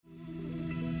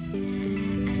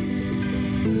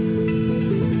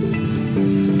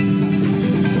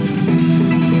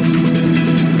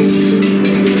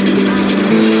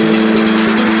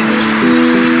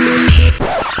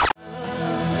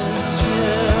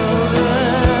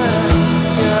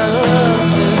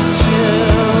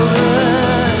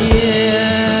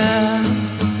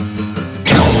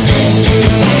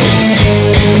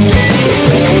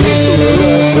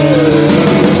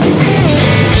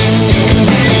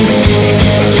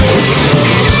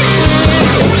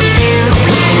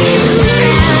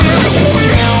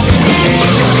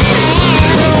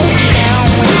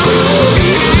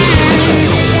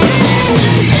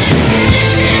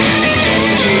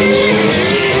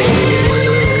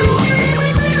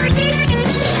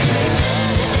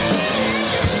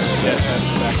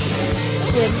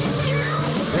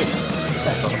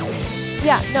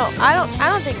I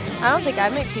don't think I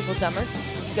make people dumber.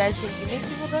 You guys think you make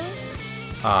people dumber?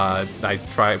 I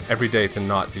try every day to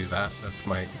not do that. That's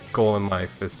my goal in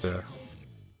life, is to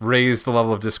raise the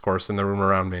level of discourse in the room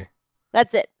around me.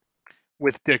 That's it.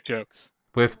 With dick jokes.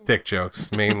 With dick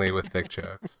jokes, mainly with dick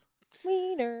jokes.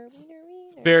 Wiener.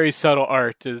 Very subtle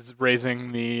art is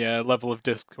raising the level of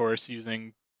discourse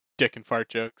using dick and fart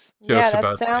jokes. Yeah, Jokes that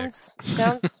about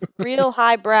sounds real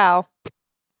highbrow.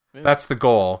 That's the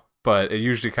goal, but it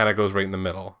usually kind of goes right in the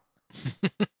middle.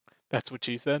 That's what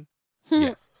she said.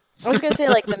 Yes. I was gonna say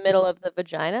like the middle of the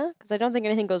vagina, because I don't think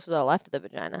anything goes to the left of the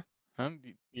vagina.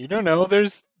 You don't know.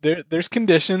 There's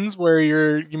conditions where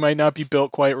you might not be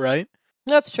built quite right.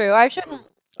 That's true. I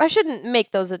shouldn't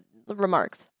make those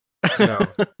remarks. No.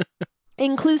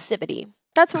 Inclusivity.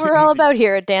 That's what we're all about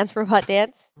here at Dance Robot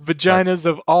Dance. Vaginas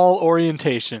of all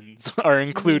orientations are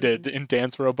included in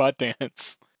Dance Robot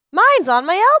Dance. Mine's on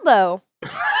my elbow.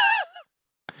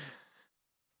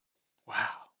 Wow.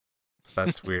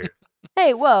 That's weird.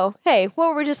 Hey, whoa. Hey, what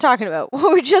were we just talking about? What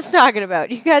were we just talking about?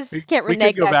 You guys just can't We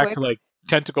renege could go that back quick. to like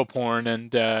tentacle porn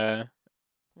and the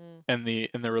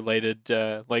related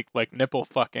like nipple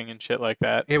fucking and shit like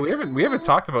that. Yeah, we haven't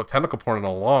talked about tentacle porn in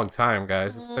a long time,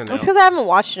 guys. It's been It's because I haven't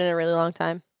watched it in a really long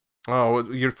time. Oh,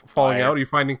 you're falling Liar.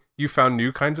 out? You found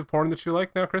new kinds of porn that you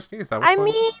like now, Christy? Is that what's I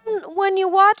going on? mean, when you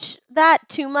watch that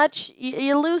too much,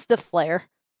 you lose the flair.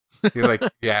 You're like,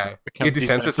 yeah, Become you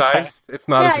desensitized. desensitized. It's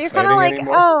not yeah, as you're exciting kind of like,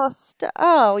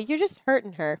 anymore. you're just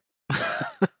hurting her.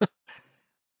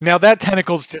 Now that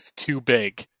tentacle's just too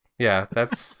big. Yeah, that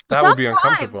would be Sometimes,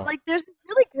 uncomfortable. Like, there's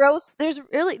really gross.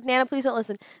 Nana, please don't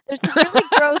listen. There's this really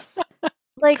gross,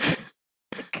 like.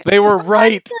 They were sometimes,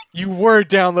 right. You were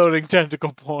downloading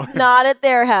tentacle porn. Not at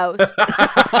their house.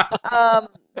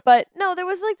 But no, there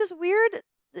was like this weird.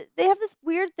 They have this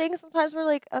weird thing sometimes where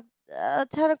like a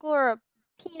tentacle or a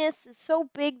penis is so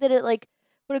big that it like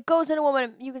when it goes in a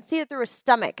woman, you can see it through her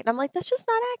stomach, and I'm like, that's just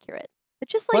not accurate.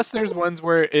 It's just like Plus, there's ones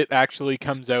where it actually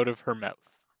comes out of her mouth.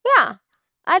 yeah.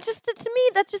 To me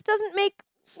that just doesn't make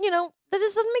that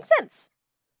just doesn't make sense.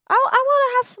 I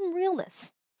want to have some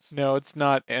realness. No, it's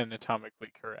not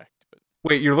anatomically correct. But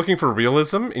Wait, you're looking for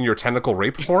realism in your tentacle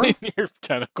rape porn? in your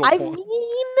tentacle I porn.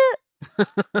 mean,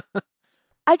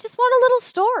 I just want a little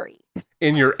story.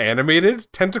 In your animated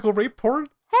tentacle rape porn?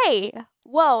 Hey,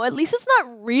 whoa, at least it's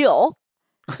not real.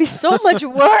 It'd be so much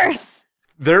worse.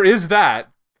 There is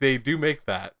that. They do make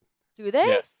that. Do they?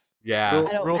 Yes. Yeah. Rule-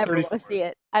 I don't Rule ever want 34. to see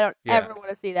it. I don't Yeah. ever want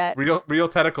to see that. Real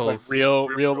tentacles. Like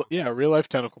real life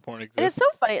tentacle porn exists. And it's so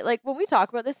funny. Like when we talk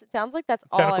about this, it sounds like that's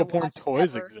all I Tentacle porn watch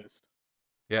toys ever. exist.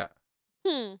 Yeah.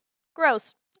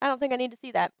 Gross. I don't think I need to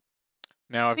see that.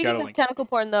 Now I've got Speaking a of link. tentacle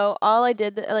porn, though, all I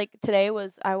did today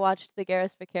was I watched the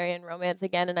Garrus Vakarian romance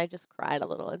again, and I just cried a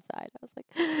little inside. I was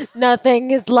like,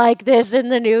 nothing is like this in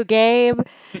the new game.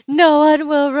 No one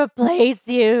will replace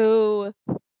you.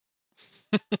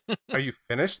 Are you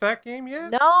finished that game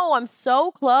yet? No, I'm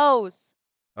so close.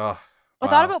 Oh, I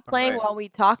thought wow. about playing Alright. while we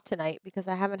talked tonight because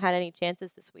I haven't had any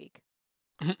chances this week.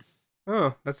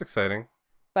 Oh, that's exciting.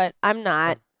 But I'm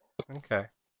not. Okay.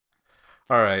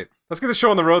 All right. Let's get the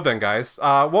show on the road then, guys.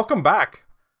 Welcome back,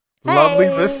 lovely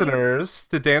Hey! listeners,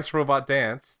 to Dance Robot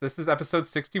Dance. This is episode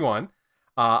 61.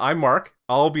 I'm Mark.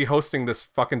 I'll be hosting this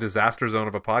fucking disaster zone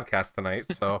of a podcast tonight,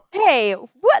 so Hey,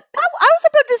 what? I was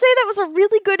about to say that was a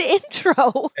really good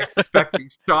intro. expecting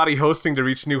shoddy hosting to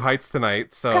reach new heights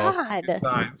tonight. So God. good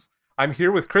times. I'm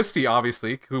here with Christy,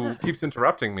 obviously, who keeps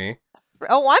interrupting me.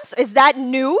 Oh, is that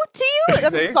new to you?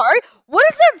 I'm See? sorry. What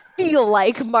does that feel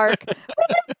like, Mark? What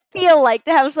does it feel like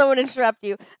to have someone interrupt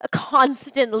you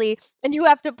constantly, and you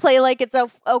have to play like it's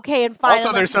okay and fine? Also,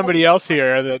 and there's like, somebody else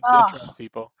here that Oh. interrupts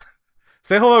people.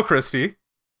 Say hello, Christy.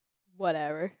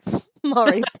 whatever. I'm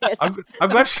already pissed. I'm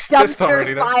glad she's pissed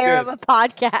already. Dumpster That's fire good. of a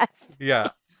podcast. Yeah.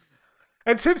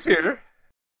 And Tip's here.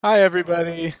 Hi,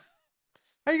 everybody.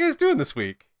 How you guys doing this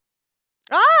week?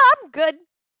 I'm good.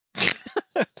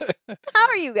 How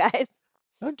are you guys?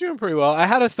 I'm doing pretty well. I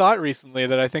had a thought recently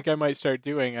that I think I might start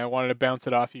doing. I wanted to bounce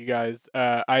it off you guys.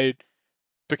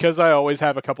 Because I always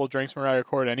have a couple drinks when I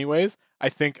record anyways, I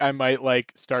think I might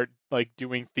start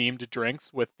doing themed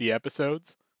drinks with the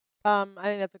episodes, I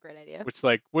think that's a great idea. which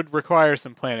would require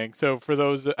some planning. So for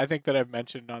those I think that I've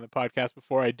mentioned on the podcast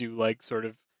before, I do sort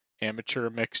of amateur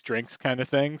mixed drinks kind of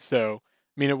thing. So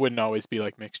I mean, it wouldn't always be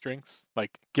mixed drinks.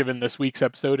 Given this week's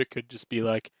episode, it could just be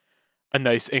a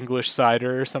nice English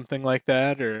cider or something like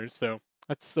that. Or so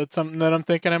that's something that I'm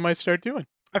thinking I might start doing.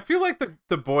 I feel like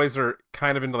the boys are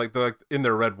kind of into they're in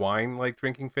their red wine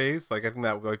drinking phase. I think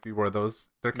that might be where they're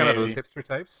kind of those Maybe. hipster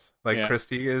types. Yeah.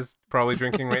 Christy is probably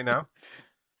drinking right now.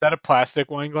 Is that a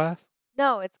plastic wine glass?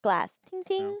 No, it's glass. Ting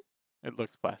ting. No. It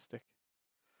looks plastic.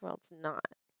 Well, it's not.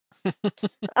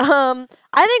 I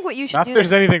think what you should Not do. that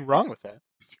there's anything wrong with that.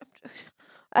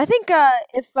 I think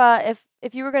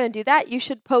if you were gonna do that, you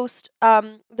should post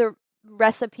the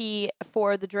recipe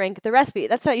for the drink. The recipe.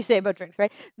 That's how you say about drinks,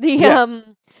 right?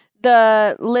 The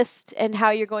list and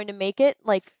how you're going to make it,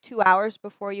 like 2 hours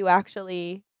before you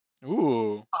actually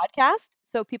Ooh. podcast,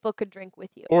 so people could drink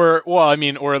with you. Or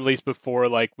at least before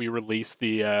like we release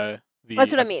the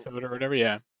That's what I mean. episode or whatever.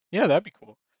 Yeah, that'd be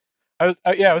cool. I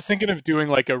was thinking of doing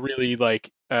like a really like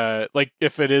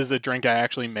if it is a drink I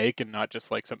actually make and not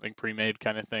just like something pre-made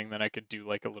kind of thing, then I could do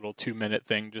like a little 2-minute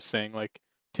thing just saying like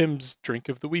Tim's drink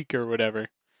of the week or whatever.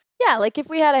 Yeah, like if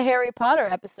we had a Harry Potter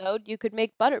episode, you could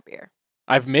make butterbeer.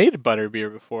 I've made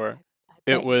butterbeer before.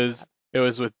 It was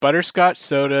with butterscotch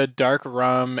soda, dark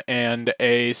rum, and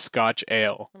a Scotch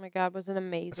ale. Oh my god, was it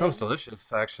amazing? It sounds delicious,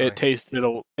 actually. It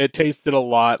tasted a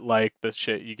lot like the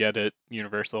shit you get at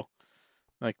Universal,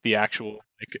 like the actual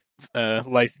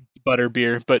licensed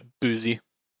butterbeer, but boozy.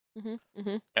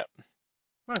 Mm-hmm. Yep.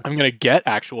 Nice. I'm gonna get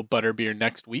actual butterbeer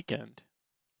next weekend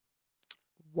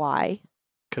Why?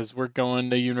 because we're going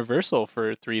to Universal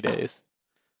for 3 days.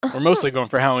 We're mostly going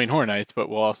for Halloween Horror Nights, but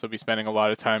we'll also be spending a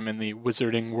lot of time in the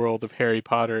wizarding world of Harry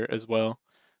Potter as well.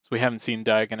 So we haven't seen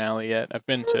Diagon Alley yet. I've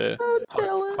been to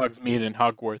Hogsmeade and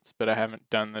Hogwarts, but I haven't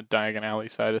done the Diagon Alley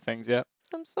side of things yet.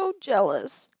 I'm so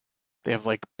jealous. They have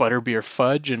like butterbeer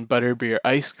fudge and butterbeer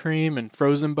ice cream and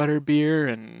frozen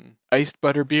butterbeer and iced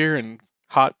butterbeer and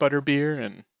hot butterbeer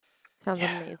and Sounds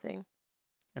amazing.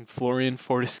 and Florian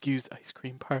Fortescue's ice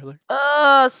cream parlor.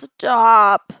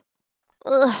 Stop.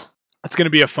 Ugh. It's going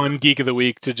to be a fun Geek of the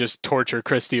Week to just torture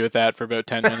Christy with that for about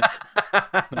 10 minutes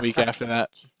the week after that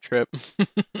trip.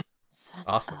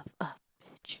 Awesome. Son of a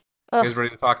bitch. You guys ready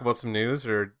to talk about some news,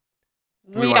 or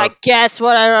I guess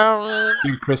what I don't.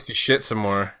 do Christy shit some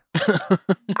more?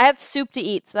 I have soup to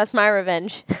eat, so that's my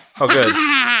revenge. Oh, good.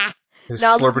 Just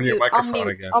No, I'll slurping your mute. microphone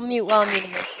again. I'll mute while I'm eating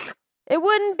it. It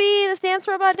wouldn't be the Dance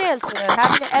Robot Dance without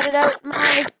having to edit out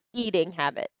my eating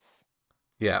habits.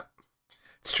 Yeah,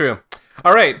 it's true.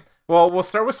 All right. Well, we'll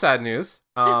start with sad news.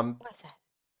 What's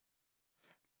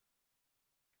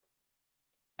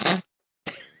that?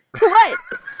 What?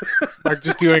 Mark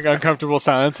just doing uncomfortable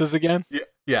silences again?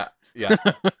 Yeah.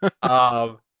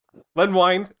 Len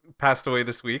Wein passed away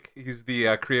this week. He's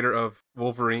the creator of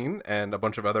Wolverine and a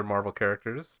bunch of other Marvel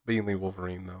characters, mainly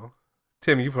Wolverine, though.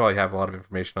 Tim, you probably have a lot of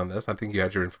information on this. I think you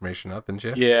had your information up, didn't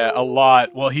you? Yeah, a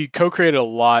lot. Well, he co-created a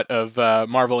lot of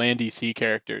Marvel and DC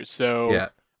characters. So Yeah.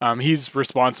 He's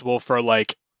responsible for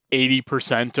like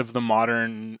 80% of the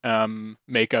modern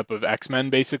makeup of X-Men,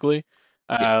 basically.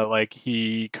 Like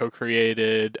he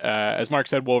co-created, as Mark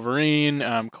said,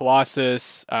 Wolverine,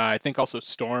 Colossus, I think also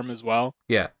Storm as well.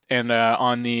 Yeah. And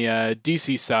on the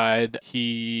DC side,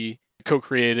 he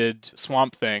co-created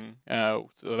Swamp Thing. So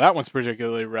that one's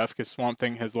particularly rough because Swamp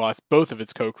Thing has lost both of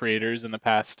its co-creators in the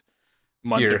past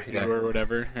month Year, or two yeah. or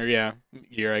whatever. Or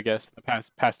year, I guess, the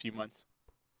past few months.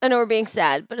 I know we're being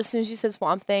sad, but as soon as you said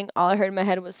Swamp Thing, all I heard in my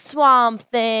head was Swamp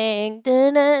Thing.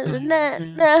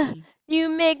 Da-na-na-na-na. You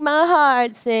make my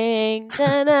heart sing.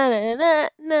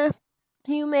 Da-na-na-na-na.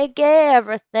 You make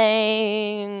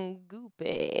everything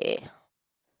goopy.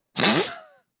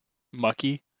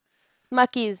 Mucky.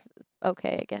 Mucky's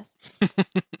okay, I guess.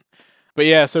 But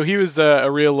yeah, so he was a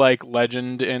real like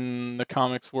legend in the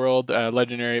comics world,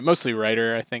 legendary, mostly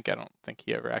writer. I don't think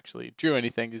he ever actually drew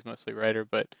anything. He's mostly writer,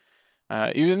 but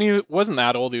he wasn't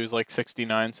that old. He was like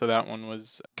 69, so that one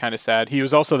was kind of sad. He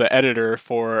was also the editor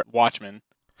for Watchmen.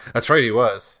 That's right, he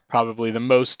was. Probably the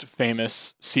most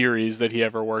famous series that he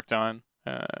ever worked on,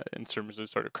 in terms of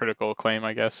sort of critical acclaim,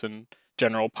 I guess, and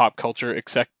general pop culture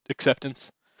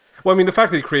acceptance. Well, I mean, the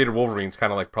fact that he created Wolverine's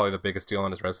kind of like probably the biggest deal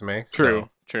on his resume. True.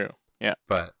 Yeah.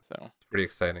 But So it's pretty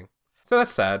exciting. So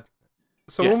that's sad.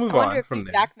 So Yes. we'll move I wonder on if from Hugh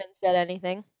there. Jackman said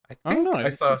anything. I I don't think know, I I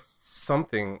didn't saw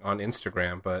something on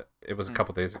Instagram, but it was a Hmm.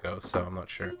 couple days ago, so I'm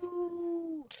not sure.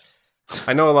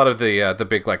 I know a lot of the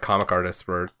big like comic artists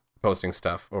were posting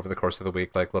stuff over the course of the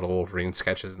week, like little Wolverine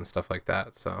sketches and stuff like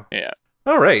that. So Yeah.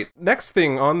 All right, next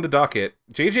thing on the docket,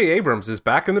 J.J. Abrams is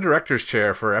back in the director's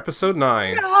chair for episode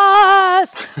 9.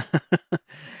 Yes!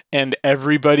 And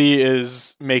everybody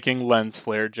is making lens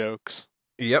flare jokes.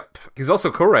 Yep, he's also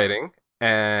co-writing,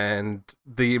 and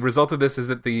the result of this is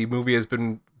that the movie has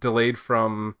been delayed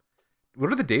from.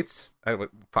 What are the dates?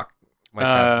 Fuck. My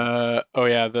tabs.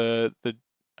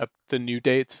 The new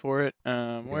dates for it.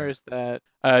 Where is that?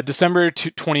 December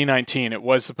 2019. It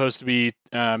was supposed to be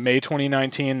May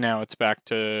 2019. Now it's back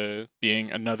to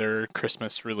being another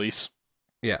Christmas release.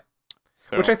 Yeah.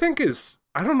 So, Which I think is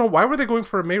I don't know, why were they going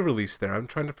for a May release there? I'm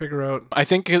trying to figure out. I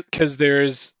think because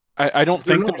I don't Is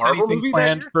there think no there's Marvel anything movie that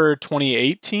planned year? for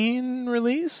 2018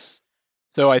 release.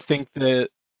 So I think that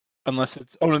unless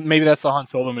it's maybe that's the Han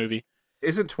Solo movie.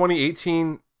 Isn't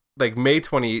 2018 like May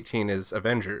 2018 is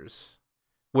Avengers?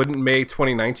 Wouldn't May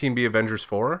 2019 be Avengers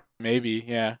 4? Maybe,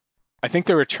 yeah. I think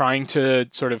they were trying to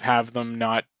sort of have them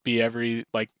not be every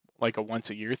like a once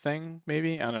a year thing,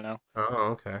 maybe. I don't know.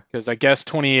 Oh, okay. Because I guess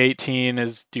 2018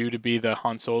 is due to be the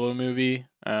Han Solo movie.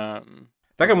 That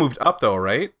got moved up though,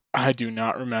 right? I do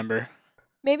not remember.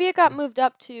 Maybe it got moved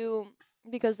up to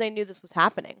because they knew this was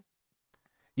happening.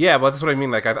 Yeah, but that's what I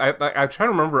mean. Like, I'm trying to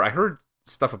remember. I heard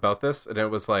stuff about this, and it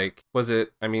was like, was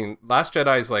it? I mean, Last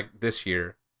Jedi is like this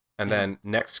year, and then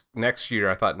next year,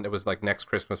 I thought it was like next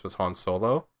Christmas was Han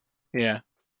Solo, Yeah.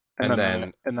 and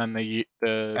then the new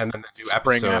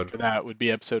spring episode. after that would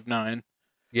be episode 9.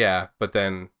 Yeah, but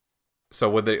then, so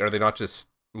would they? Are they not just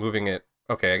moving it?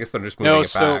 Okay, I guess they're just moving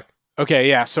it back. Okay,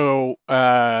 yeah. So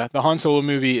the Han Solo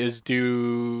movie is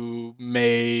due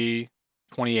May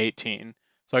 2018.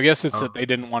 So I guess it's that they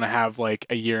didn't want to have like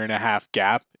a year and a half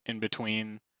gap in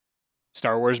between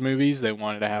Star Wars movies. They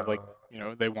wanted to have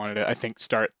they wanted to, I think,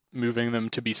 start moving them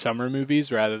to be summer movies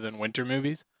rather than winter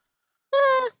movies.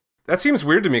 That seems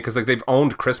weird to me because like they've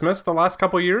owned Christmas the last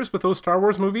couple of years with those Star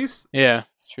Wars movies, Yeah,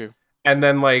 it's true. and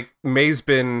then like May's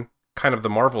been kind of the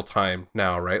Marvel time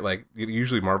now, right? Like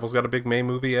usually Marvel's got a big May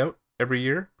movie out every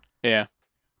year. Yeah.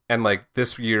 And like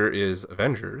this year is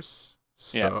Avengers,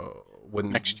 so Yeah.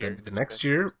 wouldn't Next year. next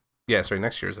year? Yeah, sorry,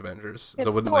 next year is Avengers. It's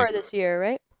so wouldn't Thor like, this year,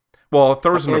 right? well,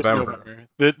 Thor's in Thor's November.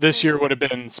 This year would have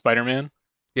been Spider-Man.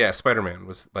 Yeah, Spider-Man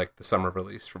was like the summer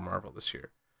release for Marvel this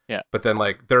year. Yeah. But then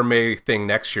like their May thing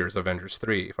next year is Avengers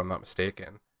 3, if I'm not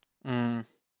mistaken. Mm.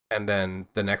 And then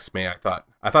the next May,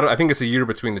 I think it's a year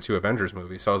between the two Avengers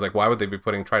movies. So I was like, why would they be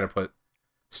trying to put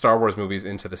Star Wars movies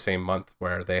into the same month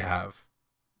where they have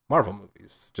Marvel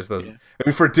movies? Just doesn't. Yeah. I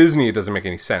mean, for Disney, it doesn't make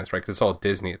any sense, right? Because it's all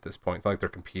Disney at this point. It's not like they're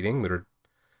competing; they're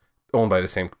owned by the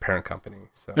same parent company.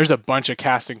 So There's a bunch of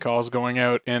casting calls going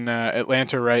out in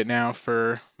Atlanta right now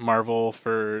for Marvel,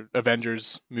 for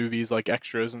Avengers movies, like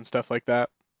extras and stuff like that.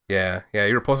 yeah,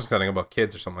 you were posting something about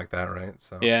kids or something like that, right?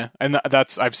 So Yeah, and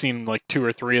that's I've seen like 2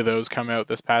 or 3 of those come out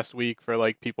this past week for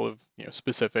like people of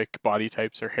specific body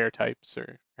types or hair types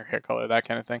or hair color, that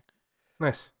kind of thing.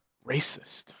 nice.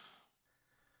 Racist.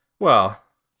 Well,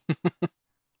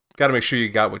 got to make sure you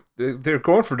got what they're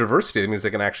going for. Diversity. That means they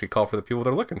can actually call for the people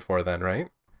they're looking for. Then, right?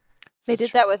 They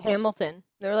did that with Hamilton.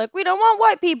 They were like, we don't want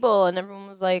white people. And everyone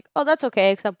was like, oh, that's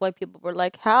okay. Except white people were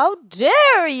like, how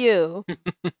dare you?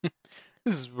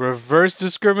 This is reverse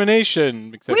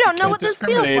discrimination. Except We don't you know can't what this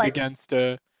feels discriminate like. against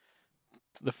the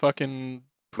fucking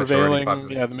Majority prevailing,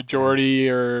 population. the majority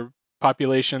or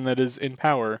population that is in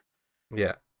power.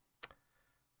 Yeah.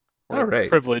 Or All right.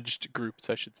 privileged groups,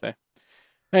 I should say.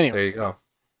 Anyway, There you go.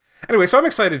 Anyway, so I'm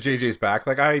excited JJ's back.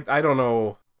 Like I don't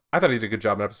know. I thought he did a good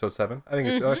job in episode 7. I think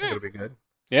it'll be good.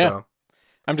 Yeah. So,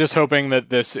 I'm just hoping that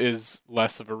this is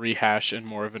less of a rehash and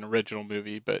more of an original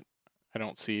movie, but I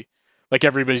don't see, like,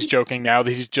 everybody's joking now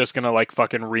that he's just gonna like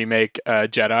fucking remake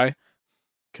Jedi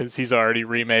because he's already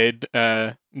remade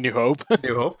New Hope.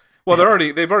 New Hope. Well, they're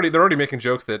already making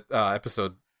jokes that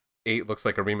episode 8 looks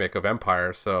like a remake of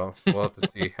Empire. So we'll have to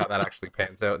see how that actually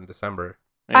pans out in December.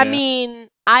 I Yeah. mean,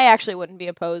 I actually wouldn't be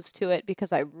opposed to it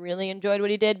because I really enjoyed what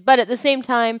he did. But at the same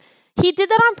time, he did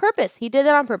that on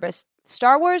purpose.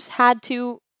 Star Wars had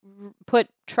to put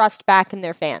trust back in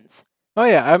their fans. Oh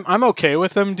yeah, I'm okay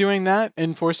with them doing that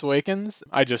in Force Awakens.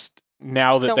 I just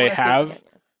now that Don't they wanna see it have again.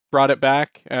 brought it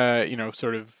back,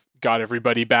 sort of got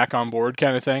everybody back on board,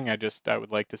 kind of thing. I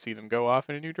would like to see them go off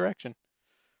in a new direction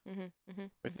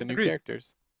with the new Agreed.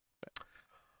 characters.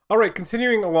 All right,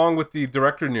 continuing along with the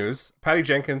director news, Patty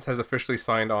Jenkins has officially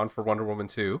signed on for Wonder Woman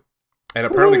 2, and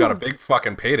apparently got a big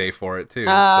fucking payday for it too.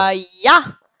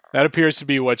 Yeah. That appears to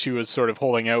be what she was sort of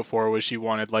holding out for. Was she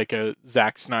wanted like a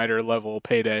Zack Snyder level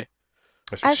payday?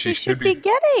 That's As what she should be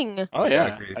getting. Oh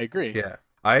yeah, agreed. I agree. Yeah,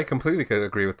 I completely could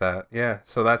agree with that. Yeah,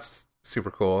 so that's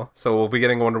super cool. So we'll be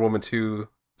getting Wonder Woman 2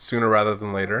 sooner rather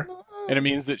than later. And it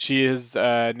means that she is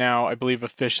now, I believe,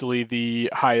 officially the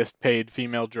highest paid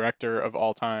female director of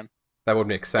all time. That would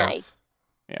make sense. Nice.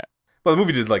 Yeah. Well, the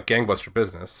movie did like gangbuster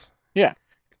business. Yeah.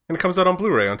 And it comes out on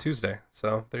Blu-ray on Tuesday.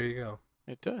 So there you go.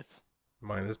 It does.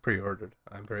 Mine is pre-ordered.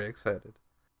 I'm very excited.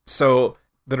 So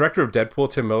the director of Deadpool,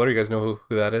 Tim Miller, you guys know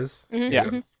who that is? Mhm, Yeah.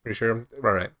 mhm. Pretty sure.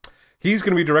 All right. He's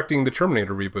going to be directing the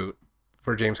Terminator reboot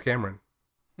for James Cameron.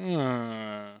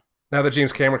 Now that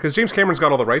because James Cameron's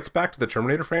got all the rights back to the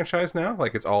Terminator franchise now,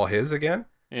 like it's all his again.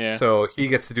 Yeah. So he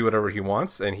gets to do whatever he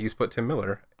wants, and he's put Tim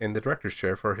Miller in the director's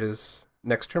chair for his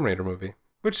next Terminator movie,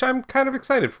 which I'm kind of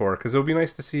excited for because it'll be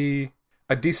nice to see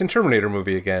a decent Terminator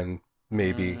movie again.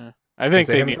 Maybe I think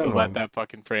they they haven't need to done let one. that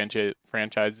fucking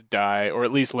franchise die, or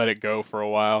at least let it go for a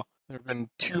while. There have been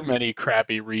too many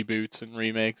crappy reboots and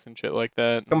remakes and shit like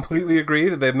that. Completely agree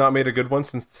that they've not made a good one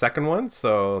since the second one,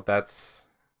 so that's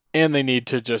And they need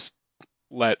to just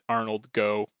let Arnold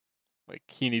go. Like,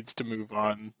 he needs to move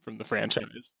on from the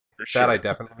franchise. For sure. that I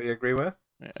definitely agree with.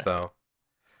 Yeah. So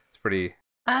it's pretty.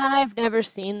 I've never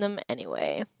seen them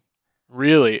anyway.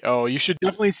 Really? Oh, you should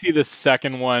definitely see the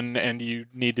second one, and you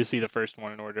need to see the first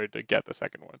one in order to get the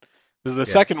second one. Because the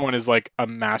second one is like a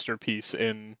masterpiece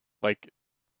in like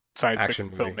science Action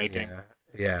fiction movie. filmmaking.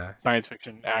 Yeah. Science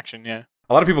fiction action, yeah.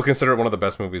 A lot of people consider it one of the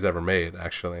best movies ever made,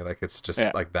 actually. Like, it's just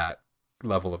Yeah. like that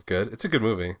level of good. It's a good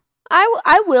movie.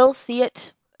 I will see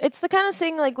it. It's the kind of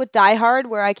thing like with Die Hard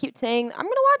where I keep saying, I'm going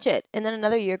to watch it. And then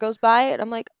another year goes by and I'm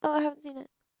like, oh, I haven't seen it.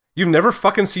 You've never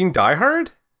fucking seen Die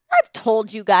Hard? I've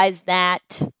told you guys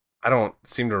that. I don't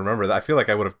seem to remember that. I feel like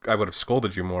I would have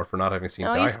scolded you more for not having seen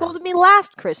No, Die you Hard. scolded me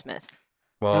last Christmas.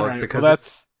 Well, All right, because well,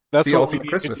 it's that's the what ultimate we need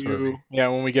Christmas to do. movie. Yeah,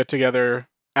 when we get together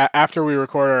after we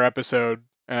record our episode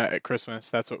at Christmas,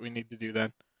 that's what we need to do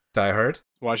then. Die Hard.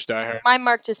 Watch Die Hard. My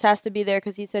Mark just has to be there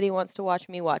because he said he wants to watch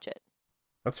me watch it.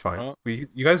 That's fine. Well,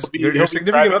 You guys, he'll your be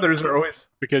significant driving- others are always.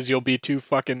 Because you'll be too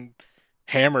fucking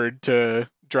hammered to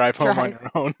drive home on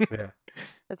your own Yeah.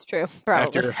 That's true. Probably.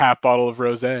 after a half bottle of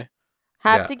rosé.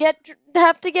 Have to get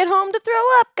home to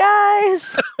throw up,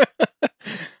 guys.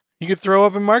 You could throw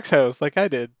up in Mark's house like I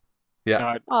did.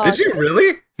 Yeah. Aw, Did you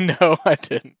really? No, I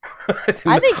didn't.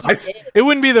 I think you did. It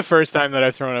wouldn't be the first time that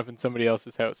I've thrown up in somebody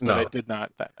else's house, but No, I did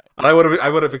not that night. I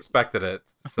would have expected it.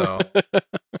 So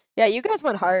Yeah, you guys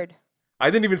went hard. I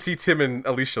didn't even see Tim and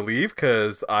Alicia leave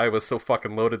because I was so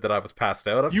fucking loaded that I was passed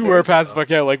out. You upstairs, were passed so- the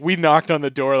fuck out. Like, we knocked on the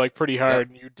door like pretty hard,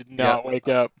 and you did not wake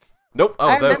up. Nope, I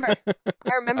I was out. remember.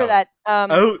 I remember Oh. that. Out.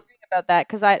 Hearing about that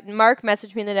because Mark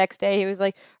messaged me the next day. He was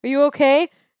like, "Are you okay?" I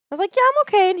was like, "Yeah, I'm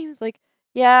okay." And he was like,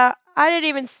 "Yeah, I didn't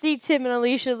even see Tim and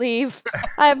Alicia leave.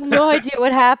 I have no idea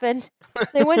what happened.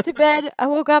 They went to bed. I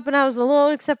woke up and I was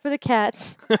alone except for the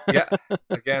cats." Yeah.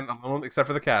 Again, I'm alone except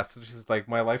for the cats, which is like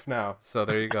my life now. So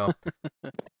there you go.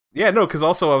 Yeah, no, because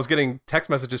also I was getting text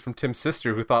messages from Tim's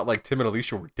sister who thought like Tim and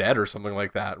Alicia were dead or something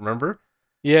like that. Remember?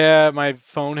 Yeah, my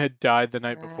phone had died the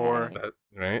night before. Right.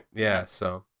 Right? Yeah.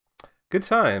 So good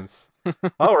times.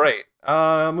 All right.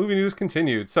 Movie news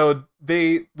continued. So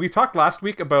we talked last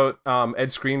week about Ed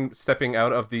Skrein stepping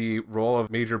out of the role of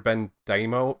Major Ben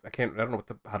Daimo. I don't know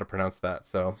how to pronounce that.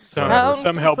 So Some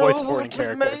whatever. Hellboy supporting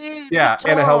character. Yeah,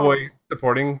 and a Hellboy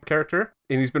supporting character,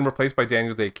 and he's been replaced by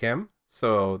Daniel Day Kim.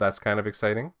 So that's kind of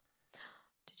exciting.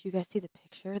 Did you guys see the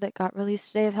picture that got released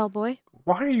today of Hellboy?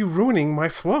 Why are you ruining my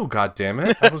flow? God damn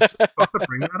it! I was just about to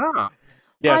bring that up.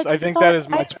 Yes, I I just think thought- that is I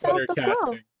much felt better the flow.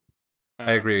 casting.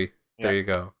 I agree. Yeah. There you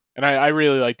go. And I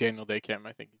really like Daniel Day Kim.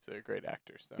 I think he's a great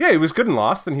actor. So. Yeah, he was good in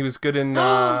Lost, and he was good in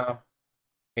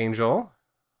Angel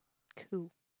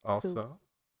Cool. also.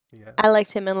 Yeah. I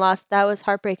liked him in Lost. That was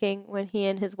heartbreaking when he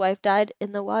and his wife died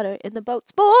in the water in the boat.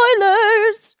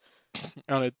 Spoilers.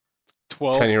 On a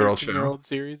 12, 10-year-old 13-year-old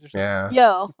series or something. Yeah.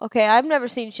 Yo, okay, I've never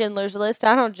seen Schindler's List.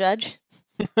 I don't judge.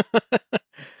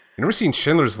 You never seen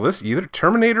Schindler's List either?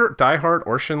 Terminator, Die Hard,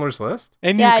 or Schindler's List?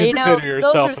 And Yeah, you you know, consider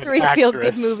those yourself are three an feel-good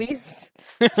actress. movies.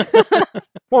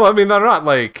 Well, I mean, they're not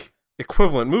like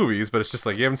equivalent movies, but it's just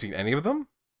like you haven't seen any of them.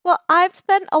 Well, I've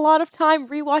spent a lot of time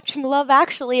rewatching Love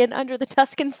Actually and Under the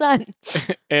Tuscan Sun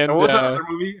And And what was that other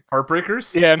movie?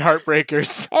 Heartbreakers. yeah, and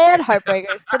Heartbreakers. and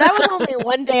Heartbreakers, but that was only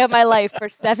one day of my life for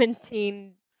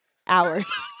 17 hours.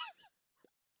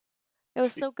 It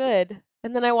was so good.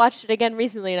 And then I watched it again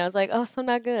recently, and I was like, "Oh, so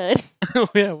not good."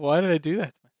 Yeah, why did I do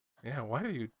that? Yeah. Why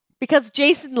do you? Because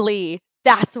Jason Lee.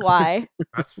 That's why.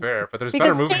 That's fair, but there's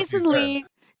better Because movies.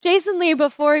 Jason Lee,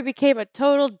 before he became a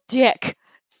total dick.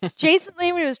 Jason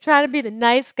Lee when he was trying to be the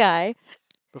nice guy.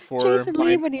 Before Jason my,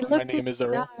 Lee when he my looked name at is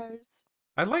Earl. stars.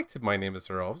 I liked My Name Is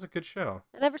Earl. It was a good show.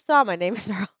 I never saw My Name Is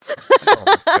Earl. Oh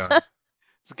my god.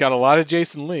 It's got a lot of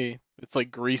Jason Lee. It's like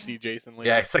greasy Jason Lee.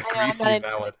 Yeah, it's like I know, I'm greasy not in that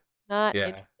interested. one. Not Yeah.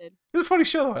 interested. It was a funny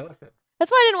show though. I liked it.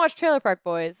 That's why I didn't watch Trailer Park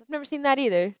Boys. I've never seen that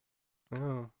either.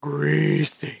 Oh.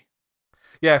 Greasy.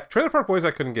 Yeah, Trailer Park Boys I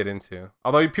couldn't get into.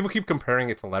 Although people keep comparing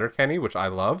it to Letterkenny, which I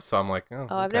love, so I'm like, oh,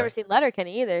 Oh, I've okay. never seen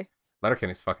Letterkenny either.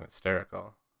 Letterkenny's fucking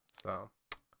hysterical. So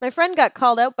My friend got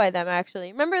called out by them,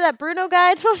 actually. Remember that Bruno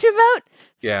guy I told you about?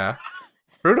 yeah,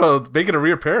 Bruno making a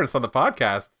reappearance on the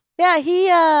podcast. Yeah, he,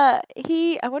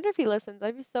 I wonder if he listens.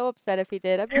 I'd be so upset if he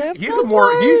did. I'd be like,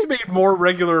 He's made more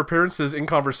regular appearances in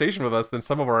conversation with us than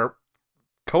some of our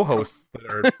co-hosts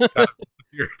that are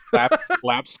weird.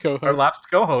 Lapsed co-host. Our lapsed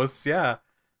co-hosts, yeah.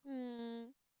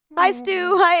 Hi,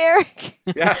 Stu. Hi, Eric.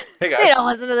 Yeah. Hey, They guys. don't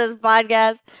listen to this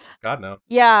podcast. God, no.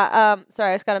 Yeah.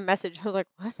 Sorry, I just got a message. I was like,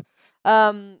 what?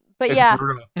 But It's yeah.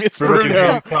 brutal. It's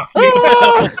Brutal. Bruno.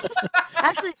 Oh!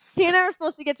 Actually, he and I were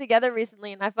supposed to get together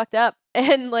recently, and I fucked up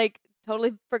and like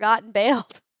totally forgot and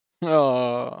bailed.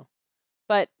 Oh,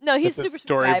 But no, he's that's super the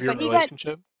story sweet guy. of your But he got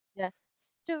relationship.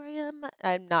 story of my.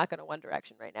 I'm not gonna One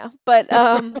Direction right now, but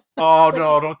Oh, Like,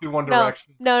 no, don't do One no.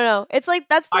 Direction. no. It's like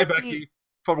that's Hi, like Becky.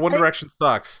 For One I- Direction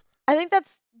sucks. I think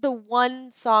that's the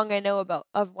one song I know about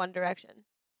of One Direction,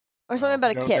 or something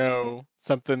about a Don't kiss. know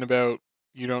something about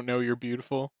you don't know you're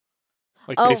beautiful.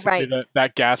 Like Oh, basically right.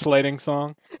 that gaslighting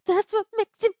song. That's what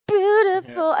makes it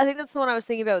beautiful. I think that's the one I was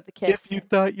thinking about with the kiss. If you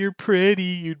thought you're pretty,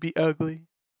 you'd be ugly.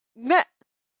 Meh.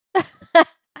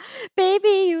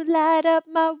 Baby, you light up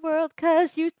my world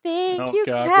 'cause you think Oh you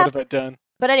God, have. what have I done?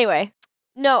 But anyway,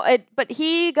 no. But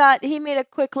he made a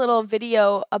quick little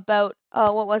video about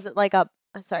what was it, like a?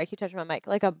 Sorry, I keep touching my mic.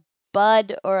 Like a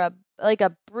bud or a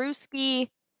brewski.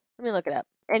 Let me look it up.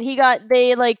 And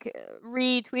they like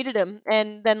retweeted him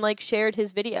and then like shared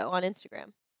his video on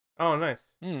Instagram. Oh,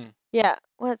 nice. Yeah,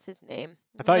 what's his name?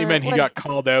 I thought you meant he what- got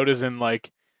called out, as in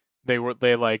like they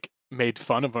like made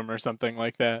fun of him or something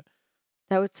like that.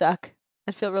 That would suck.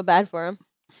 I'd feel real bad for him.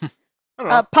 I don't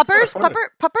know. Puppers, Kinda funny.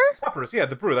 pupper. Puppers, yeah,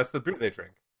 the brew. That's the brew they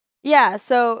drink. Yeah,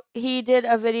 so he did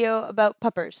a video about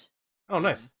puppers. Oh,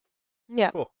 nice.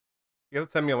 Yeah, Cool. You have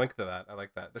to send me a link to that. I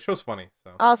like that. The show's funny,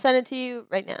 so. I'll send it to you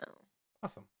right now.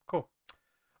 Awesome. Cool.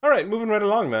 All right, moving right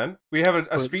along, then. We have a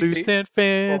Put street loose date. and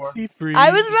fancy free. I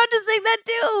was about to sing that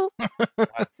too.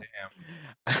 God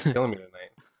damn. Killing me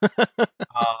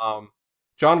tonight.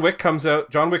 John Wick comes out.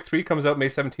 John Wick 3 comes out May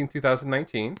 17th,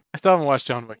 2019. I still haven't watched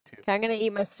John Wick 2. Okay, I'm gonna eat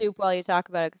my soup while you talk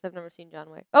about it because I've never seen John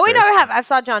Wick. Oh wait, Very no, I have. I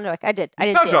saw John Wick. I did. I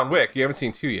You did saw see John Wick. You haven't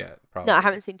seen 2 yet, it. probably. No, I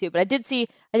haven't seen 2, but I did see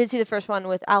the first one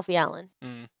with Alfie Allen.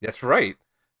 That's right.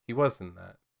 He was in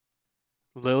that.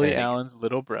 Lily Hey. Allen's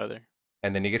little brother.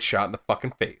 And then he gets shot in the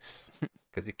fucking face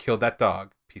because he killed that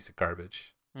dog. Piece of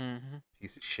garbage. Mm-hmm.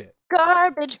 Piece of shit.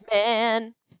 Garbage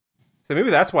man. So maybe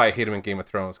that's why I hate him in Game of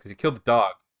Thrones, because he killed the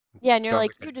dog. Yeah, and you're John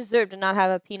like, Wick. you deserve to not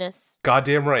have a penis.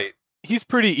 Goddamn right. He's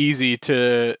pretty easy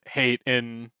to hate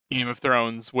in Game of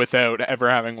Thrones without ever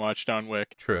having watched John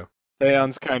Wick. True.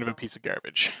 Theon's kind of a piece of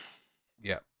garbage.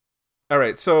 Yeah. All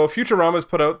right. So Futurama's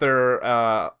put out their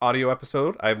audio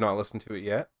episode. I have not listened to it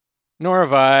yet. Nor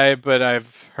have I, but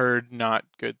I've heard not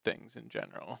good things in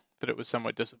general. That it was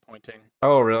somewhat disappointing.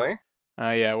 Oh, really?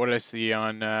 Yeah, what did I see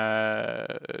on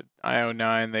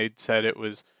IO9? They said it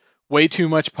was way too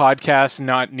much podcast,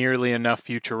 not nearly enough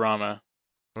Futurama.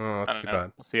 Oh, I that's don't too know.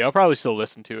 bad. We'll see. I'll probably still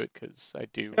listen to it because I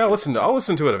do. Yeah, I'll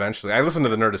listen to it eventually. I listen to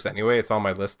the Nerdist anyway. It's on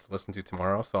my list to listen to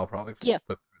tomorrow, so I'll probably flip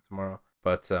through it tomorrow.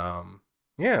 But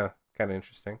yeah, kind of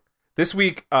interesting. This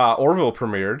week, Orville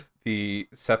premiered, the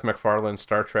Seth MacFarlane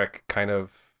Star Trek kind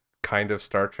of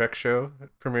Star Trek show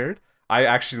premiered. I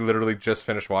actually literally just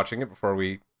finished watching it before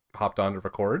we hopped on to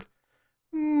record.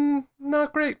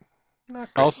 Not great.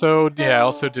 Not great. Also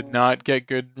did not get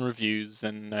good reviews,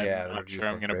 and I'm Yeah, the not reviews sure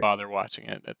I'm weren't going to great. bother watching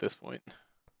it at this point.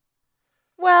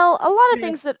 Well, a lot of Yeah.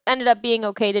 things that ended up being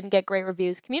okay didn't get great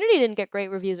reviews. Community didn't get great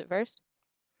reviews at first.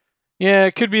 Yeah,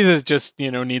 it could be that it just,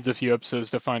 needs a few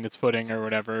episodes to find its footing or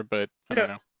whatever, but I don't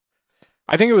know.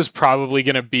 I think it was probably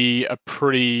going to be a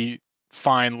pretty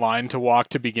fine line to walk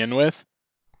to begin with.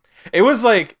 It was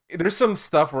like, there's some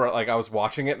stuff where like I was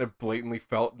watching it and it blatantly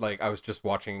felt like I was just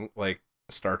watching like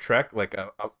Star Trek, like a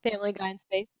Family Guy in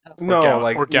Space.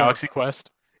 Oh. Or Galaxy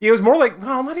Quest. Yeah, it was more like,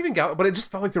 no, not even Gal, but it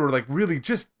just felt like they were like really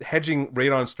just hedging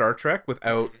right on Star Trek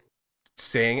without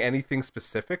saying anything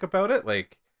specific about it.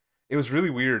 Like, it was really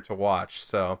weird to watch.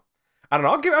 So, I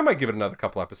don't know. I might give it another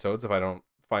couple episodes if I don't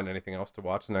find anything else to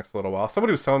watch the next little while.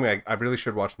 Somebody was telling me I really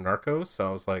should watch Narcos, so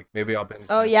I was like, maybe I'll binge.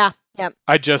 Oh that. yeah.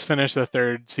 I just finished the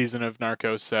 3rd season of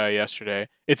Narcos yesterday.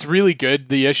 It's really good.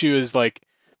 The issue is like,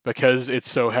 because it's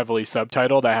so heavily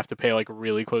subtitled, I have to pay like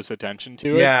really close attention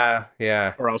to it.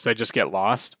 Yeah. Or else I just get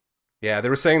lost. Yeah, they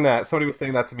were saying that. Somebody was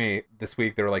saying that to me this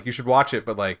week. They were like, you should watch it,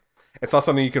 but like, it's not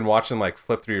something you can watch and like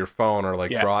flip through your phone or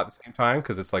like draw at the same time,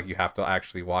 because it's like you have to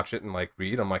actually watch it and like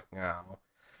read. I'm like, no.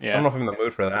 I don't know if I'm in the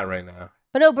mood for that right now.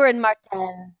 But Ober and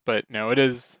Martin. But no, it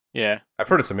is. Yeah, I've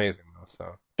heard it's amazing though.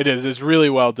 So it is. It's really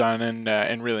well done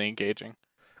and really engaging.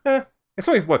 it's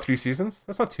only 3 seasons.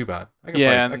 That's not too bad. I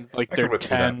And like I they're can whip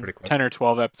through that 10, pretty quick. 10 or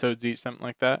 12 episodes each, something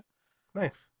like that.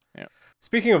 Nice. Yeah.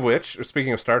 Speaking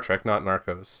of Star Trek, not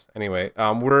Narcos. Anyway,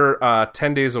 we're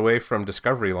 10 days away from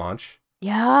Discovery launch.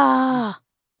 Yeah.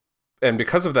 and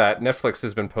because of that, Netflix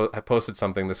has been posted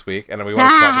something this week, and we want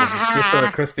to talk about it just so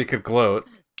that Christy could gloat.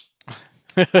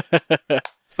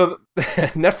 So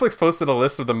Netflix posted a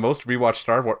list of the most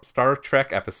rewatched Star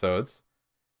Trek episodes,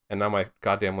 and now my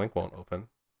goddamn link won't open.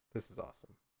 This is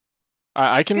awesome.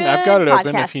 I've got it Good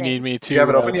open if you podcasting. need me to. You have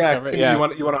it open? Yeah. cover it. Yeah. You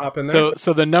want to hop in there?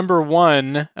 So the number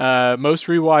one most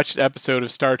rewatched episode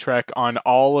of Star Trek on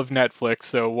all of Netflix.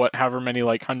 So however many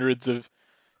like hundreds of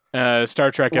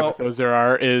Star Trek episodes there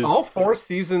are is all 4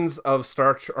 seasons of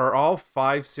or all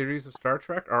 5 series of Star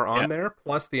Trek are on there,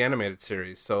 plus the animated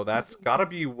series. So that's got to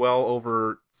be well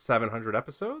over 700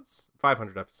 episodes,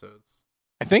 500 episodes.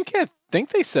 I think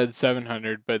they said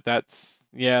 700, but that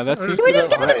seems Can we just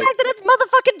get to the right. fact that it's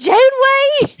motherfucking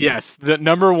Janeway? Yes, the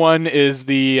number one is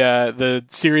the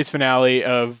series finale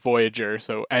of Voyager.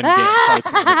 So Endgame.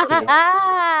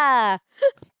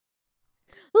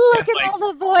 Look And, at all the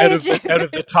out of, Voyager. out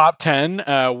of the top 10,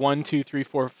 1, 2, 3,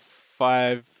 4,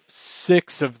 5,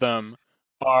 6 of them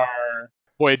are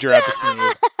Voyager episodes, and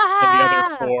the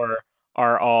other 4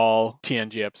 are all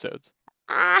TNG episodes.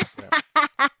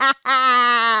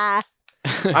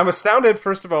 I'm astounded.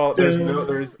 First of all, there's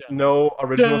no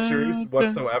original series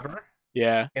whatsoever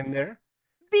Yeah. in there.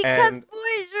 Because And-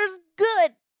 Voyager's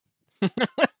good.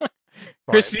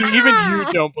 Christy, even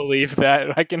you don't believe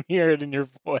that. I can hear it in your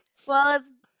voice. Well, it's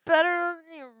better than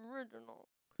the original.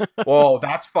 Whoa,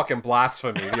 that's fucking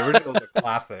blasphemy. The original's a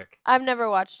classic. I've never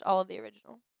watched all of the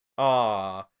original.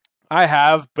 Aw. I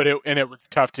have, but it was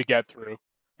tough to get through.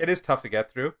 It is tough to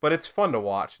get through, but it's fun to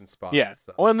watch in spots. Yeah.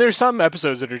 So. Well, and there's some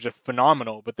episodes that are just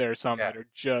phenomenal, but there are some that are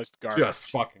just garbage.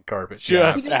 Just fucking garbage.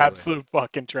 Yeah, Just absolutely. absolute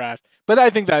fucking trash. But I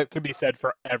think that could be said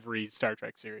for every Star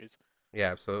Trek series.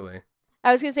 Yeah, absolutely.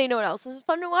 I was gonna say, you know what else is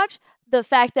fun to watch? The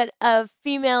fact that a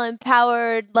female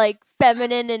empowered, like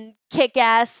feminine and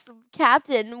kick-ass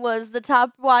captain was the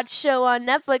top watch show on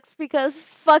Netflix because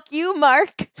fuck you,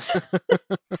 Mark.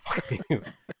 Fuck you.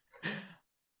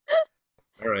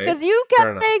 All right. Because you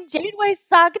Fair kept saying Janeway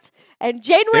sucked, and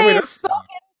Janeway Janeway has does spoken. suck.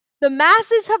 The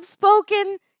masses have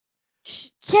spoken.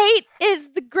 Kate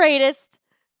is the greatest.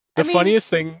 The funniest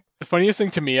thing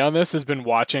to me on this has been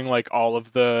watching like all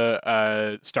of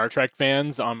the Star Trek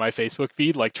fans on my Facebook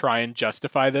feed like try and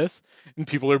justify this, and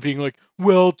people are being like,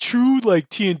 "Well, true like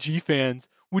TNG fans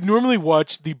would normally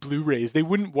watch the Blu-rays. They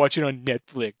wouldn't watch it on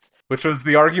Netflix." Which was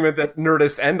the argument that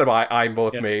Nerdist and I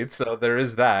both Yeah. made, so there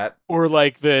is that. Or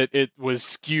like that it was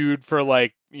skewed for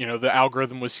like, you know, the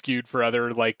algorithm was skewed for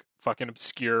other like fucking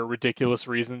obscure, ridiculous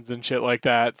reasons and shit like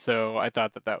that. So I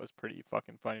thought that was pretty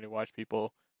fucking funny to watch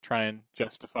people try and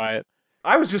justify it.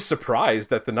 I was just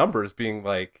surprised at the numbers being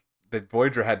like that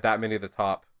Voyager had that many of the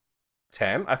top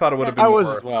 10. I thought it would have been I more,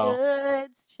 was as well.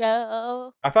 Good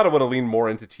show. I thought it would have leaned more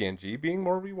into TNG being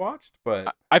more rewatched,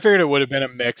 but I figured it would have been a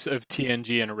mix of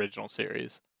TNG and original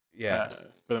series. yeah.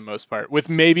 For the most part, with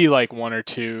maybe like 1 or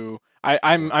 2.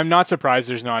 I'm not surprised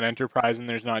there's not Enterprise and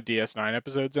there's not DS9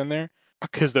 episodes in there,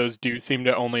 because those do seem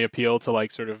to only appeal to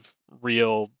like sort of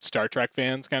real Star Trek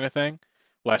fans kind of thing,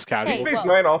 less casual. Hey, Space well-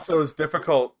 Nine also is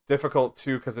difficult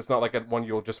too because it's not like one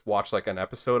you'll just watch like an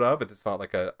episode of. It's not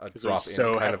like a 'Cause drop it's in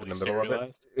so kind of in the heavily middle of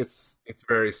it. serialized. It's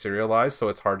very serialized, so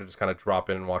it's hard to just kind of drop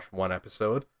in and watch one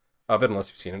episode of it unless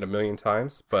you've seen it a million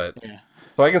times. But Yeah.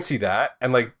 so I can see that,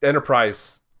 and like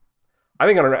Enterprise, I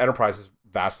think Enterprise is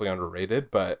vastly underrated,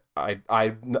 but I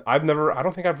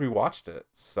don't think I've rewatched it.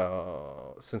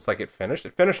 So since like it finished,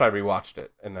 I rewatched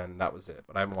it, and then that was it.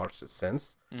 But I haven't watched it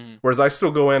since. Mhm. Whereas I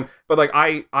still go in, but like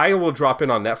I will drop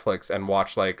in on Netflix and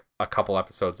watch like a couple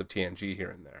episodes of TNG here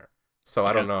and there. So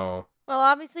I don't know. Well,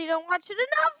 obviously you don't watch it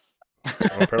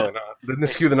enough. Well, apparently not. Didn't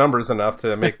skew the numbers enough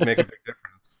to make a big difference.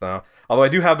 So although I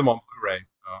do have them on Blu-ray,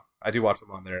 so I do watch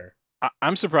them on there.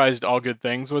 I'm surprised All Good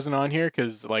Things wasn't on here,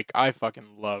 because like I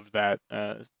fucking love that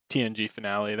TNG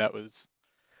finale. That was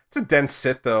It's a dense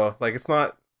sit though. Like it's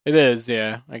not. it is,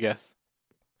 yeah, I guess.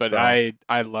 But So-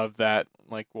 I love that,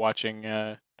 like watching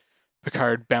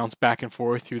Picard bounce back and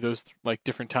forth through those like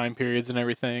different time periods and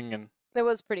everything, and That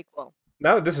was pretty cool.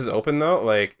 Now that this is open though,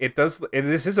 like this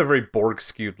is a very Borg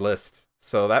skewed list,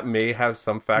 so that may have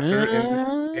some factor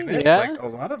in it. yeah, Like a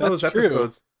lot of that's those true.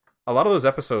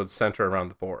 episodes center around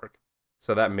the Borg,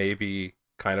 so that may be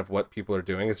kind of what people are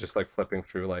doing is just like flipping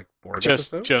through like Borg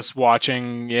episodes. just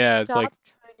watching, yeah, it's Stop like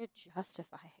trying to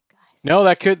justify it, guys. no,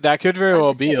 that could very I'm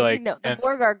well just be kidding. like No, the and-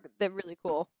 Borg are they're really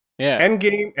cool. yeah.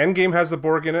 Endgame has the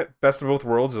Borg in it. Best of Both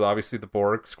Worlds is obviously the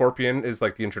Borg. Scorpion is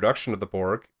like the introduction of the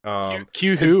Borg.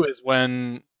 Q Who is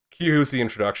when Q's the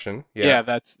introduction.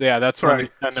 that's where Sorry, they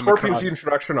send them Scorpion's across. the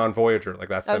introduction on Voyager. Like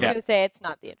that's I was the- gonna say it's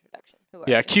not the introduction. Who are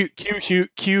Yeah, they?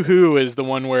 Q Who is the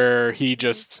one where he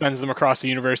just sends them across the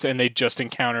universe and they just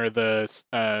encounter the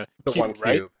The cube, one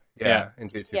right? cube. Yeah, in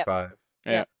J25.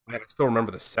 Yeah. Man, I still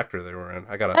remember the sector they were in.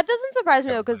 I gotta. That doesn't surprise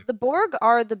me though, gotta because believe- the Borg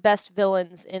are the best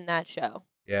villains in that show.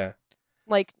 Yeah.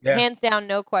 Like Yeah. hands down,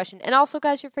 no question. And also,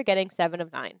 guys, you're forgetting 7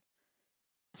 of 9.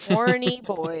 Horny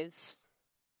boys.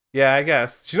 Yeah, I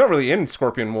guess she's not really in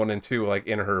Scorpion 1 and 2, like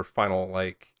in her final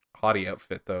like hottie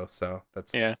outfit though. So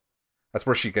that's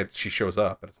where she shows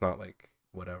up, but it's not like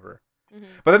whatever. Mhm.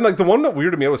 But then like the one that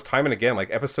weirded me out was time and again, like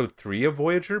episode 3 of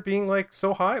Voyager being like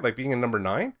so high, like being in number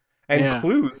 9, and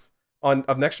Clues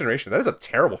of Next Generation. That is a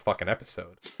terrible fucking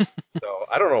episode. So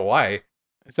I don't know why.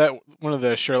 Is that one of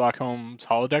the Sherlock Holmes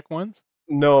holodeck ones?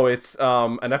 No, it's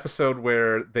an episode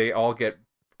where they all get.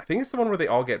 I think it's the one where they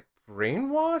all get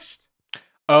brainwashed.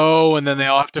 Oh, and then they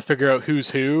all have to figure out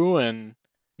who's who and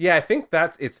Yeah, I think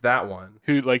it's that one.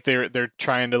 who, like they're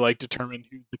trying to like determine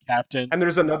who's the captain. And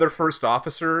there's another first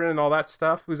officer and all that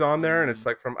stuff who's on there, and it's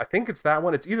like I think it's that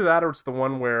one. It's either that or it's the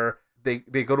one where they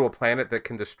go to a planet that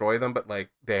can destroy them, but like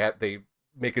they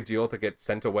make a deal to get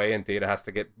sent away, and Data has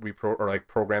to get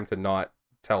programmed to not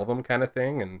tell them, kind of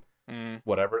thing, and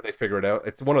whatever they figure it out.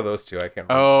 It's one of those two. I can't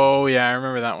remember. Oh yeah, I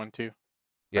remember that one too.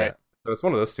 Yeah, right. So it's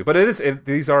one of those two. But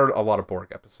these are a lot of Borg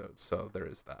episodes, so there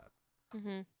is that.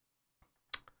 Mm-hmm.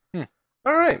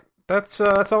 All right, that's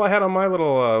all I had on my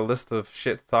little list of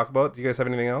shit to talk about. Do you guys have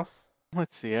anything else?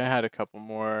 Let's see, I had a couple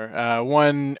more.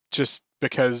 One, just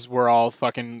because we're all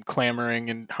fucking clamoring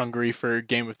and hungry for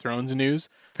Game of Thrones news.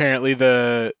 Apparently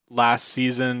the last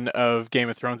season of Game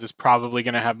of Thrones is probably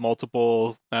going to have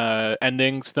multiple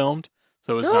endings filmed,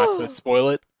 so as not to spoil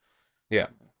it. Yeah.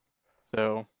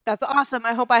 So That's awesome.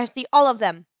 I hope I see all of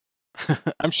them.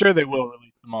 I'm sure they will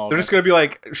release them all. They're just gonna be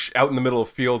like out in the middle of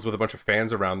fields with a bunch of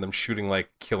fans around them shooting like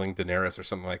killing Daenerys or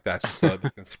something like that, just so that they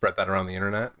can spread that around the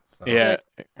internet. So. Yeah.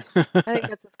 I think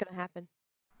that's what's going to happen.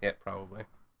 Yeah, probably.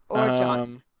 Or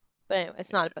John. But anyway,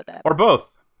 it's not about that. Or both.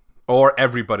 Or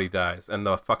everybody dies and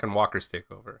the fucking walkers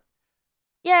take over.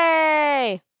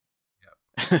 Yay!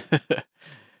 Yep.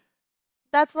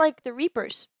 That's like the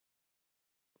Reapers.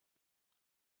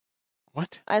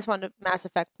 What? I just wanted a Mass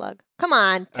Effect plug. Come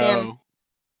on, Tim.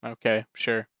 Oh, okay,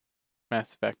 sure.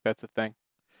 Mass Effect, that's a thing.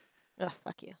 Oh,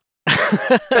 fuck you.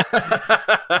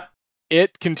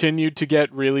 It continued to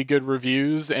get really good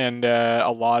reviews and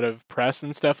a lot of press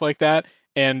and stuff like that.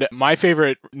 And my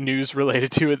favorite news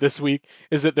related to it this week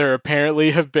is that there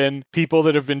apparently have been people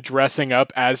that have been dressing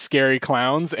up as scary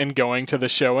clowns and going to the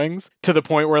showings, to the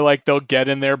point where like they'll get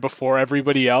in there before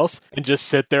everybody else and just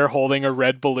sit there holding a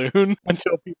red balloon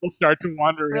until people start to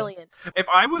wander in. Brilliant. If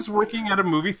I was working at a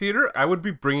movie theater, I would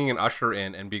be bringing an usher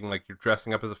in and being like, "You're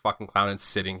dressing up as a fucking clown and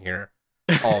sitting here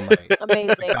all night."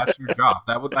 Amazing. Like, that's your job.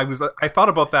 I thought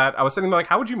about that. I was sitting there like,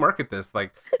 how would you market this?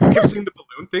 Like, I kept seeing the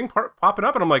balloon thing popping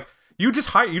up, and I'm like, you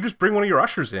just bring one of your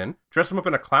ushers in, dress him up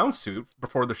in a clown suit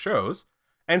before the shows,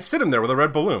 and sit him there with a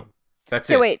red balloon. That's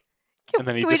it. Wait. And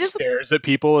then he just stares at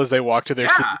people as they walk to their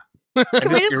seat.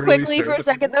 Can we just quickly, for a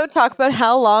second, though, talk about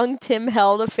how long Tim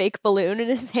held a fake balloon in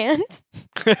his hand?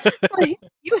 Like,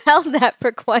 you held that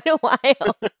for quite a while.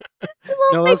 A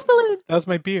little fake balloon. That was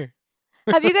my beer.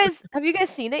 Have you guys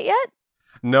seen it yet?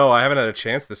 No, I haven't had a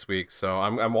chance this week, so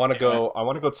I want to go. I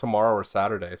want to go tomorrow or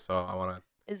Saturday. So I want to.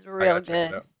 It's real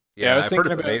good. Yeah, I've heard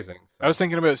it's amazing. So. I was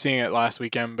thinking about seeing it last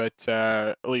weekend, but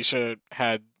Alicia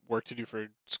had work to do for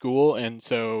school, and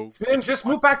so Finn, just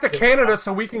move back to Canada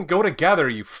so we can go together.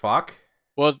 You fuck.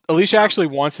 Well, Alicia actually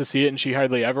wants to see it, and she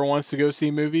hardly ever wants to go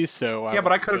see movies. So yeah,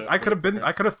 but I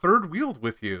could have third wheeled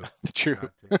with you. True.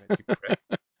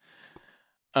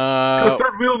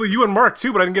 Third wheel with you and Mark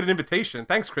too, but I didn't get an invitation.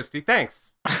 Thanks, Christy.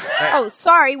 Thanks. Oh,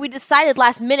 sorry, we decided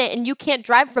last minute, and you can't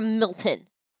drive from Milton.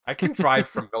 I can drive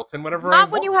from Milton whenever I want.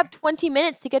 Not when you have 20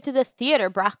 minutes to get to the theater,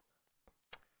 brah.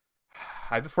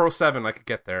 I had the 407. I could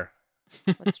get there.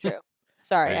 That's true.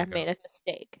 Sorry, I made a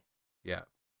mistake. Yeah.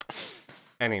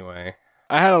 Anyway.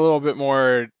 I had a little bit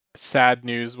more sad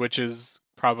news, which is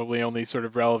probably only sort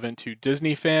of relevant to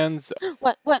Disney fans.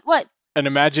 What? An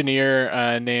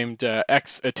Imagineer named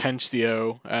X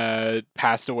Atencio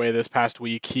passed away this past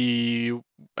week. He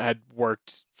had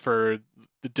worked for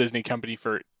the Disney company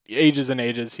for ages and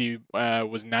ages. He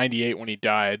was 98 when he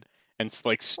died, and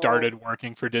started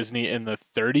working for Disney in the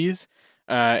 30s.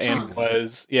 And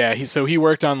he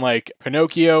worked on like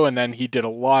Pinocchio, and then he did a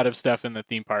lot of stuff in the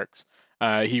theme parks.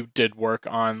 He did work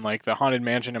on like the Haunted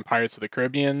Mansion and Pirates of the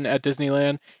Caribbean at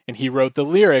Disneyland, and he wrote the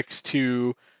lyrics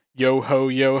to Yo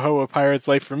Ho, A Pirate's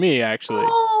Life for Me, actually.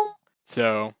 Oh.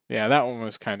 So, yeah, that one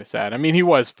was kind of sad. I mean, he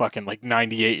was fucking like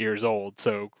 98 years old,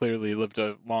 so clearly lived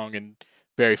a long and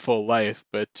very full life,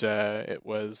 but it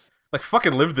was Like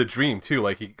fucking lived the dream too.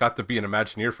 Like he got to be an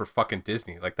Imagineer for fucking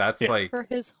Disney. Like that's Yeah. like For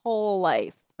his whole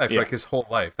life. for Yeah. like his whole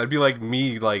life. That'd be like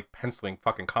me like penciling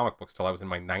fucking comic books till I was in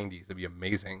my 90s. That'd be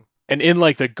amazing. and in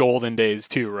like the golden days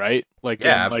too, right? Like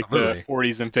Yeah, in like the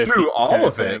absolutely. 40s and 50s. Through all kind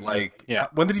of it, thing. like yeah.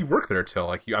 when did he work there till?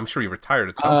 Like I'm sure he retired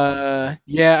at some point.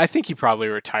 Yeah, I think he probably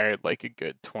retired like a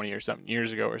good 20 or something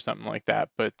years ago or something like that,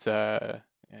 but yeah,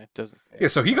 it doesn't say. Yeah,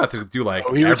 so he got to do like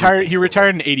He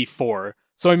retired in 84.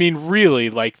 So I mean really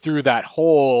like through that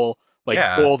whole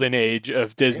like golden age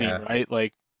of Disney, right?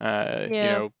 Like you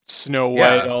know, Snow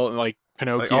White, all like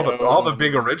Pinocchio, like all the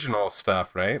big original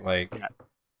stuff, right? Like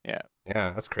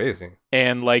yeah, that's crazy.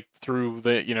 And like through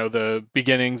the, you know, the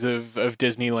beginnings of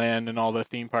Disneyland and all the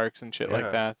theme parks and shit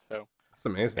like that. So that's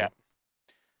amazing. Yeah.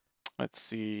 Let's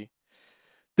see.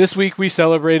 This week we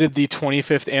celebrated the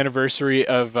 25th anniversary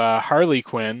of Harley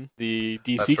Quinn, the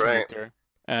DC character.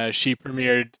 She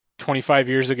premiered 25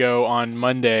 years ago on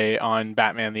Monday on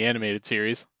Batman the Animated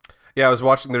Series. Yeah, I was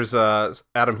watching. There's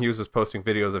Adam Hughes was posting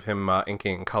videos of him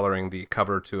inking and coloring the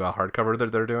cover to a hardcover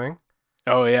that they're doing.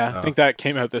 Oh yeah, I think that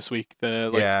came out this week. The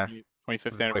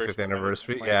 25th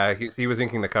anniversary. Yeah, he was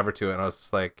inking the cover to it, and I was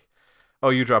just like,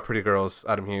 "Oh, you draw pretty girls,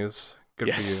 Adam Hughes.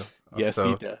 Good for you." Yes,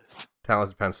 he does.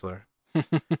 Talented penciler. Be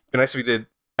nice if he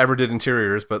ever did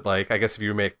interiors, but like I guess if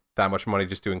you make that much money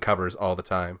just doing covers all the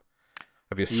time,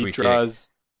 that'd be a sweet gig.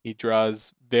 He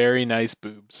draws very nice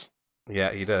boobs.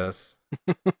 Yeah, he does.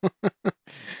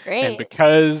 Great. And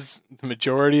because the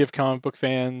majority of comic book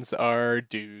fans are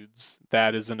dudes,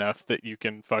 that is enough that you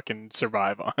can fucking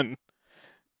survive on.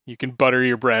 You can butter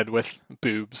your bread with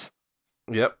boobs.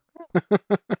 Yep.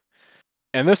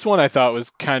 And this one I thought was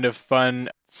kind of fun.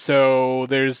 So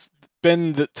there's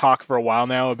been the talk for a while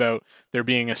now about there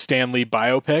being a Stan Lee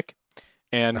biopic.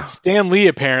 And Stan Lee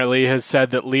apparently has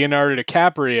said that Leonardo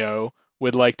DiCaprio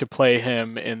would like to play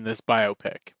him in this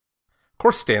biopic. Of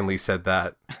course Stan Lee said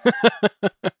that.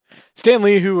 Stan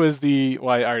Lee, who was I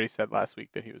already said last week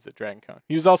that he was at Dragon Con.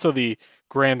 He was also the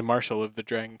Grand Marshal of the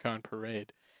Dragon Con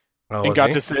parade. Oh, and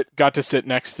got to sit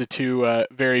next to two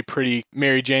very pretty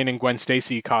Mary Jane and Gwen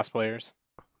Stacy cosplayers.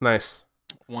 Nice.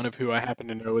 One of who I happen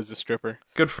to know is a stripper.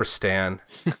 Good for Stan.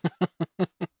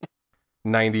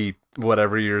 90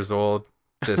 whatever years old.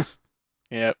 Just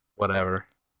yep. Whatever.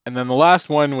 And then the last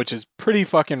one, which is pretty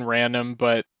fucking random,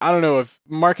 but I don't know if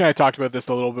Mark and I talked about this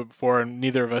a little bit before, and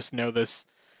neither of us know this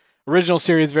original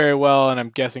series very well, and I'm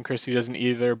guessing Christy doesn't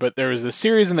either, but there was a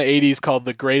series in the 80s called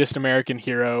The Greatest American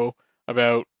Hero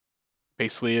about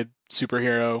basically a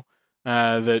superhero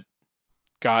that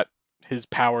got his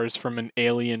powers from an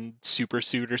alien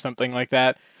supersuit or something like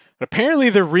that. But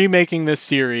apparently they're remaking this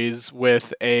series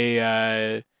with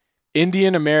a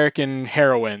Indian American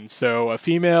heroine, so a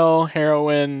female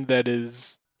heroine that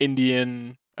is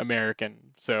Indian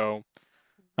American. So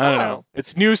I don't know.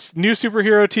 It's new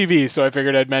superhero TV, so I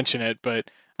figured I'd mention it, but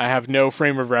I have no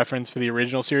frame of reference for the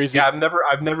original series. Yeah,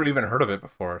 I've never even heard of it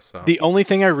before. So the only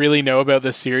thing I really know about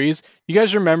this series, you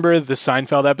guys remember the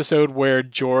Seinfeld episode where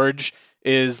George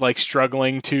is like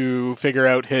struggling to figure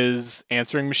out his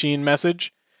answering machine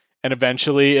message, and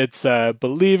eventually it's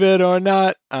believe it or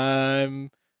not,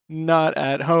 I'm not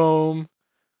at home.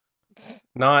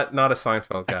 Not a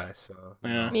Seinfeld guy, so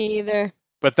yeah. Me either.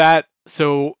 But the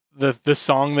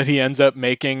song that he ends up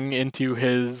making into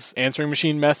his answering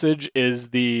machine message is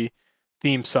the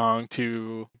theme song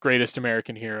to Greatest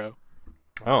American Hero.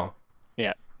 Oh.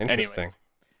 Yeah. Interesting. Anyways.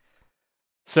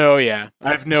 So yeah,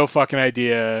 I have no fucking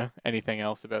idea anything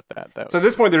else about that. So at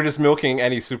this point, they're just milking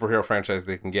any superhero franchise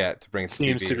they can get to bring it to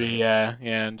Seems TV. to be, yeah,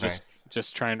 and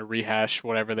just trying to rehash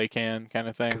whatever they can, kind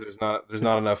of thing. There's not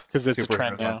enough because it's a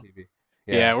trend superheroes now. on TV.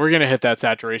 Yeah, we're gonna hit that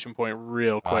saturation point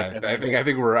real quick. I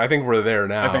think we're there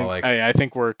now. I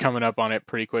think we're coming up on it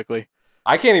pretty quickly.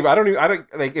 I don't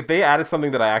like if they added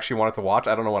something that I actually wanted to watch.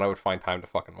 I don't know when I would find time to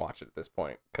fucking watch it at this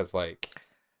point because like.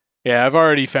 Yeah, I've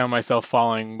already found myself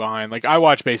falling behind. Like I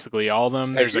watch basically all of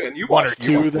them. There's one or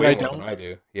two that I don't. I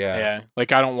do. Yeah. Yeah.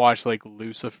 Like I don't watch like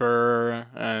Lucifer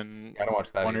and I don't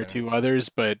watch that one either. or two others,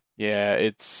 but yeah,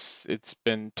 it's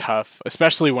been tough,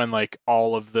 especially when like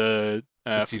all of the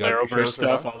Flareoverse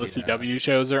stuff, all the CW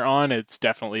shows are on. It's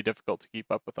definitely difficult to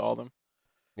keep up with all of them.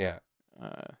 Yeah.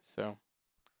 So.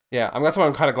 Yeah, that's why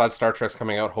I'm kind of glad Star Trek's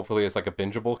coming out. Hopefully, it's like a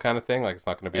bingeable kind of thing. Like it's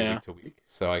not going to be week to week,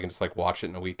 so I can just like watch it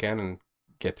in a weekend and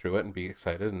get through it and be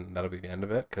excited, and that'll be the end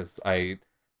of it. Because I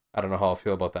don't know how I'll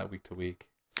feel about that week to week.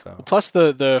 So plus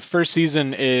the first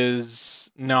season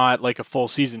is not like a full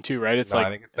season too, right? I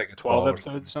think it's like 12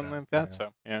 episodes, something like that.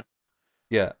 So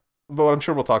yeah. But I'm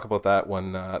sure we'll talk about that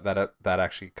when that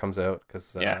actually comes out.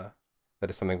 Because that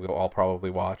is something we'll all probably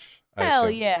watch. I Hell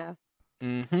assume. yeah.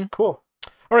 Mm-hmm. Cool.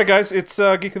 All right, guys, it's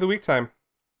Geek of the Week time.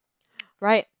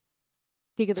 Right.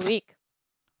 Geek of the week.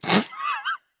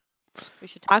 We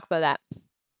should talk about that.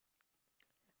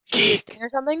 Should we do a Geek. sting or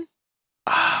something?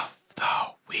 Of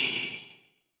the week.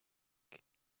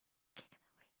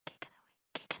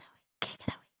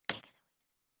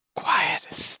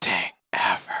 Quietest sting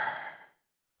ever.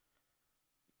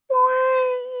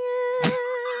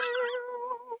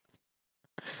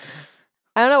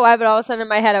 I don't know why, but all of a sudden in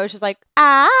my head I was just like,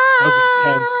 ah.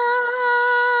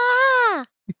 That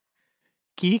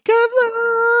Geek of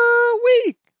the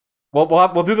week. Well,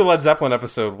 we'll do the Led Zeppelin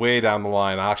episode way down the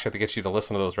line. I'll actually have to get you to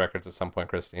listen to those records at some point,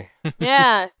 Christy.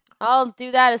 Yeah, I'll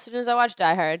do that as soon as I watch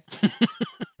Die Hard.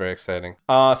 Very exciting.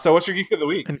 So what's your Geek of the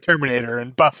Week? And Terminator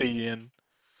and Buffy and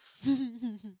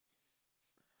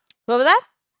What was that?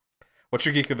 What's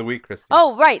your Geek of the Week, Christy?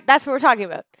 Oh, right. That's what we're talking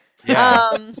about. yeah.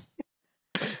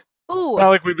 Ooh. not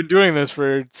like we've been doing this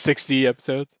for 60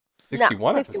 episodes.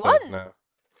 61 61. episodes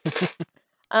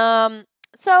now.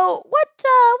 So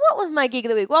what was my Geek of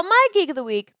the Week? Well, my Geek of the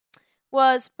Week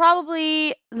was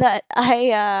probably that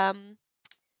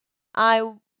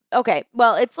okay,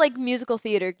 well, it's like musical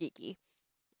theater geeky.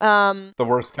 The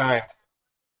worst kind.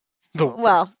 The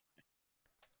worst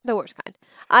kind.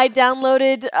 I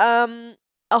downloaded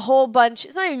a whole bunch,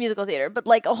 it's not even musical theater, but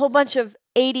like a whole bunch of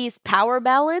 80s power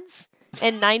ballads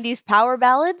and 90s power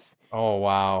ballads, Oh,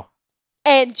 wow.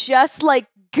 and just like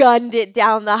gunned it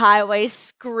down the highway,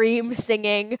 scream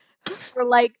singing for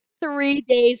like 3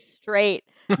 days straight.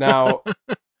 Now,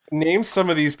 name some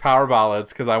of these power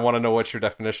ballads, because I want to know what your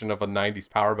definition of a 90s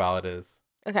power ballad is.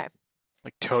 Okay.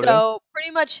 Like Toto. So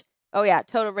pretty much, oh yeah,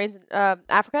 Toto Reigns in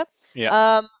Africa.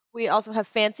 Yeah. We also have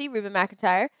Fancy, Reba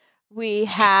McEntire. We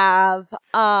have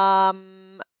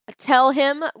Tell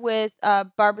Him with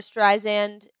Barbara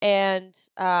Streisand and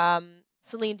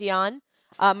Celine Dion.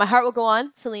 My Heart Will Go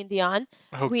On, Celine Dion.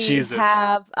 Oh, We Jesus.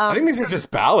 have I think these are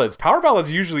just ballads. Power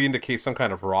ballads usually indicate some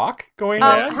kind of rock going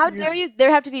on. how dare you?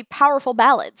 There have to be powerful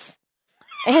ballads,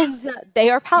 and they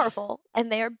are powerful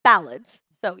and they are ballads.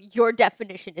 So your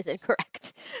definition is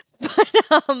incorrect.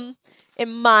 But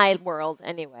in my world,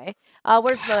 anyway.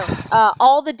 What are some other ones?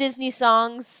 All the Disney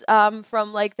songs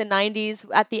from like the 90s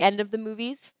at the end of the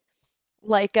movies,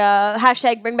 like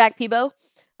hashtag Bring Back Peebo.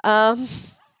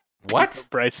 What?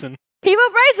 Bryson. Peebo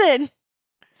Bryson.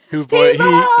 He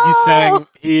Peebo! sang,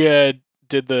 he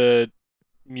did the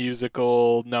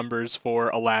musical numbers for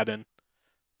Aladdin.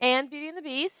 And Beauty and the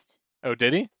Beast. Oh,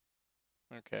 did he?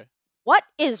 Okay. What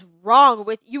is wrong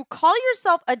with you? Call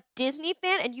yourself a Disney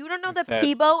fan and you don't know that Sad.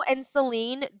 Peebo and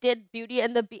Celine did Beauty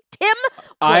and the Beast. Tim,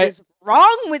 I- what is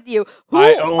wrong with you? Who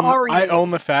are you? I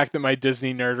own the fact that my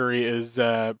Disney nerdery is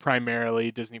primarily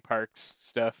Disney Parks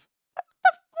stuff.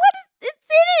 It's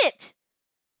in it.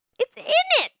 It's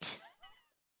in it.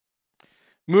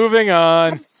 Moving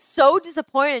on. I'm so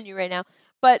disappointed in you right now.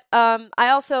 But I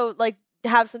also like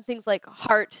have some things like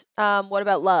Heart. What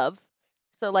about love?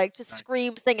 So like just Nice.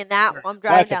 scream singing that while I'm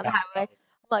driving That's down the about highway.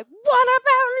 I'm like, what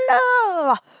about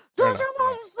love? Fair Don't you enough,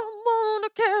 want someone to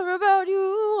care about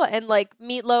you? And like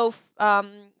Meatloaf,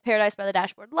 Paradise by the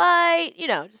Dashboard Light. You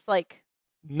know, just like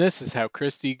And this is how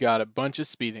Christy got a bunch of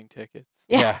speeding tickets.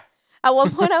 yeah. At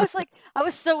one point, I was like, I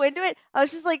was so into it. I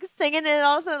was just like singing, and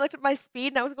all of a sudden, I looked at my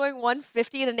speed, and I was going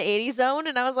 150 in an 80 zone,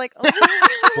 and I was like, oh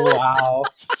Wow.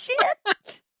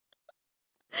 shit!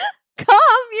 Calm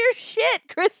your shit,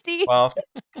 Christy. Well, to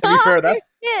be Calm fair, your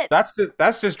shit.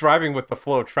 that's just driving with the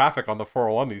flow of traffic on the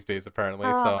 401 these days, apparently.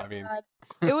 Oh So my I mean,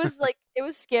 God. It was like it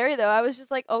was scary though. I was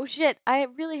just like, oh shit! I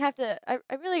really have to. I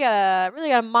really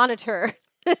gotta monitor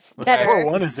this The better.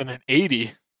 401 is in an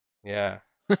 80. yeah,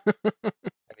 an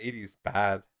 80's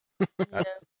bad.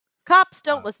 That's Cops,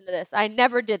 don't listen to this. I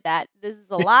never did that. This is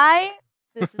a lie.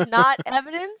 This is not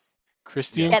evidence.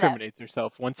 Christy Get out. incriminates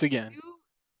herself once again.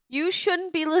 You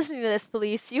shouldn't be listening to this,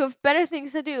 police. You have better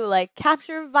things to do, like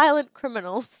capture violent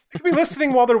criminals. they could be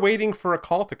listening while they're waiting for a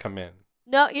call to come in.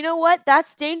 No, you know what?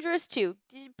 That's dangerous too.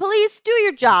 Police, do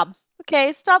your job.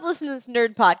 Okay, stop listening to this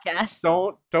nerd podcast.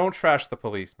 Don't trash the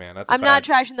police, man. That's I'm not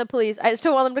bad. trashing the police. I just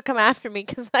don't want them to come after me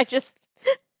because I just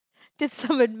did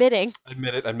some admitting.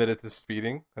 Admit it to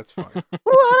speeding. That's fine.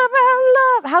 What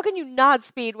about love? How can you not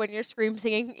speed when you're scream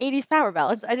singing 80s power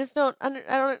ballads? I just don't. I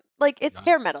don't like. It's No.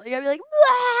 hair metal. You gotta be like,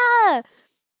 "Wah!"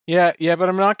 Yeah, but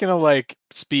I'm not gonna like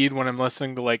speed when I'm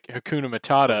listening to like Hakuna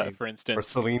Matata, Celine- for or instance.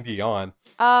 Celine Dion.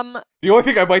 Um. The only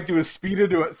thing I might do is speed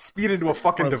into a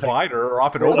fucking Or like- divider or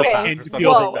off an or like overpass Into or the something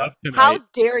Field Whoa. of like Love tonight. How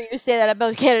dare you say that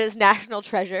about Canada's national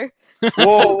treasure? that.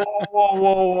 Whoa, whoa, whoa, whoa,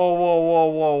 whoa, whoa,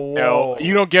 whoa, whoa, whoa. No,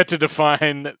 you don't get to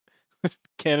define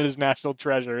Canada's national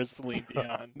treasure is Celine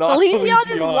Dion. Not Celine Dion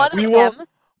is one We of will- them.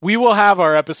 We will have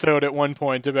our episode at one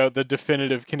point about the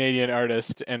definitive Canadian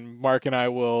artist, and Mark and I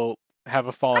will have a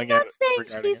I'm falling not out saying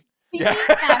regarding she's it. the Yeah.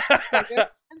 national treasure.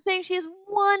 I'm saying she's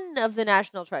one of the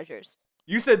national treasures.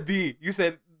 You said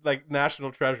like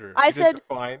national treasure. I You didn't said-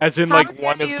 define. As in, How like, dare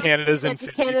one of you Canada's say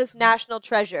infinity. Canada's national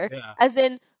treasure. Yeah. As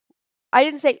in, I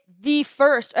didn't say the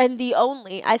first and the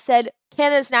only. I said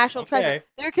Canada's national treasure. Okay.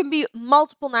 There can be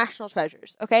multiple national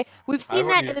treasures. Okay, we've I seen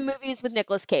don't that in the movies with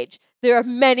Nicolas Cage. There are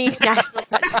many national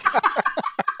treasures.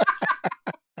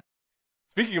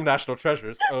 Speaking of national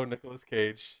treasures, Nicolas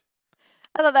Cage.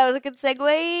 I thought that was a good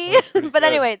segue. pretty But good.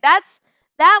 anyway, that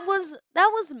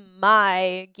was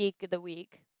my geek of the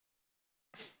week.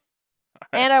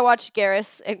 And I watched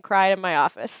Garrus and cried in my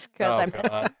office because Oh,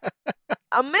 God.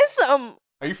 I miss him.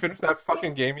 Are you finished that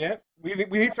fucking game yet? We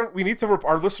need to.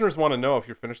 Our listeners want to know if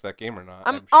you're finished that game or not.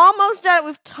 I'm almost done.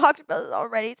 We've talked about this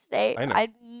already today. I know.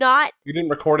 I'm not. You didn't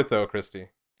record it though, Christy.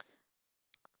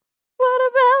 What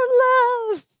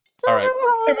about love? All right.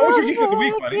 Hey, what was your geek of the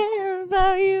week, I buddy? care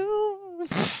about you.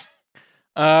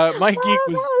 My geek What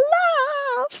was about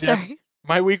love? Yeah. Sorry.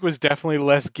 my week was definitely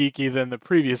less geeky than the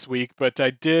previous week, but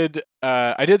I did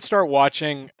start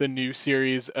watching the new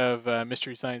series of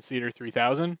Mystery Science Theater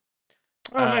 3000.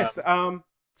 Oh, nice.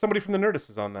 Somebody from the Nerdist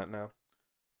is on that now.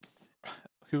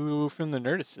 Who from the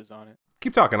Nerdist is on it?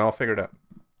 Keep talking. I'll figure it out.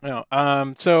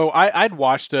 No. So I'd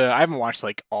watched. I haven't watched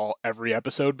like every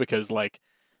episode because like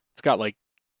it's got like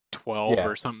 12 Yeah.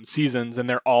 or some seasons, and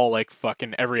they're all like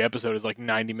fucking every episode is like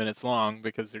 90 minutes long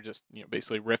because they're just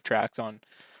basically riff tracks on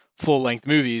full length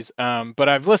movies. But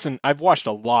I've watched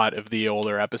a lot of the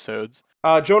older episodes.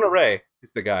 Jonah Ray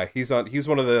is the guy. He's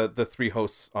one of the three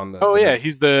hosts on the. Oh the yeah,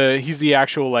 he's the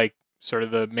actual like sort of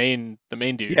the main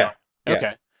dude. Yeah. Yeah.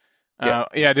 Okay. Yeah.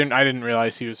 I didn't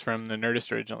realize he was from the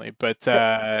Nerdist originally, but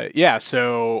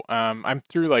so I'm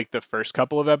through like the first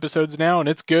couple of episodes now, and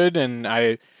it's good. And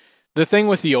the thing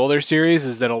with the older series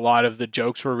is that a lot of the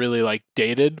jokes were really like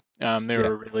dated. They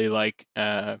were really like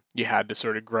you had to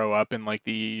sort of grow up in like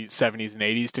the 70s and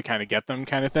 80s to kind of get them,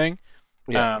 kind of thing.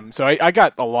 Yeah. So I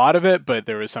got a lot of it, but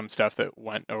there was some stuff that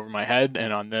went over my head,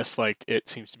 and on this, like, it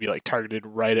seems to be like targeted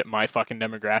right at my fucking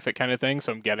demographic kind of thing.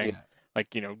 So I'm getting like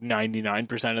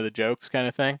 99% of the jokes kind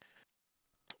of thing.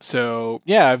 So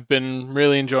yeah, I've been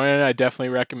really enjoying it. I definitely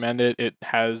recommend it. It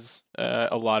has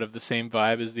a lot of the same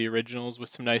vibe as the originals with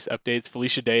some nice updates.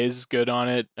 Felicia Day is good on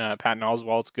it. Patton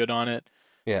Oswalt's good on it.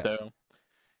 Yeah. So,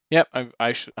 yep,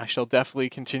 I shall definitely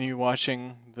continue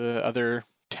watching the other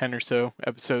 10 or so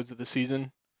episodes of the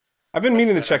season. I've been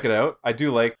meaning to check it out. I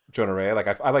do like Jonah Ray. Like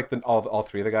I like all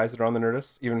three of the guys that are on the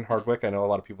Nerdist. Even Hardwick. I know a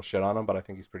lot of people shit on him, but I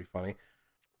think he's pretty funny.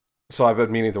 So I've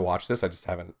been meaning to watch this. I just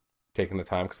haven't taken the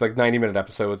time because like 90-minute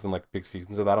episodes and like big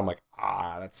seasons of that. I'm like,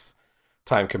 that's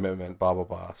time commitment. Blah blah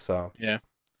blah. So Yeah.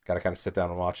 got to kind of sit down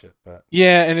and watch it. But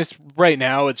Yeah, and it's right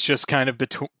now. It's just kind of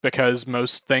because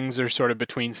most things are sort of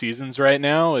between seasons right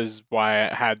now. Is why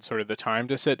I had sort of the time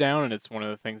to sit down, and it's one of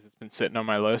the things that's been sitting on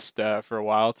my list for a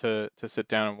while to sit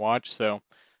down and watch. So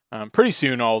pretty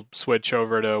soon I'll switch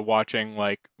over to watching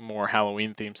like more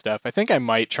Halloween themed stuff. I think I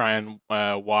might try and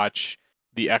watch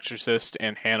The Exorcist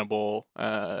and Hannibal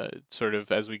sort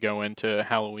of as we go into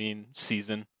Halloween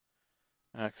season.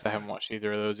 Because I haven't watched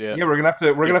either of those yet. yeah, we're gonna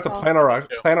have to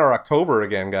plan our October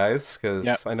again, guys. Because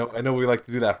Yep. I know we like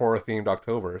to do that horror themed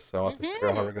October. So I'll have to figure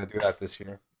out how we're gonna do that this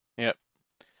year. Yep.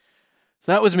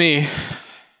 So that was me.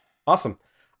 Awesome.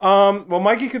 Well,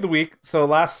 my geek of the week. So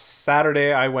last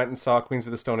Saturday, I went and saw Queens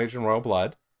of the Stone Age and Royal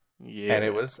Blood, Yeah. and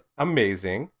it was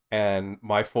amazing. And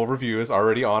my full review is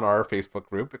already on our Facebook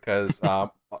group because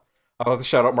I'll have to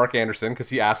shout out Mark Anderson because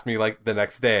he asked me like the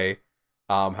next day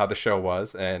how the show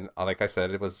was, and like I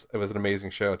said, it was an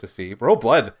amazing show to see. Royal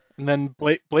Blood. And then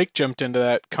Blake jumped into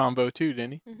that combo too,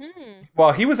 didn't he? Mm-hmm.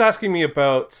 Well, he was asking me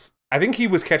about. I think he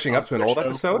was catching up to an old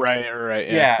episode. Right.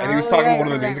 Yeah, and he was talking about one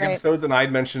of the right, music right. episodes, and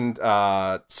I'd mentioned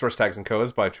Source Tags and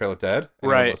Codes by Trail of Dead. And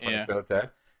Right, was by yeah. Trail of Dead.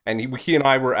 And he and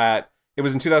I were at. It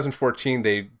was in 2014.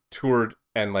 They toured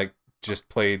and like just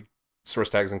played Source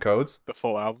Tags and Codes. The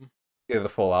full album. Yeah, the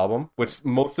full album, which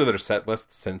most of their set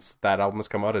list since that album has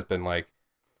come out has been like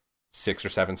 6 or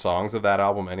 7 songs of that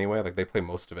album anyway. Like they play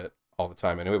most of it all the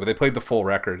time anyway, but they played the full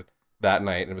record that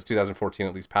night, and it was 2014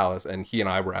 at Lee's Palace, and he and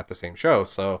I were at the same show.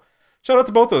 So shout out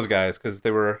to both those guys because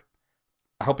they were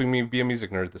helping me be a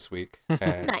music nerd this week.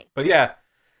 And, Nice. But yeah,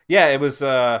 it was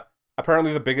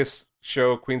apparently the biggest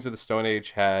show Queens of the Stone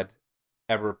Age had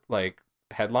ever like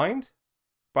headlined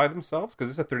by themselves because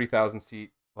it's a 30,000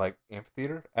 seat like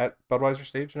amphitheater at Budweiser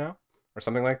Stage now or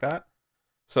something like that.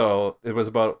 So it was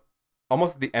about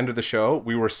almost at the end of the show,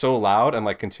 we were so loud and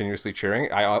like continuously cheering.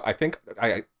 I think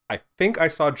I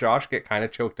saw Josh get kind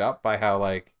of choked up by how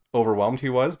like overwhelmed he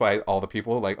was by all the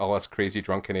people, like all us crazy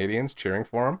drunk Canadians cheering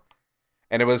for him.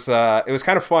 And it was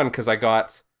kind of fun because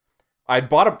I'd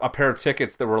bought a pair of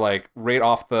tickets that were like right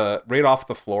off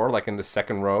the floor, like in the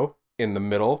second row in the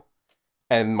middle.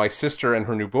 And my sister and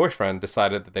her new boyfriend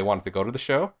decided that they wanted to go to the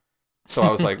show. So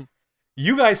I was like,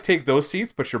 you guys take those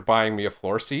seats, but you're buying me a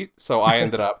floor seat. So I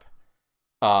ended up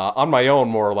on my own,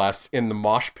 more or less, in the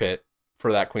mosh pit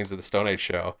for that Queens of the Stone Age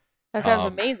show. That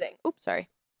sounds amazing. Oops, sorry.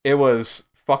 It was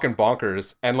fucking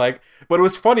bonkers. And like, but it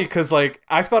was funny because like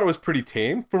I thought it was pretty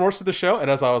tame for most of the show. And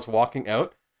as I was walking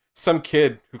out, some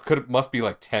kid who must be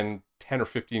like 10 or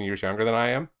 15 years younger than I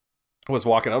am was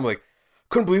walking out. I'm like,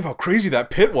 couldn't believe how crazy that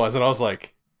pit was. And I was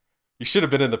like, you should have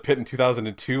been in the pit in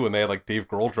 2002 when they had like Dave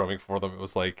Grohl drumming for them. It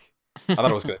was like, I thought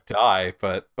I was going to die,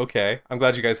 but okay. I'm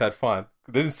glad you guys had fun.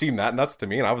 It didn't seem that nuts to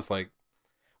me. And I was like,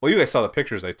 well, you guys saw the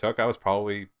pictures I took. I was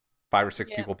probably 5 or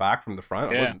 6 people back from the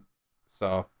front. Yeah. I wasn't,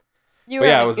 so. You were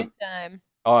having a good time.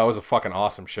 Oh, it was a fucking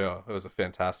awesome show. It was a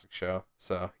fantastic show.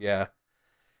 So, yeah. It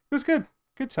was good.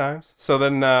 Good times. So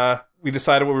then we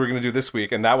decided what we were going to do this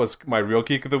week, and that was my real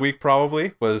geek of the week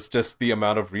probably, was just the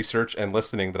amount of research and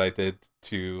listening that I did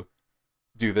to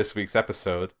do this week's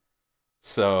episode.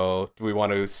 So, do we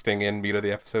want to sting in meat of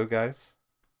the episode, guys?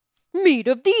 Meat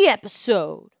of the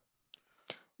episode.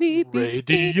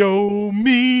 Radio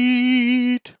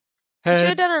meat. You should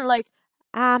have done it like,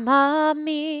 I'm a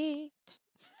meat.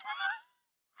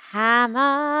 I'm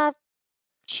a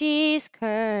cheese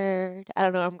curd. I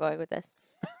don't know where I'm going with this.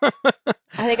 I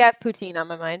think I have poutine on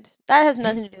my mind. That has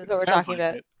nothing to do with what we're talking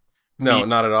about. No, Meat-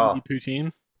 not at all. meat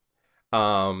poutine.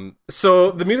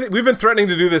 So we've been threatening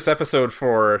to do this episode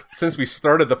since we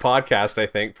started the podcast, I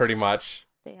think, pretty much.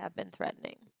 They have been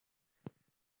threatening.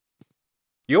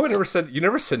 You never said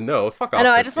no. Fuck off. I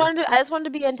know. I Christy. just wanted to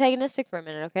be antagonistic for a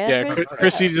minute. Okay. Yeah, That's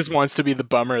Christy just wants to be the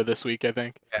bummer this week, I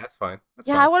think. Yeah, that's fine.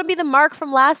 Yeah, I want to be the Mark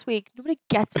from last week. Nobody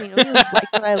gets me. Nobody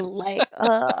likes what I like.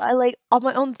 I like all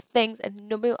my own things, and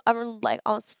nobody will ever like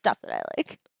all the stuff that I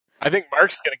like. I think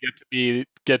Mark's gonna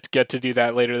get to do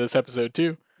that later this episode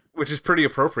too. Which is pretty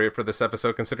appropriate for this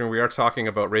episode, considering we are talking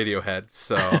about Radiohead.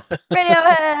 So,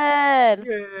 Radiohead.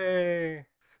 yay!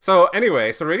 So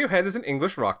anyway, Radiohead is an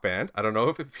English rock band. I don't know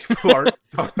if people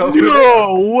don't know.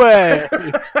 No way.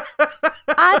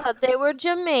 I thought they were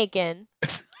Jamaican.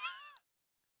 It's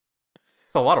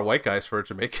a lot of white guys for a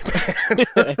Jamaican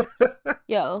band.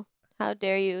 Yo, how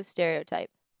dare you stereotype?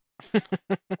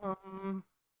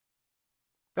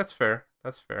 That's fair.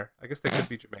 That's fair. I guess they could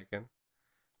be Jamaican.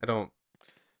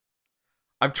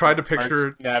 I've tried to picture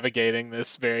Mark's navigating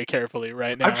this very carefully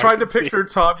right now. I'm trying to picture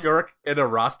Tom York in a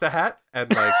Rasta hat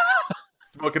and like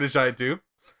smoking a giant doob,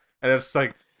 and it's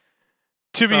like.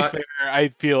 To be fair, I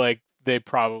feel like they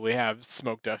probably have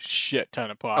smoked a shit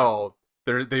ton of pot. Oh,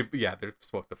 they've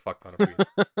smoked a fuck ton of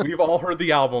weed. We've all heard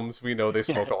the albums. We know they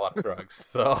smoke a lot of drugs.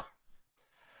 So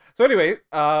anyway,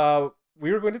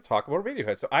 we were going to talk about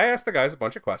Radiohead. So I asked the guys a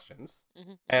bunch of questions,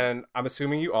 and I'm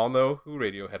assuming you all know who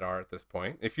Radiohead are at this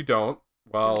point. If you don't,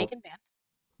 well, Jamaican band.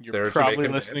 You're probably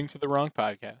listening to the wrong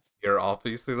podcast. You're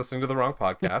obviously listening to the wrong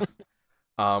podcast.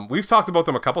 We've talked about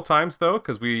them a couple times though,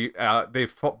 because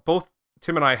both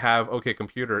Tim and I have OK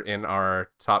Computer in our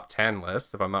top 10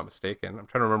 list, if I'm not mistaken. I'm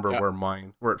trying to remember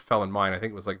where it fell in mine. I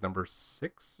think it was like number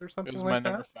 6 or something. It was like my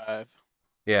number 5.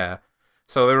 Yeah,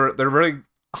 so they're really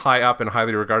high up and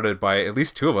highly regarded by at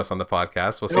least 2 of us on the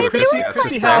podcast. We'll see.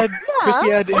 Christy had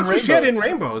In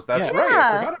Rainbows. That's Yeah. right.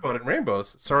 I forgot about In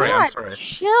Rainbows. Sorry, God, I'm sorry.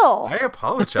 Chill. I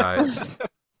apologize.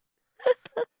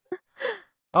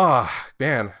 Oh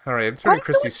man! All right, I'm turning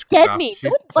Christy's screen Get off. me.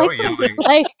 She's Don't so like something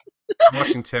yelling. like.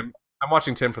 I'm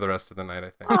watching Tim for the rest of the night, I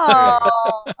think.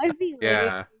 Oh, I feel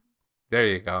Yeah. There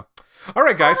you go. All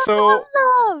right, guys. So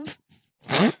love.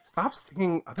 stop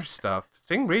singing other stuff.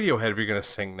 Sing Radiohead if you're gonna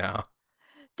sing now.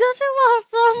 Don't you want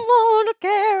someone to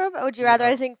care about? Would you rather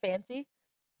I sing Fancy?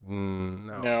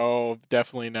 No. No,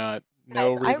 definitely not.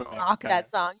 No, Guys, I Reba rock McEntire.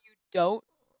 that song. You don't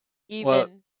even. Well,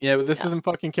 yeah, but this isn't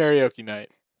fucking karaoke night.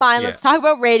 Fine, let's talk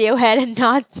about Radiohead and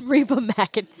not Reba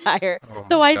McEntire. Oh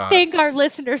So my I God. think our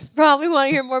listeners probably want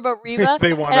to hear more about Reba.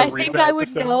 They want and a I Reba think I would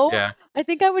episode. know. Yeah. I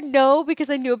think I would know because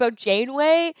I knew about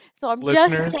Janeway. So I'm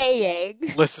Listeners? just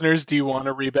saying. Listeners, do you want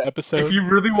a Reba episode? If you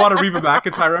really want a Reba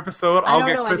McEntire episode, I I'll don't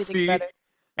get know anything Christy better.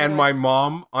 and my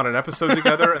mom on an episode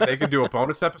together, and they can do a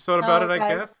bonus episode about No, it. I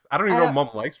guys. guess I don't even I know don't-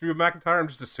 if Mom likes Reba McEntire. I'm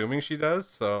just assuming she does.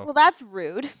 So Well, that's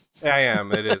rude. yeah, I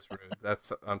am. It is rude.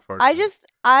 That's unfortunate.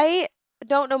 I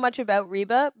don't know much about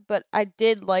Reba, but I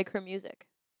did like her music.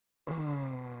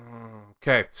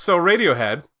 Okay, so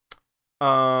Radiohead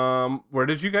Where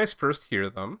did you guys first hear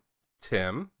them?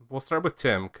 Tim. We'll start with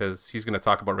Tim because he's going to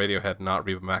talk about Radiohead, not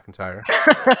Reba McEntire.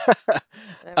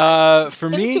 For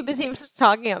Tim's me, too busy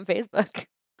talking on Facebook.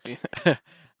 That's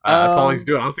all he's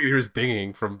doing. I don't think he hears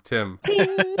dinging from Tim.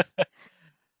 Ting.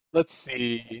 let's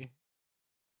see.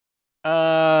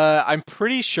 I'm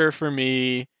pretty sure for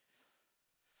me,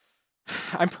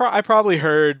 I probably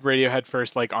heard Radiohead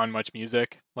first, like on Much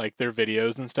Music, like their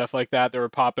videos and stuff like that were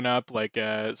popping up, like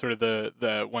sort of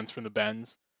the ones from the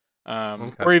Bends,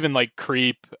 Okay. or even like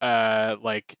Creep,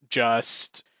 like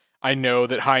Just. I know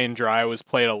that High and Dry was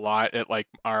played a lot at like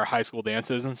our high school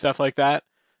dances and stuff like that.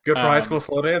 Good for high school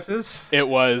slow dances. It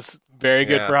was very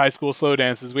good Yeah. for high school slow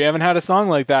dances. We haven't had a song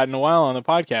like that in a while on the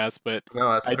podcast, but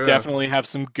No, that's I true. definitely have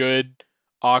some good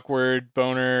awkward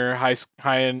boner high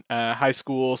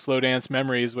school slow dance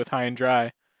memories with High and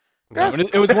Dry. Yeah.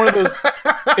 It was one of those.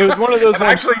 It was one of those. And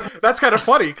actually, that's kind of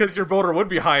funny because your boner would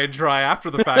be high and dry after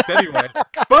the fact anyway.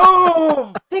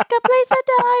 Boom! Pick a place to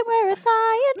die where it's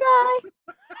high and dry.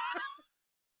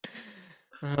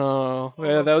 Oh,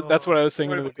 yeah, that's what I was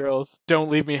singing to the girls. Don't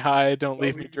leave me high, don't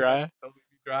leave me dry. Don't leave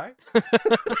me dry.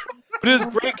 But it was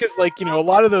great because, like, you know, a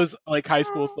lot of those like high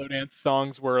school slow dance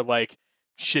songs were like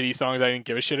shitty songs I didn't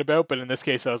give a shit about. But in this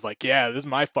case, I was like, yeah, this is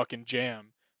my fucking jam.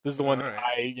 This is the one that Alright.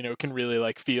 I, you know, can really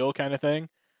like feel, kind of thing.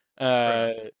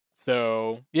 Right.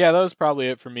 So yeah, that was probably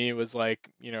it for me. It was like,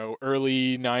 you know,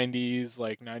 early '90s,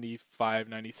 like 95,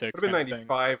 96. Would have been kind of thing.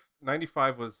 95.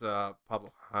 95 was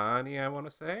Pablo Honey, I want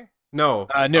to say. No.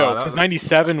 No, that because was-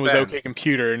 97 was Bends. OK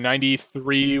Computer,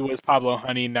 93 was Pablo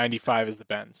Honey, 95 is the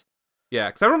Bends. Yeah,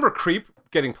 because I remember Creep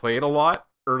getting played a lot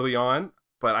early on,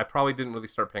 but I probably didn't really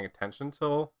start paying attention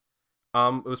till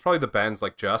it was probably the Bends,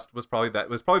 like Just was probably that. It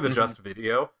was probably the Mhm. Just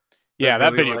video. Yeah,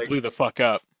 that really, video like- blew the fuck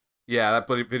up. Yeah, that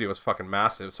bloody video was fucking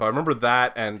massive. So I remember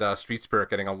that and Street Spirit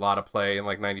getting a lot of play in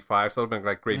like 95. So it would have been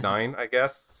like grade Mhm. 9, I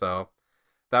guess. So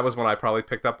that was when I probably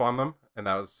picked up on them. And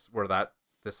that was where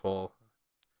this whole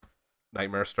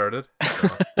nightmare started. So,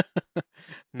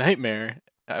 Nightmare.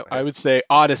 I would say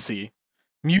Odyssey.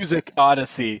 Music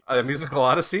Odyssey. a musical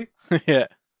odyssey. Yeah.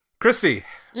 Christy,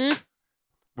 Mm.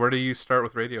 where do you start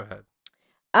with Radiohead?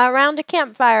 Around a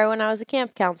campfire when I was a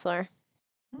camp counselor.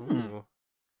 Ooh.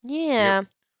 Yeah.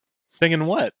 Singing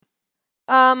what?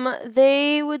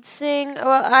 They would sing.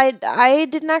 Well, I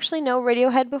didn't actually know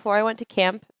Radiohead before I went to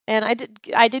camp, and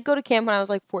I did go to camp when I was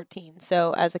like 14,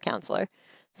 so as a counselor,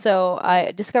 so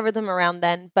I discovered them around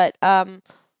then. But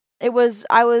I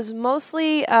was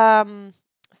mostly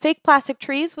Fake Plastic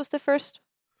Trees was the first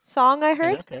song I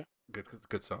heard. Okay.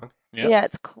 Good song. Yep. Yeah,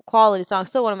 it's quality song,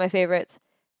 still one of my favorites.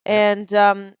 And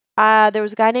there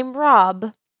was a guy named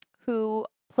Rob who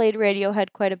played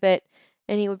Radiohead quite a bit,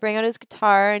 and he would bring out his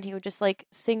guitar and he would just like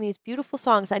sing these beautiful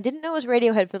songs. I didn't know it was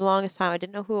Radiohead for the longest time. I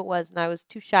didn't know who it was, and I was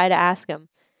too shy to ask him.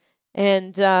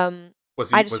 And Was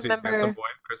he I just was he a handsome remember- boy,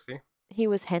 Christy? he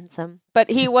was handsome, but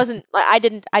he wasn't. Like, I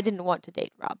didn't want to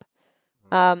date Rob.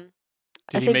 I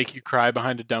Did he think- make you cry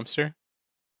behind a dumpster?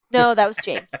 No, that was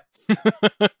James.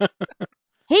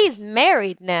 He's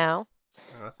married now.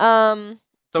 Oh, that's-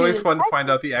 It's it's always fun to find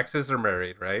out the exes are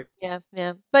married, right? Yeah.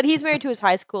 But he's married to his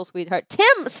high school sweetheart.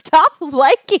 Tim, stop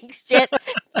liking shit.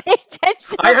 Pay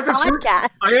attention to I the had to podcast.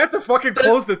 I had to fucking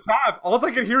close the tab. All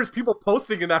I could hear is people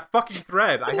posting in that fucking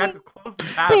thread. I had to close the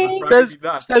tab. It was driving me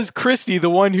nuts. Says Christy, the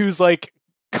one who's like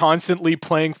constantly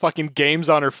playing fucking games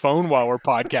on her phone while we're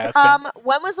podcasting.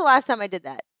 When was the last time I did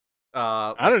that?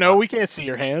 I don't know. We can't see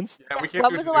your hands. Yeah, we can't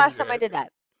When see was what the you're last doing time I did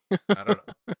that? I don't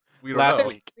know. We don't Last know.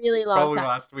 week. Really long Probably time.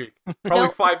 last week. Probably No,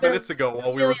 5 no, minutes ago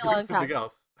while we really were doing long something time.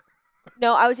 else.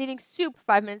 No, I was eating soup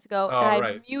 5 minutes ago, Oh, and I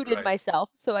right, muted right. myself,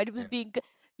 so I was Yeah. being.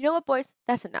 You know what, boys?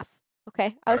 That's enough.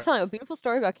 Okay, I was Alright. telling you a beautiful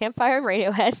story about Campfire and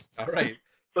Radiohead. All right.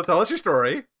 So tell us your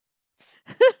story.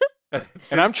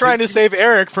 And I'm trying to save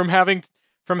Eric from having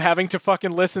to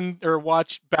fucking listen or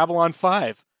watch Babylon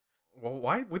 5. Well,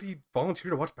 why would he volunteer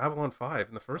to watch Babylon 5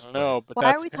 in the I first don't place? know, but Why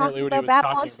are that's we apparently talking what he was about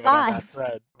talking Babylon about on that 5?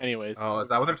 thread. Anyways, Oh, is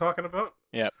that what they're talking about?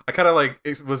 Yep. I kind of like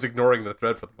was ignoring the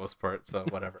thread for the most part, so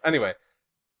whatever. Anyway,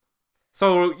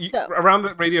 so around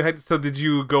the Radiohead, so did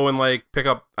you go and like pick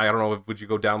up? I don't know. Would you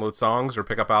go download songs or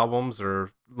pick up albums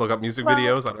or look up music Well-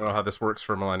 videos? I don't know how this works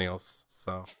for millennials,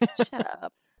 so Shut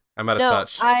up. I'm out of No,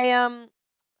 touch.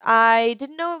 I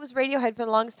didn't know it was Radiohead for the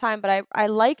longest time, but I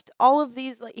liked all of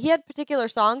these. Like he had particular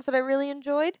songs that I really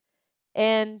enjoyed,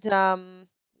 and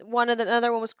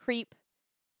another one was Creep,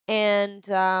 and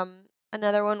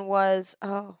another one was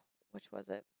which was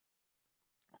it?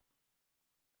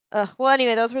 Well,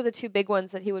 anyway, those were the two big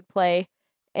ones that he would play,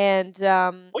 and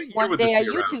What year one would day this I be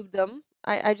around? YouTubed them.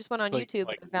 I just went on Like- YouTube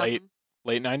like and found them.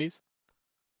 late 90s.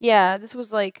 Yeah, this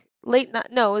was like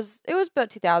no, it was about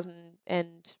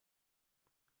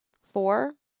 2004,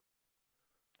 You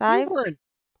 5.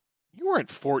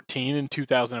 weren't 14 in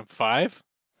 2005.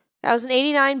 I was an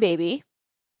 89 baby.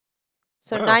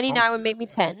 So Oh, 99 would make me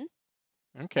 10.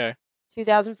 Okay.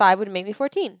 2005 would make me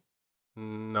 14.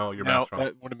 No, your No, math's wrong.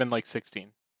 that would have been like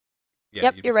 16. Yeah,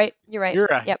 Yep, you'd be you're right. 16. You're right. You're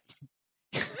a Yep.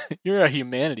 you're a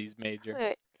humanities major.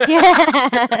 Alright.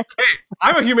 Yeah.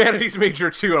 I'm a humanities major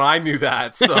too, and I knew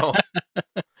that, so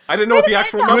I didn't know what the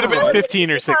actual You would number have been was.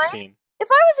 15 or 16. If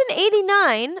I was an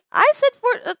 89, I said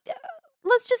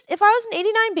if I was an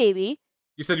 89 baby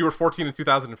You said you were 14 in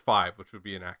 2005, which would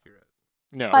be inaccurate.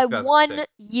 No, by 2006. 1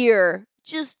 year,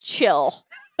 just chill.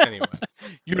 Anyway,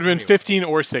 you would have been Anyway. 15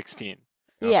 or 16.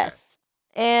 Okay. Yes.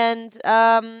 And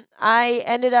I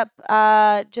ended up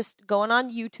just going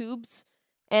on YouTube's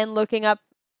and looking up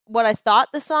what I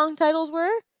thought the song titles were.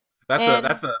 And-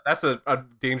 that's a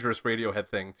dangerous Radiohead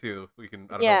thing too. I don't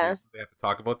know Yeah. if they have to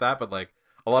talk about that, but like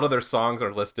a lot of their songs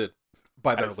are listed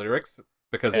by their As- lyrics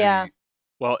because Yeah.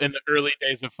 Well, in the early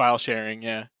days of file sharing,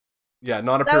 yeah.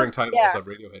 non-appearing was- titles yeah. on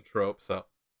Radiohead trope. So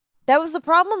That was the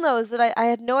problem though, is that I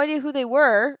had no idea who they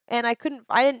were, and I didn't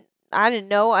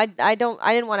know. I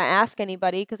didn't want to ask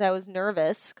anybody because I was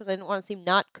nervous because I didn't want to seem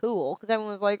not cool because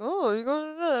everyone was like, "Oh, you're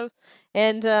going to,"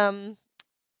 and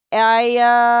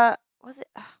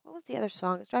what was the other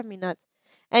song? It's driving me nuts.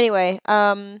 Anyway,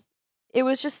 it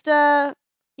was just yeah,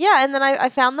 and then I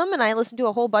found them and I listened to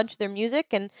a whole bunch of their music,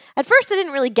 and at first I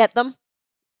didn't really get them.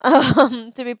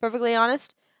 To be perfectly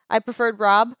honest, I preferred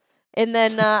Rob. And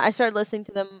then I started listening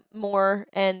to them more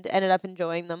and ended up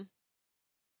enjoying them.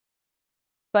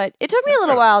 But it took me a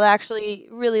little while to actually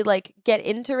really like get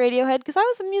into Radiohead because I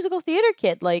was a musical theater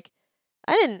kid. Like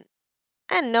I didn't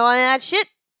know any of that shit.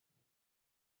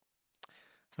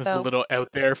 So it's a So- little out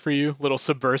there for you, a little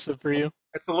subversive for you.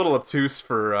 it's a little obtuse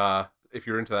for if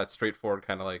you're into that straightforward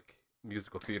kind of like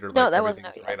musical theater. No, like that wasn't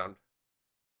everything's out yet. right on.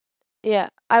 Yeah,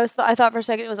 I thought for a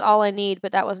second it was All I Need,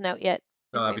 but that wasn't out yet.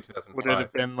 No, that'd be Would it 2005.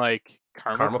 have been like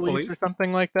Karma, Karma Police or Police?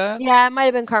 something like that? Yeah, it might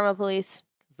have been Karma Police.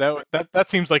 That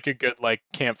seems like a good like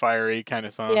campfire-y kind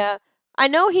of song. Yeah, I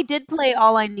know he did play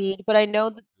All I Need, but I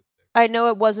know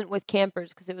it wasn't with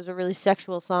campers because it was a really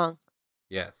sexual song.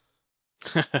 Yes.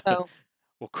 So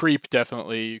Well, Creep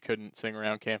definitely you couldn't sing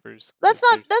around campers. that's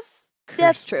 'cause not there's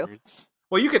that's curse true. words.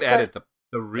 Well, you could edit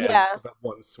the real Yeah. that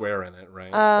one swear in it,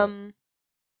 right?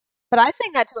 But I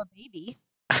sang that to a baby.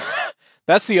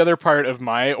 That's the other part of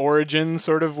my origin,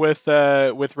 sort of with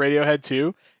Radiohead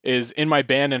too. Is in my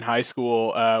band in high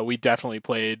school, we definitely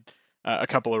played a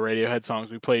couple of Radiohead songs.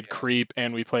 We played "Creep"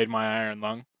 and we played "My Iron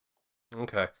Lung."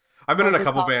 Okay. I've been in a Good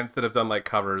couple call. bands that have done like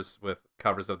covers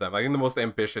of them. I think the most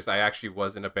ambitious I actually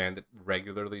was in a band that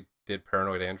regularly did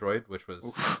Paranoid Android, which was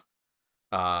Oof,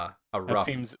 a that rough.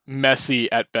 seems messy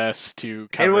at best to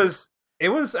cover. It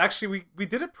was actually we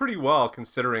did it pretty well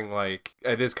considering like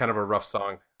it is kind of a rough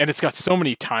song. And it's got so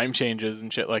many time changes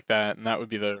and shit like that, and that would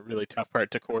be the really tough part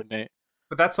to coordinate.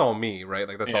 But that's all me, right?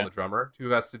 Like that's all Yeah. the drummer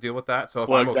who has to deal with that. So if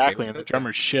Well, I'm exactly, okay and with the it,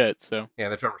 drummer's shit. So yeah,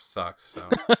 the drummer sucks. So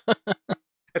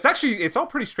it's all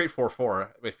pretty straight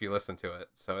 4/4 if you listen to it.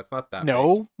 So it's not that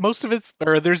no, most of it's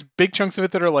or there's big chunks of it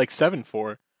that are like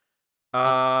 7/4. big.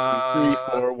 3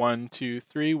 4 1 2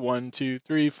 3 1 2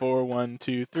 3 4 1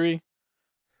 2 3.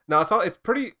 No, it's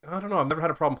pretty. I don't know. I've never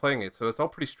had a problem playing it, so it's all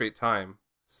pretty straight time.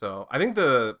 So I think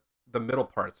the middle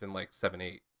part's in like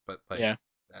 7/8, but like Yeah.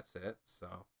 that's it.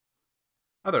 So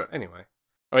anyway.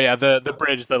 Oh yeah, the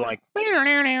bridge, the like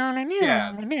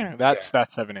that's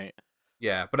 7/8.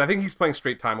 Yeah, but I think he's playing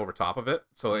straight time over top of it,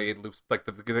 so it loops like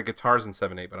the guitar's in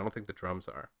 7/8, but I don't think the drums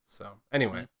are. So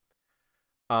anyway,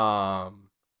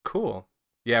 cool.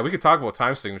 Yeah, we could talk about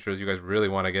time signatures. You guys really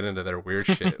want to get into their weird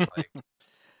shit? Like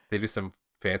they do some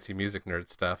fancy music nerd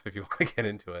stuff. If you want to get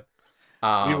into it,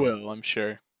 We will, I'm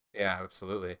sure. Yeah,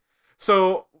 absolutely.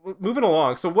 So moving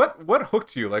along, so what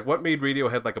hooked you? Like, what made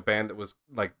Radiohead like a band that was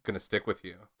like gonna stick with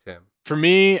you, Tim? For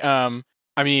me, I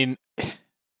mean,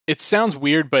 it sounds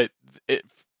weird, but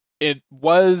it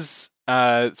was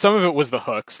some of it was the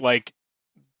hooks. Like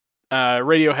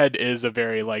Radiohead is a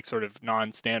very like sort of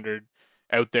non-standard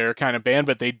out there kind of band,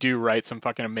 but they do write some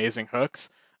fucking amazing hooks.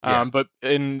 Yeah. But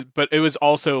it was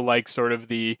also like sort of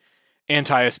the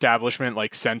anti-establishment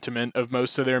like sentiment of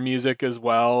most of their music as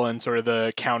well, and sort of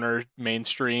the counter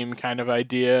mainstream kind of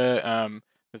idea.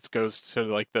 This goes to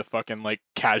like the fucking like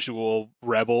casual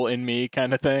rebel in me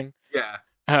kind of thing. Yeah,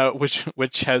 Which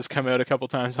has come out a couple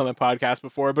times on the podcast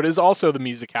before, but is also the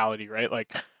musicality, right?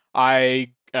 Like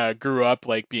I grew up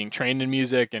like being trained in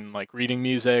music and like reading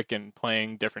music and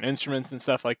playing different instruments and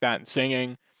stuff like that and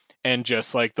singing, and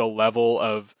just like the level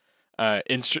of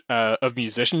of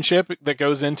musicianship that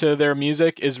goes into their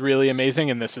music is really amazing,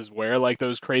 and this is where like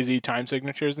those crazy time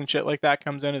signatures and shit like that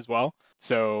comes in as well.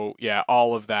 So yeah,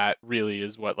 all of that really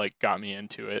is what like got me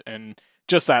into it, and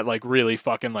just that like really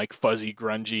fucking like fuzzy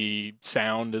grungy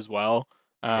sound as well.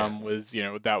 Was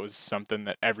that was something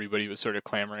that everybody was sort of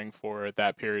clamoring for at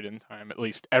that period in time. At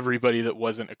least everybody that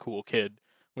wasn't a cool kid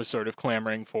was sort of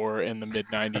clamoring for in the mid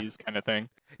 '90s kind of thing.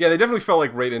 Yeah, they definitely fell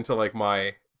like right into like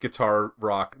my guitar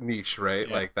rock niche, right?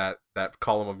 Yeah. Like that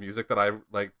column of music that I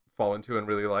like fall into and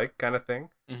really like kind of thing.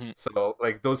 Mhm. So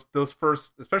like those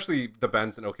first, especially the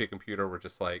bands in OK Computer, were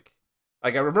just like I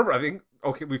remember, I think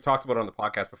we've talked about it on the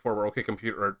podcast before, where OK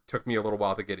Computer took me a little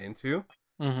while to get into,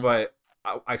 Mhm. but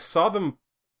I saw them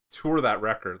tour that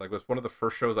record. Like, it was one of the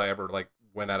first shows I ever like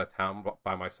went out of town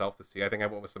by myself to see. I think I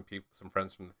went with some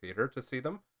friends from the theater to see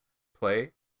them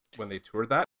play when they toured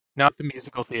that. Not the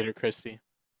musical theater, Christy.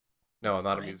 No, That's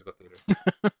not fine. a musical theater.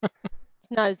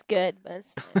 It's not as good, but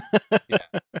it's fine.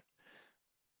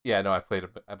 Yeah, no,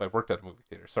 I worked at a movie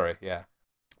theater. Sorry, yeah.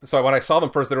 So when I saw them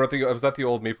first, I was at the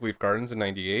old Maple Leaf Gardens in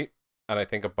 '98, and I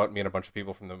think about me and a bunch of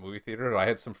people from the movie theater. I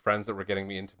had some friends that were getting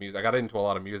me into music. I got into a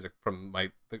lot of music from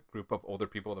the group of older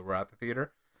people that were at the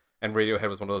theater, and Radiohead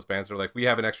was one of those bands that were like, "We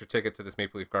have an extra ticket to this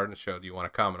Maple Leaf Gardens show. Do you want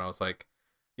to come?" And I was like,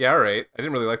 "Yeah, all right." I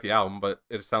didn't really like the album, but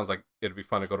it sounds like it'd be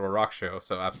fun to go to a rock show,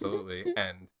 so absolutely.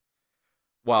 And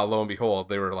well, lo and behold,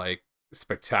 they were like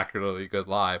spectacularly good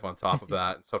live on top of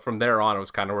that. So from there on, it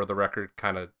was kind of where the record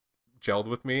kind of gelled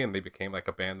with me, and they became like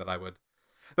a band that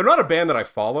they're not a band that I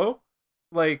follow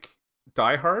like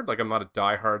diehard. Like, I'm not a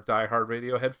diehard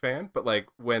Radiohead fan, but like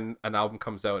when an album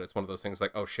comes out, it's one of those things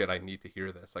like, oh shit, I need to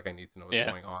hear this. Like, I need to know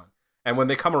what's going on. And when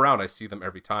they come around, I see them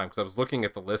every time, because I was looking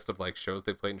at the list of like shows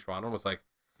they played in Toronto and was like,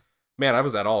 man, I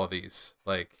was at all of these.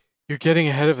 Like, you're getting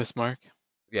ahead of us, Mark.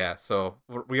 Yeah, so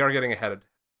we are getting ahead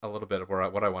a little bit of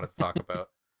what I wanted to talk about.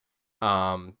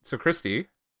 So Christy,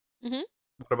 Mhm.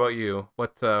 what about you?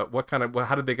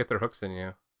 How did they get their hooks in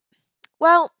you?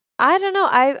 Well, I don't know.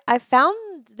 I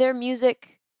found their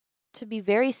music to be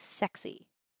very sexy.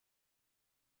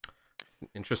 It's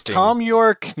interesting. Tom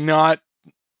York, not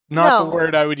No. the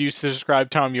word I would use to describe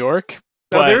Tom York.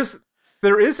 Now, But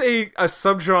there is a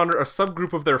subgenre, a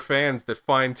subgroup of their fans that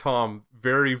find Tom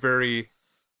very, very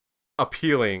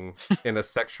appealing in a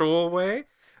sexual way.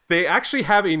 They actually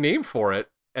have a name for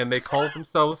it, and they call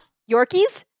themselves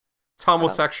Yorkies?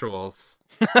 Tomosexuals.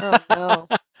 Oh no.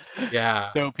 Yeah.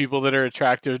 So people that are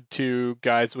attracted to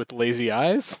guys with lazy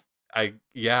eyes?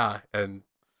 And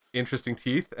interesting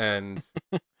teeth and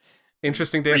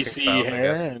interesting dancing Greasy styles,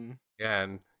 hair I guess.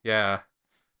 and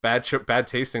Bad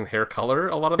tasting hair color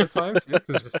a lot of the times.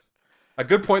 It's just a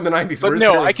good point in the '90s. But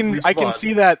no, I can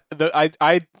see that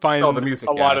I find the music,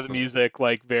 a lot of the absolutely. music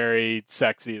like very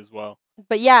sexy as well.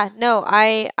 But yeah, no,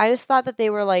 I just thought that they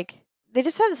were like, they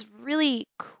just had this really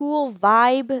cool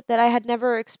vibe that I had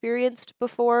never experienced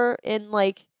before. In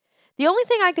like, the only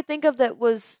thing I could think of that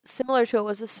was similar to it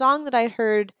was a song that I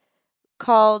heard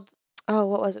called, oh,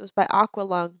 what was it? It was by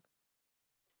Aqualung.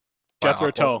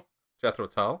 Jethro Tull. Jethro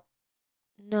Tull.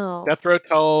 No, Jethro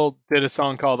Tull did a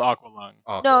song called Aqualung.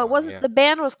 no, it wasn't. Yeah. The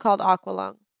band was called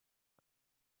Aqualung.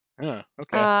 Yeah,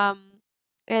 okay.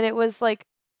 And it was like,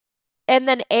 and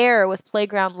then Air with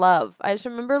Playground Love. I just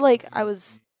remember like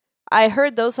I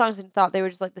heard those songs and thought they were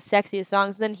just like the sexiest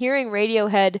songs. And then hearing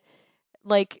Radiohead,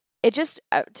 like, it just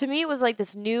to me it was like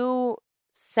this new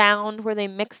sound where they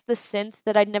mixed the synth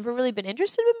that I'd never really been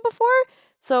interested in before.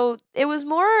 So it was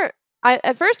more.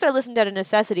 At first I listened out of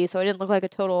necessity, so I didn't look like a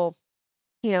total,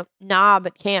 knob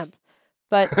at camp.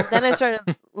 But then I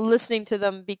started listening to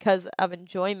them because of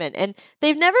enjoyment, and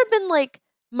they've never been like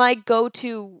my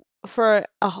go-to for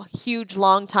a huge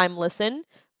long time listen.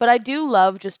 But I do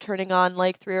love just turning on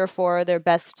like 3 or 4 of their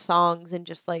best songs and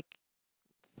just like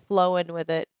flowing with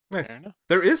it. Nice. Fair enough.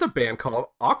 There is a band called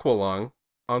Aqualung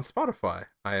on Spotify.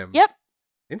 Yep.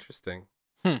 Interesting.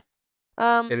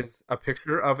 Um, It is a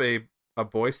picture of a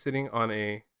boy sitting on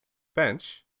a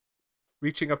bench,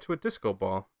 reaching up to a disco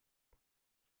ball.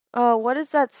 oh, what is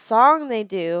that song they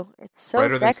do? It's so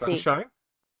Brighter sexy. Than Sunshine.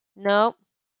 Nope.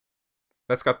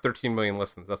 That's got 13 million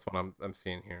listens. That's what I'm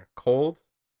seeing here. Cold.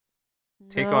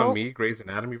 Take on Nope. Me, Grey's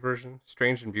Anatomy version.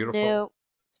 Strange and Beautiful. No.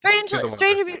 Strange Do the one and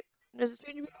version. Beautiful. Is it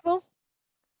Strange and Beautiful?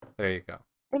 There you go.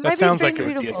 It might That be sounds Strange like it and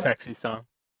would be a Beautiful. sexy song.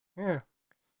 Yeah.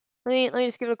 Let me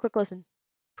just give it a quick listen.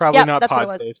 Probably Yeah, not that's what it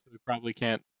pod was. safe, so we probably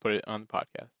can't put it on the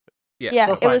podcast. But Yeah,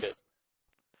 we'll it find was.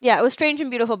 Yeah, it was Strange and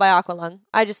Beautiful by Aqualung.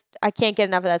 I can't get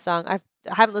enough of that song. I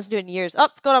haven't listened to it in years. Oh,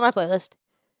 it's going on my playlist.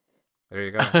 There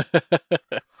you go.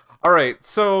 All right.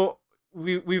 So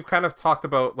we've kind of talked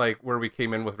about like where we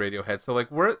came in with Radiohead. So like,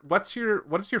 what is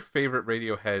your favorite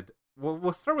Radiohead? Well,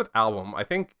 we'll start with album.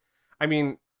 I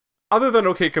mean, other than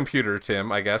OK Computer,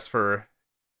 Tim, I guess for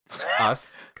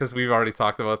us, because we've already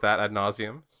talked about that ad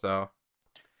nauseum. So,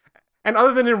 and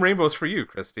other than In Rainbows for you,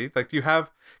 Christy, like, do you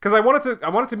have? Because I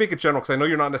wanted to make it general, because I know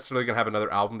you're not necessarily gonna have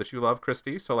another album that you love,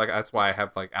 Christy. So like that's why I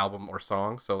have like album or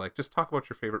song. So like, just talk about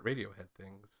your favorite Radiohead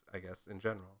things, I guess, in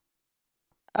general.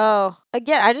 Oh,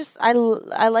 again,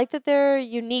 I like that they're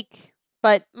unique,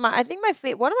 but I think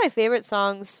one of my favorite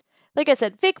songs, like I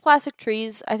said, Fake Plastic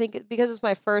Trees. I think because it's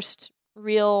my first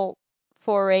real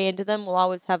foray into them, will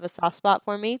always have a soft spot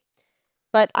for me.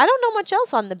 But I don't know much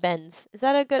else on the Bends. Is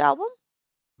that a good album?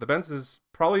 The Bends is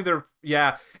probably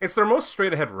it's their most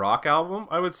straight ahead rock album,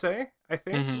 I would say. I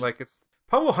think Mhm. like it's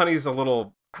Pablo Honey's a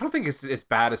little. I don't think it's as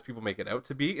bad as people make it out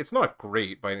to be. It's not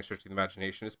great by any stretch of the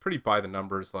imagination. It's pretty by the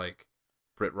numbers, like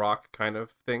Brit rock kind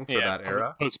of thing for that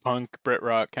era. Post punk, Brit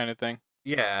rock kind of thing.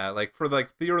 Yeah, like for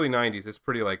like the early '90s, it's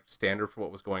pretty like standard for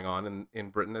what was going on in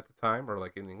Britain at the time, or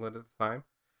like in England at the time.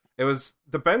 It was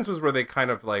the Bends was where they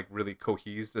kind of like really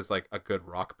cohesed as like a good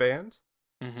rock band,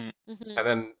 Mm-hmm. Mm-hmm. and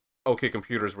then OK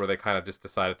Computers where they kind of just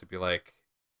decided to be like,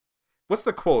 what's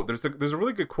the quote? There's a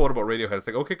really good quote about Radiohead. It's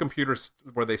like OK Computers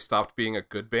where they stopped being a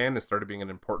good band and started being an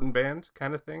important band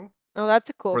kind of thing. Oh, that's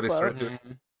a cool Where they quote. started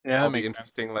doing Yeah, all that the makes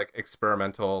interesting like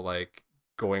experimental like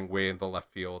going way into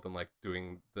left field and like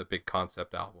doing the big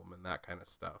concept album and that kind of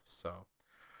stuff. So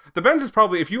the Bends is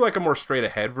probably, if you like a more straight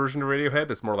ahead version of Radiohead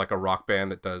that's more like a rock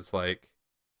band that does like,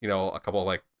 you know, a couple of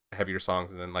like heavier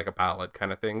songs and then like a ballad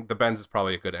kind of thing, the Bends is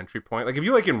probably a good entry point. Like if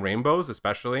you like In Rainbows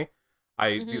especially,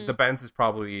 Mhm. the Bends is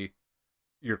probably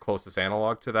your closest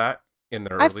analog to that in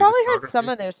their I've early probably heard some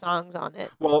discography. of their songs on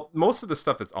it. Well, most of the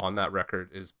stuff that's on that record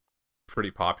is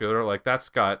pretty popular. Like that's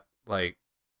got like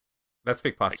that's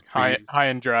Fake like Plastic Trees, high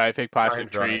and dry, Fake High Plastic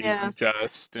and Dry, Trees, Yeah. and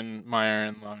Just, and My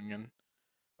Iron Lung,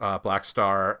 and Black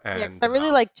Star, Yeah, 'cause and I really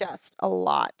like Just a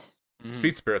lot.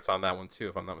 Street Spirits on that one too,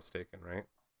 if I'm not mistaken, right?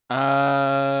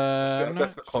 I'm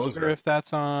That's not the sure closer. if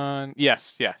that's on.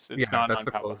 Yes, it's Yeah, not that's on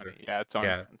the Pablo closer. Honey. Yeah, it's on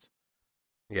Yeah, Bends.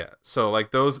 yeah. So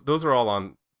like those are all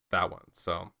on that one.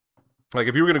 So like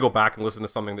if you were gonna go back and listen to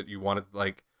something that you wanted,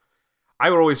 like I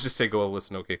would always just say go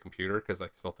listen to OK Computer because I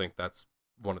still think that's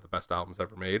one of the best albums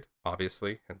ever made,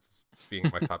 obviously, hence being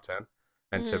my top 10,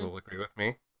 and Tim Mhm. will agree with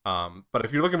me. But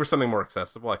if you're looking for something more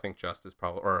accessible, I think Just is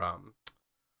probably, or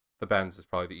the Bends is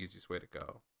probably the easiest way to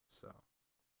go. So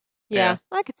Yeah,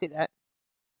 I could see that.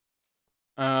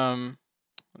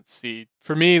 Let's see.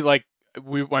 For me, like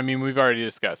we've already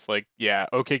discussed. Like, yeah,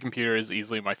 OK Computer is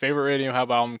easily my favorite Radiohead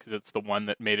album because it's the one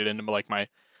that made it into like my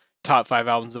top 5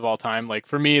 albums of all time. Like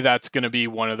for me, that's gonna be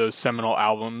one of those seminal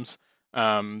albums.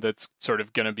 That's sort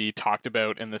of gonna be talked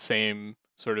about in the same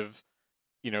sort of,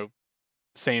 you know,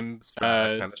 same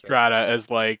strata kind of thing. strata as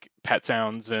like Pet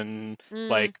Sounds and Mm.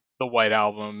 like the White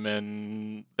Album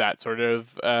and that sort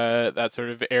of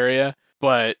area.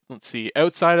 But let's see,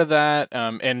 outside of that,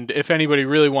 and if anybody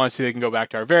really wants to, they can go back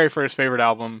to our very first favorite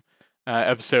album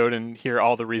episode and hear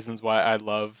all the reasons why I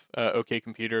love OK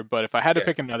Computer. But if I had to Yeah.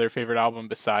 pick another favorite album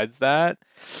besides that,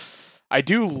 I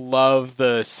do love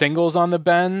the singles on the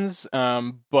Bends,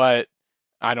 but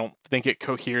I don't think it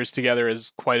coheres together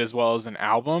as quite as well as an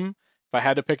album. If I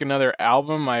had to pick another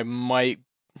album, I might.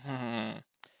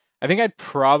 I think I'd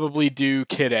probably do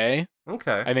Kid A.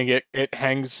 Okay. I think it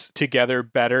hangs together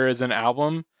better as an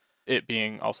album, it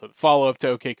being also the follow up to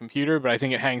OK Computer, but I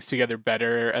think it hangs together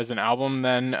better as an album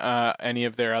than any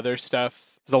of their other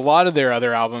stuff. 'Cause a lot of their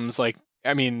other albums, like,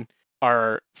 I mean,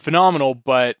 are phenomenal,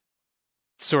 but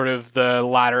sort of the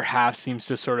latter half seems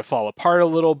to sort of fall apart a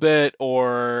little bit,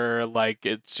 or like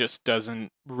it just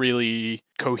doesn't really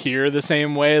cohere the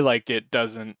same way. Like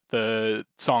the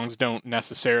songs don't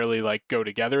necessarily like go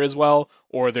together as well,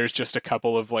 or there's just a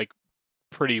couple of like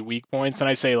pretty weak points. And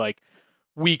I say like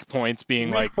weak points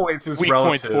being like points is weak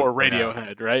points relative for for now.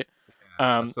 Radiohead, right?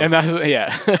 Yeah, And that's,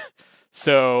 yeah.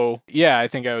 So yeah, I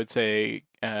think I would say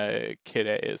Kid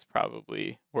A is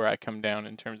probably where I come down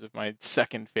in terms of my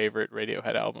second favorite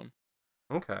Radiohead album.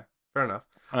 Okay, fair enough.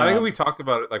 I think Um, we talked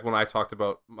about it like when I talked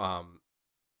about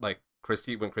like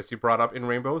Christy, when Christy brought up In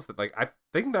Rainbows, that like I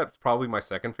think that's probably my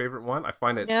second favorite one. I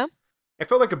find it Yeah. it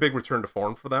felt like a big return to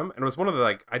form for them, and it was one of the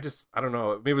like I don't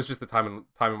know, maybe it was just the time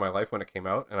in my life when it came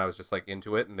out, and I was just like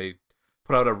into it, and they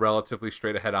put out a relatively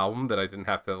straight ahead album that I didn't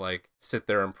have to like sit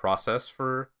there and process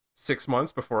for 6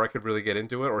 months before I could really get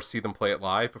into it or see them play it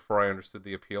live before I understood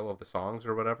the appeal of the songs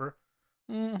or whatever.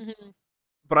 mm, Mhm.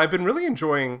 But I've been really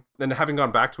enjoying, and having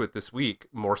gone back to it this week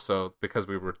more so because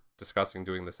we were discussing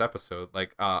doing this episode,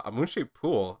 like A Moon-Shaped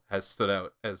Pool has stood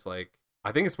out as like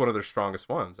I think it's one of their strongest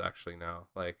ones actually now.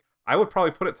 Like I would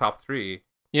probably put it top 3.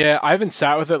 Yeah, I haven't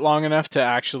sat with it long enough to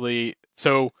actually.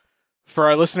 So, for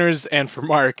our listeners and for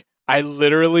Mark, I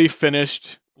literally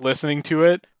finished listening to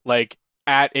it like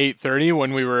at 8:30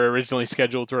 when we were originally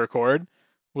scheduled to record.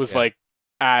 Was Yeah. like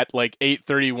at like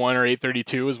 8:31 or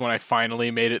 8:32 is when I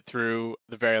finally made it through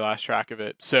the very last track of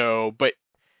it. So, but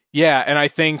yeah, and I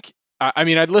think I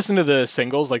mean I'd listened to the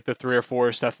singles, like the 3 or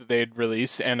 4 stuff that they'd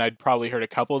released, and I'd probably heard a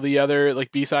couple of the other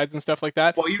like B-sides and stuff like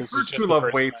that. Well, you've This heard was just True the Love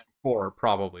first Waits time. before,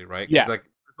 probably, right? 'Cause, Yeah. like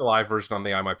there's the live version on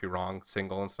the I Might Be Wrong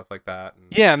single and stuff like that.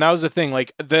 And Yeah, and that was the thing.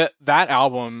 Like that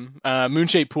album,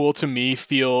 Moonshaped Pool, to me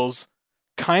feels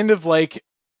kind of like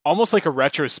almost like a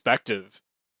retrospective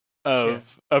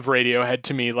of Radiohead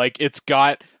to me. Like it's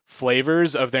got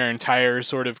flavors of their entire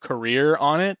sort of career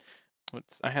on it.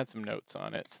 I had some notes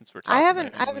on it since we're talking. I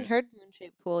about haven't anyways. heard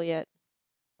Moonshaped Pool yet.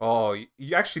 Oh,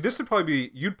 you actually, this would probably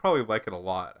be, you'd probably like it a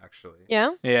lot, actually.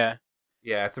 Yeah. Yeah,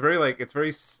 Yeah, it's a very like, it's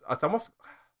almost,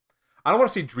 I don't want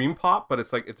to say dream pop, but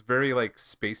it's like, it's very like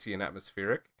spacey and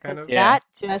atmospheric kind of. Yeah.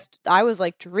 I was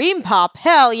like, dream pop,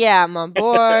 hell yeah, I'm on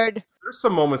board. There's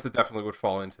some moments that definitely would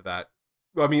fall into that.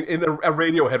 Well, I mean, in a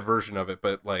Radiohead version of it,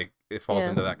 but like it falls Yeah.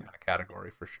 into that kind of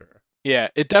category for sure. yeah.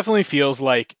 It definitely feels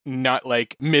like not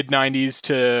like mid '90s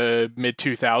to mid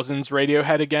 2000s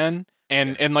Radiohead again.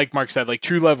 And like Mark said, like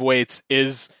True Love Waits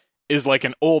is like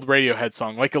an old Radiohead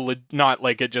song, like not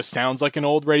like it just sounds like an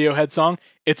old Radiohead song.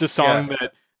 It's a song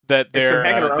that been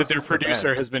hanging around that their since the producer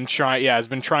Bend. has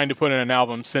been trying to put in an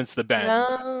album since the Bend.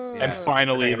 No. And Yeah.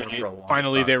 finally, It's been hanging around for a long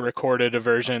finally time. they recorded a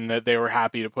version that they were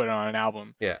happy to put on an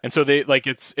album. Yeah. And so they like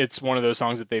it's one of those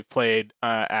songs that they've played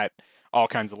at all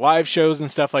kinds of live shows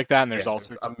and stuff like that. And there's all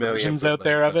sorts of versions out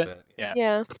there of it. Yeah.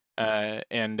 Yeah.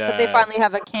 And But they finally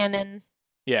have a canon.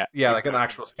 yeah, like an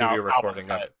actual studio album recording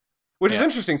of cut. it. Which is Yeah.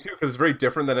 interesting too, because it's very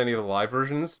different than any of the live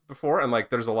versions before, and like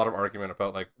there's a lot of argument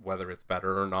about like whether it's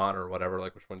better or not or whatever,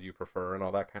 like which one do you prefer and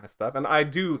all that kind of stuff. And I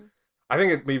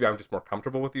think maybe I'm just more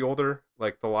comfortable with the older,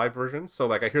 like the live version. So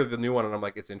like I hear the new one and I'm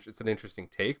like, it's an interesting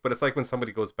take, but it's like when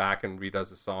somebody goes back and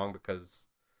redoes a song because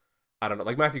I don't know,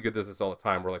 like Matthew Good does this all the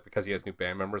time, where like because he has new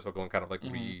band members, he'll go and kind of like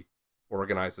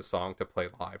reorganize the song to play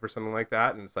live or something like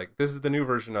that, and it's like this is the new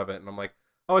version of it, and I'm like,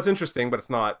 oh, it's interesting, but it's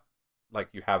not like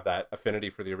you have that affinity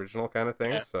for the original kind of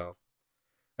thing. Yeah. So,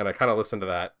 and I kind of listened to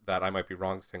that I Might Be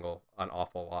Wrong single an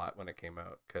awful lot when it came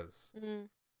out because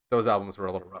those albums were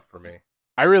a little rough for me.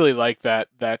 I really like that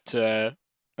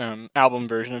album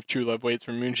version of True Love Waits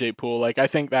from Moonshaped Pool. Like I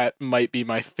think that might be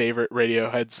my favorite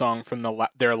Radiohead song from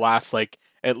their last like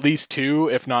at least 2,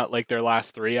 if not like their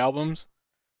last 3 albums.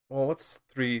 Well, what's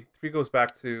 3? 3 goes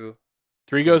back to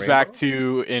 3 goes back Rainbows?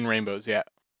 to In Rainbows. Yeah,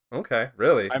 okay,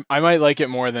 really? I might like it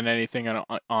more than anything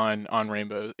on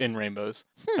Rainbows in Rainbows.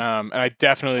 And I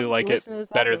definitely like it Listen to this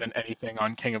better album. than anything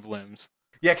on King of Limbs.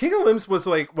 Yeah, King of Limbs was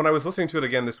like when I was listening to it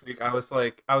again this week, I was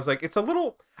like, it's a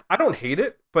little. I don't hate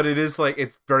it, but it is like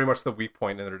it's very much the weak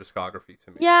point in their discography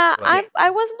to me. Yeah, Like, I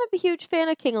wasn't a huge fan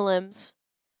of King of Limbs.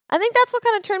 I think that's what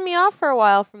kind of turned me off for a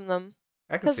while from them.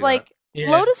 I can Because see like Yeah.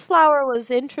 Lotus Flower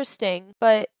was interesting,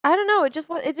 but I don't know. It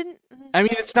didn't. I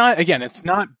mean, it's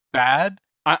not bad.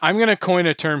 I'm gonna coin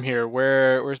a term here.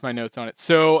 Where's my notes on it?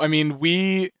 So, I mean,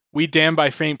 we damn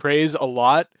by faint praise a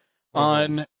lot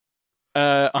on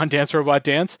Dance Robot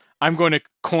Dance. I'm going to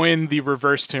coin the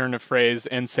reverse turn of phrase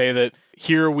and say that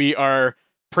here we are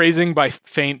praising by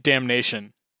faint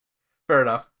damnation. Fair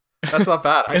enough. That's not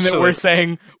bad. And that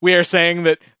we are saying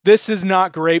that this is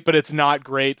not great, but it's not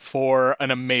great for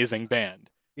an amazing band.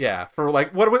 Yeah, for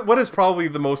like what is probably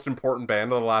the most important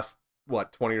band of the last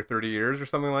 20 or 30 years or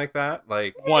something like that.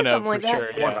 Like One of something like for that.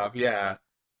 sure. Yeah. one of, yeah.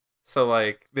 So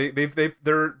like they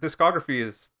their discography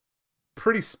is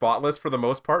pretty spotless for the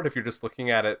most part if you're just looking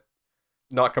at it,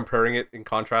 not comparing it and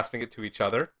contrasting it to each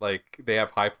other. Like they have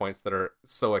high points that are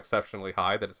so exceptionally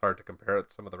high that it's hard to compare it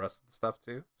to some of the rest of the stuff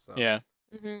too. So Yeah.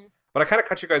 Mhm. But I kind of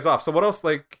cut you guys off. So what else,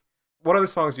 like, what other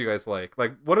songs do you guys like?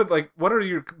 Like, what are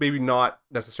your maybe not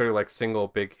necessarily like single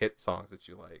big hit songs that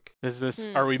you like?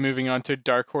 Are we moving on to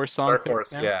Dark Horse song? Dark picks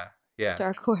Horse, now? yeah.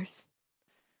 Dark Horse.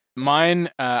 Mine,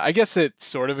 I guess it's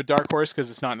sort of a dark horse because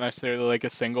it's not necessarily like a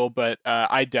single, but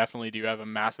I definitely do have a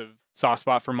massive soft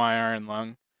spot for My Iron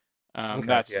Lung. Okay,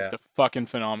 That's yeah. just a fucking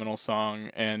phenomenal song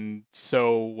and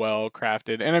so well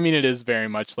crafted. And I mean, it is very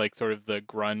much like sort of the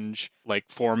grunge like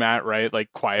format, right?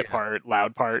 Like quiet Yeah. part,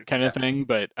 loud part kind of thing.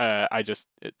 But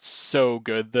it's so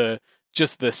good. The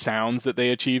sounds that they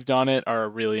achieved on it are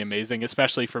really amazing,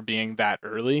 especially for being that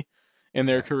early in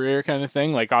their career kind of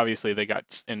thing. Like obviously they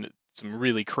got in some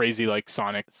really crazy like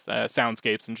sonic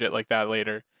soundscapes and shit like that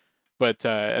later. But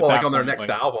at Well, that like on their point, next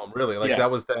like, album, really, like yeah.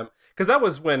 that was them, because that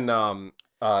was when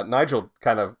Nigel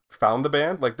kind of found the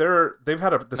band. Like they've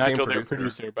had the same Nigel, their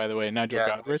producer. producer, by the way, Nigel Yeah,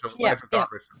 Godrich. Yeah, Nigel yeah.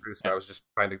 Godrich, the producer. I was just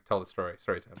trying to tell the story.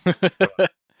 Sorry, Tim. Yeah.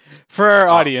 For our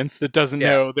Um, audience that doesn't yeah,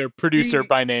 know their producer he,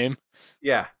 by name.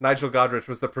 yeah, Nigel Godrich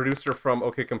was the producer from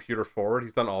OK Computer Forward.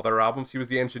 He's done all their albums. He was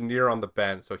the engineer on the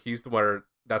band, so he's the where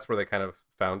that's where they kind of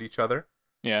found each other.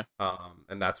 Yeah.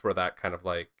 And that's where that kind of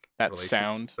like That relationship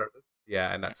sound. started.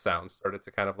 Yeah, and that sound started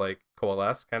to kind of like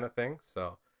coalesce, kind of thing.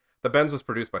 So the Benz was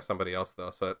produced by somebody else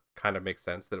though, so it kind of makes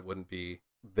sense that it wouldn't be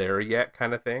there yet,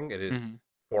 kind of thing. It is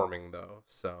forming though,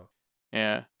 so.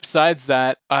 Yeah. Besides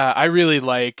that, I really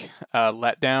like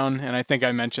Letdown, and I think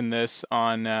I mentioned this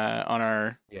on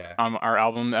our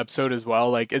album episode as well.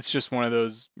 Like, it's just one of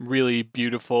those really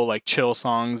beautiful, like, chill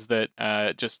songs that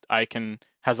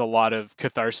has a lot of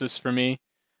catharsis for me.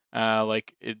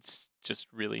 Like, it's just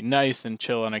really nice and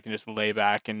chill, and I can just lay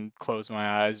back and close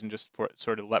my eyes and just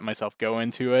sort of let myself go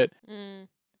into it. And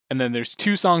then there's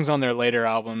 2 songs on their later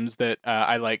albums that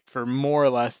I like for more or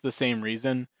less the same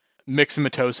reason.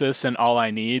 Mixomatosis and All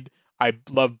I Need. I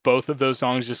love both of those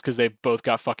songs just because they've both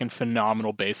got fucking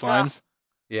phenomenal bass lines.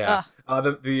 Yeah.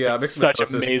 The such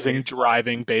amazing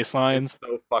driving bass lines.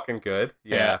 So fucking good.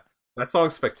 Yeah. That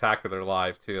song's spectacular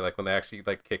live too. Like when they actually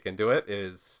like kick into it,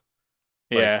 is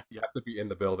like, you have to be in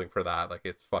the building for that. Like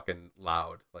it's fucking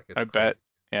loud. Like it's bet.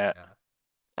 Yeah.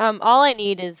 All I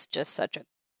Need is just such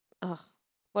a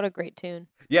what a great tune.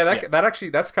 Yeah, that actually,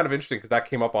 that's kind of interesting because that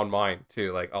came up on mine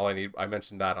too. Like All I Need, I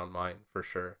mentioned that on mine for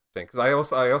sure. Because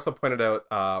I also pointed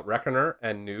out Reckoner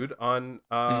and Nude on.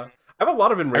 I have a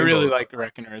lot of in Rainbows. I really like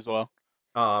Reckoner as well.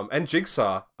 And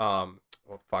Jigsaw.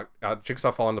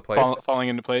 Jigsaw Falling into Place. Falling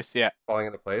into Place. Yeah. Falling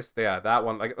into Place. Yeah, that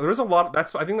one. Like, there's a lot. I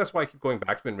think that's why I keep going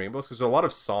back to in Rainbows because there's a lot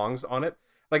of songs on it.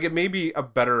 Like, it may be a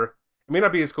better. It may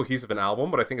not be as cohesive an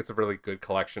album, but I think it's a really good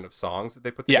collection of songs that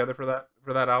they put together for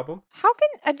that album. How can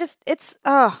I just? It's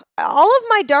all of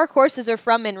my dark horses are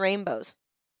from In Rainbows.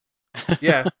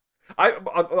 Yeah, I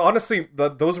honestly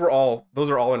those are all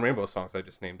In Rainbow songs I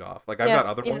just named off. Like I've got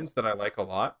other ones that I like a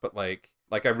lot, but like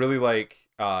I really like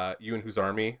You and Whose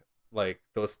Army. Like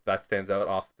that stands out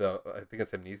off I think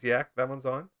it's Amnesiac that one's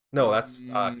on. No, that's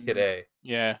Kid A.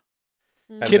 Yeah,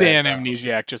 And Kid A and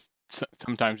Amnesiac just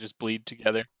sometimes just bleed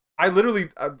together. I literally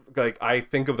I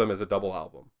think of them as a double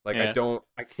album. Like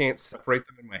I can't separate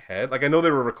them in my head. Like I know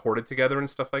they were recorded together and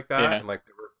stuff like that, and like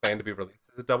they were planned to be released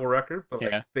as a double record, but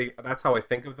like that's how I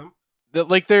think of them.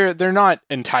 Like they're not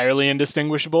entirely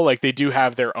indistinguishable. Like they do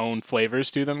have their own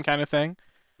flavors to them, kind of thing.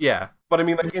 Yeah, but I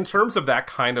mean, like in terms of that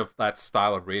kind of that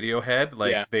style of Radiohead,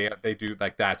 like they do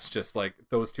like that's just like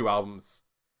those 2 albums.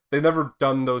 They've never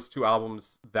done those 2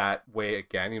 albums that way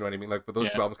again. You know what I mean? Like, but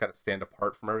those 2 albums kind of stand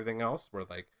apart from everything else. Where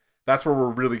like that's where we're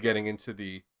really getting into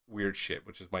the weird shit,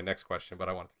 which is my next question. But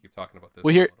I wanted to keep talking about this.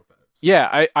 Well, here,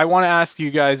 I want to ask you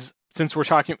guys since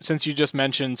you just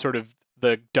mentioned sort of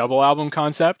the double album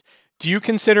concept. Do you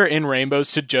consider In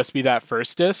Rainbows to just be that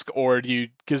first disc, or do you?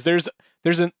 Because there's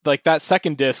like that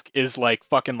second disc is like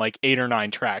fucking like 8 or 9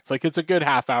 tracks. Like it's a good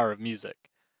half hour of music.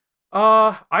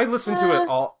 I listen to it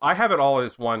all. I have it all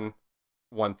as one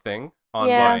thing on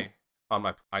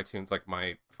my iTunes, like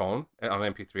my phone on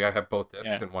MP3. I have both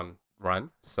discs in one run.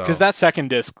 So because that second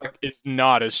disc is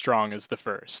not as strong as the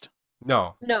first.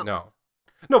 No,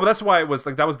 but that's why it was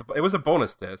like it was a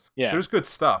bonus disc. Yeah, there's good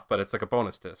stuff, but it's like a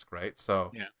bonus disc, right? So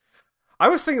yeah. I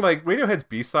was thinking like Radiohead's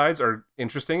B-sides are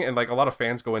interesting, and like a lot of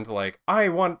fans go into like I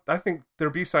think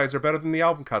their B-sides are better than the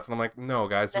album cuts, and I'm like, no,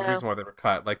 guys, there's a reason why they were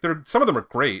cut. Like some of them are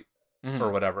great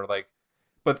or whatever, like,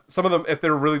 but some of them, if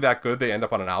they're really that good, they end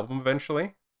up on an album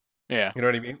eventually. Yeah, you know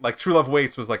what I mean. Like True Love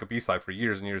Waits was like a B-side for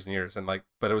years and years and years, and like,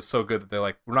 but it was so good that they're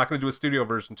like, we're not going to do a studio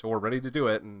version until we're ready to do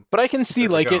it. And but I can see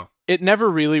like it never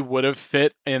really would have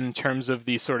fit in terms of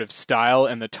the sort of style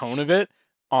and the tone of it.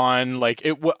 On like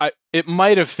it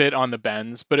might have fit on the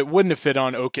Benz, but it wouldn't have fit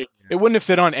on OK. It wouldn't have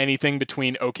fit on anything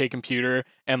between OK Computer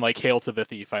and like Hail to the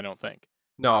Thief. I don't think.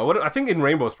 No, I think In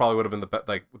Rainbows probably would have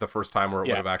been the first time where it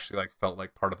would have actually like felt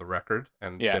like part of the record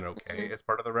and been okay as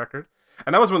part of the record.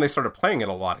 And that was when they started playing it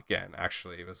a lot again.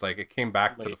 Actually, it was like it came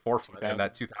back to the forefront in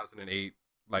that 2008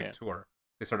 tour.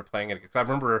 They started playing it because I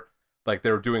remember like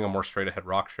they were doing a more straight ahead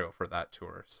rock show for that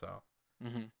tour. So,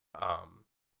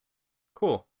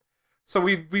 cool. So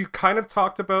we kind of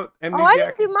talked about Amnesiac. Oh, I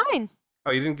didn't do mine.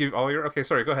 Oh, you didn't give all your... Okay,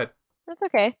 sorry, go ahead. That's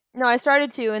okay. No, I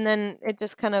started to, and then it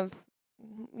just kind of...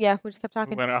 Yeah, we just kept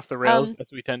talking. Went off the rails,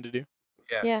 as we tend to do.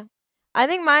 Yeah. I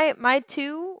think my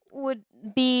 2 would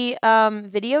be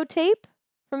Videotape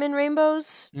from In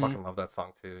Rainbows. Fucking love that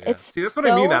song, too. Yeah. It's See, that's what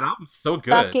I mean. That album's so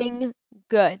good. Fucking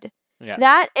good. Yeah.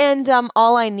 That and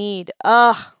All I Need.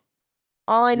 Ugh.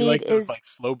 All I You Need like those is like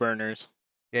slow burners.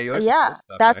 Yeah, you like the slow stuff.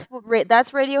 that's Eh?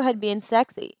 that's Radiohead being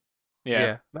sexy.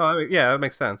 Yeah. No, I mean, yeah, that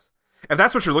makes sense. If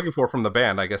that's what you're looking for from the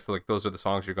band, I guess like those are the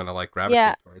songs you're gonna like gravitate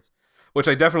Yeah. towards. Which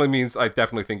I definitely means I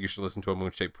definitely think you should listen to a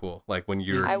Moonshaped Pool. Like when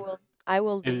you're, I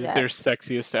will It do is that. their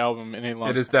sexiest album in a long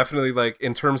it is time. definitely like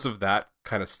in terms of that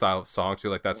kind of style of song too,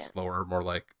 like that Yeah. slower, more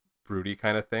like broody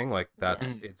kind of thing. Like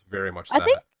that's Yeah. it's very much I that.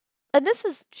 think, and this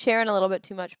is sharing a little bit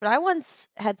too much, but I once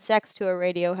had sex to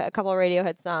a couple of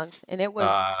Radiohead songs, and it was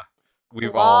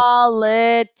We've all.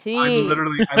 quality. I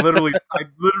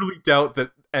literally doubt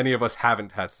that any of us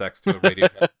haven't had sex to a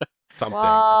Radiohead something.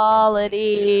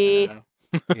 Quality. Yeah.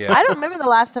 Yeah. I don't remember the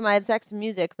last time I had sex to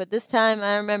music, but this time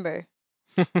I remember.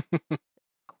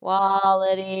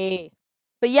 Quality.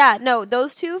 But yeah, no,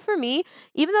 those two for me,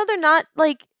 even though they're not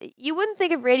like, you wouldn't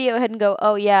think of Radiohead and go,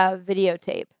 oh yeah,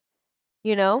 videotape,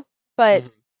 you know? But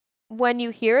Mhm. when you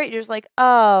hear it, you're just like,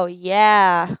 oh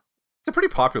yeah. It's a pretty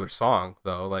popular song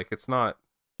though. Like it's not.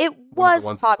 It One of the was ones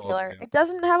that falls popular. down. It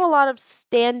doesn't have a lot of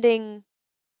standing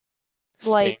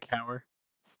Staying like power.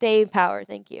 staying power,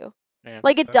 thank you. Yeah.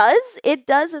 Like it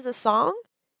does as a song,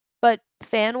 but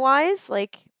fan wise,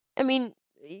 like, I mean,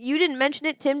 you didn't mention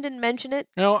it, Tim didn't mention it.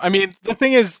 No, I mean the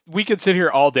thing is, we could sit here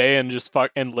all day and just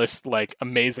fuck and list like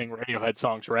amazing Radiohead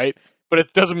songs, right? But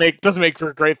it doesn't make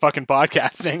for great fucking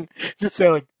podcasting. Just say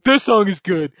like this song is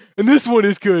good, and this one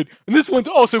is good, and this one's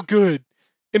also good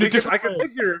in a Because I different could way.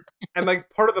 sit here and like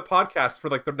part of the podcast for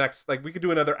like the next like we could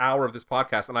do another hour of this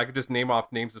podcast and I could just name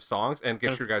off names of songs and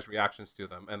get your guys' reactions to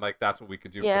them and like that's what we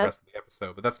could do for Yeah. the rest of the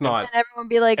episode. But that's not. And everyone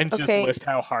be like, And just okay, list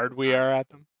how hard we are at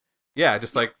them. Yeah,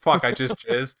 just like fuck. I just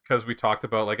jizzed because we talked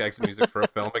about like exit music for a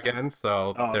film again.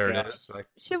 So Oh, there it gosh. is. Like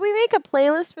should we make a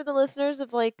playlist for the listeners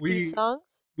of like We- these songs?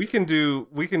 we can do.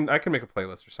 We can. I can make a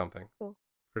playlist or something Cool.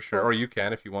 for sure. Cool. Or you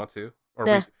can if you want to. Or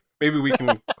Nah. maybe we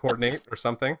can coordinate or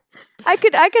something. I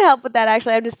could help with that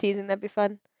actually. I'm just teasing. That'd be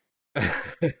fun.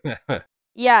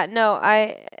 Yeah, no,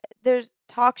 there's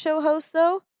talk show hosts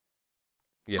though.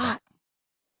 Yeah. Fuck.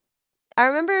 I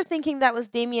remember thinking that was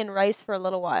Damien Rice for a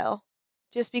little while,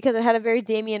 just because it had a very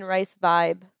Damien Rice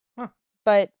vibe. Huh.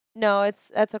 But no,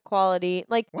 that's a quality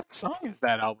like What song is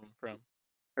that album from?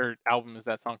 Or album is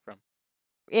that song from?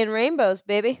 In Rainbows,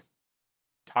 baby.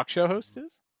 Talk show host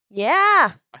is?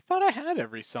 Yeah. I thought I had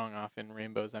every song off in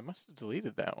Rainbows. I must have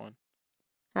deleted that one.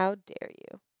 How dare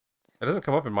you? It doesn't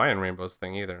come up in my and Rainbows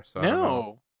thing either. So I don't know.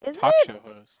 No. Is Talk it show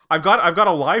host. I've got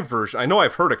a live version. I know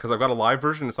I've heard it because I've got a live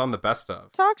version. It's on the best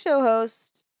of. talk show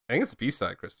host? I think it's a B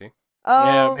side, Christy. Oh,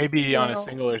 Yeah, maybe on a no.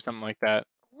 single or something like that.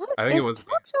 What I think it is was-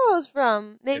 talk show host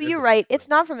from? Maybe is you're a right. B-side. It's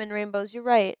not from In Rainbows. You're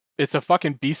right. It's a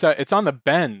fucking B-side. It's on the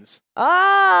Bends.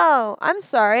 Oh, I'm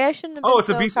sorry. I shouldn't have been Oh, it's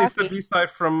so a B. It's the cocky. B side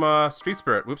from Street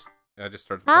Spirit. Whoops, I just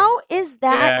started. How is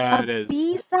that Yeah, it a is.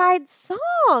 B-side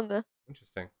song?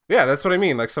 Interesting. Yeah, that's what I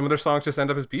mean. Like some of their songs just end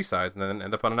up as B sides and then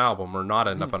end up on an album, or not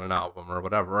end up on an album, or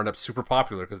whatever, or end up super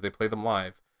popular because they play them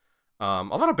live. A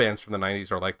lot of bands from the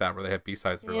 '90s are like that, where they have B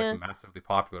sides that are Yeah. like massively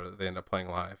popular that they end up playing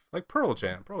live. Like Pearl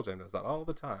Jam. Pearl Jam does that all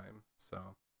the time.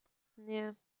 So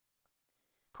Yeah.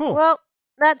 cool. Well,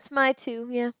 that's my two.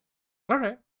 Yeah. All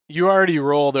right. You already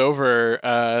rolled over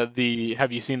the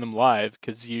Have You Seen Them Live?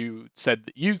 Because you said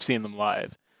that you've seen them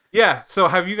live. Yeah. So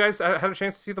have you guys had a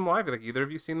chance to see them live? Like either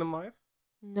of you seen them live?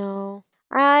 No.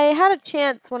 I had a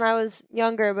chance when I was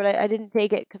younger, but I didn't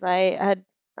take it because I had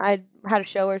a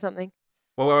show or something.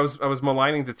 Well, I was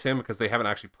maligning to Tim because they haven't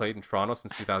actually played in Toronto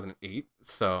since 2008.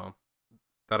 So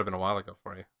that'd have been a while ago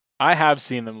for you. I have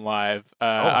seen them live.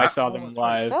 I saw them that's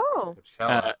right. live. Oh.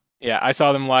 Coachella. Yeah, I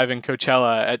saw them live in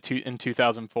Coachella in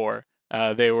 2004.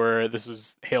 This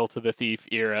was Hail to the Thief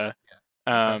era.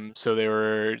 So they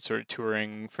were sort of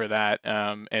touring for that.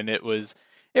 And it was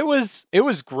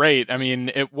great. I mean,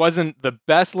 it wasn't the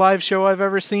best live show I've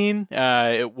ever seen.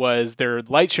 Their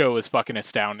light show was fucking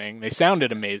astounding. They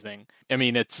sounded amazing. I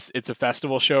mean, it's a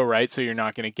festival show, right? So you're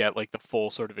not going to get like the full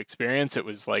sort of experience. It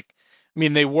was like, I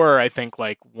mean, they were, I think,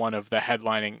 like one of the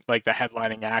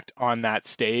headlining act on that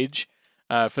stage.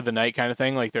 For the night kind of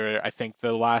thing. Like they're, I think,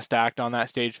 the last act on that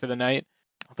stage for the night.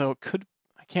 Although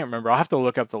I can't remember. I'll have to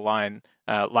look up the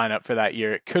lineup for that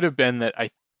year. It could have been that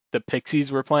the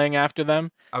Pixies were playing after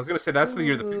them. I was gonna say that's the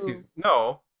year the Pixies.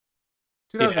 No,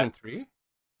 2003.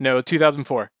 No,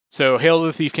 2004. So Hail to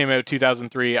the Thief came out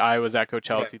 2003. I was at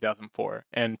Coachella 2004,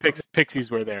 and Pixies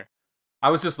were there. I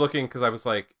was just looking because I was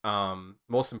like,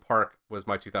 Molson Park was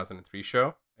my 2003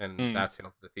 show, and that's Hail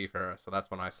to the Thief era. So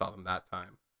that's when I saw them that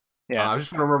time. Yeah, I was just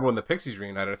trying to remember when the Pixies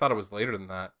reunited. I thought it was later than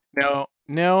that.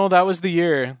 No, that was the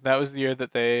year. That was the year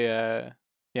that they,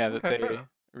 Okay, fair enough.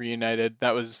 reunited.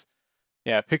 That was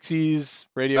Yeah, Pixies,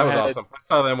 Radiohead. That was awesome. I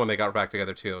saw them when they got back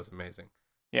together too. It was amazing.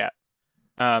 Yeah,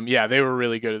 they were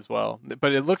really good as well.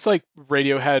 But it looks like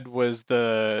Radiohead was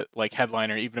the like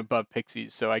headliner, even above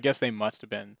Pixies. So I guess they must have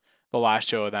been the last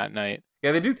show of that night.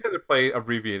 Yeah, they do tend to play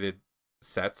abbreviated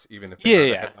sets, even if they're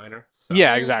not a headliner. So.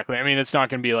 Yeah, exactly. I mean, it's not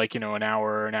going to be like, an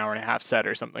hour and a half set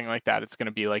or something like that. It's going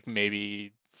to be like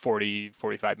maybe 40,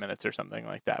 45 minutes or something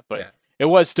like that. But it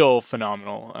was still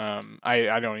phenomenal.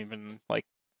 I don't even like.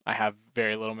 I have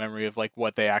very little memory of like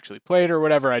what they actually played or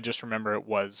whatever. I just remember it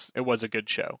was a good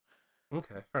show.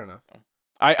 Okay, fair enough.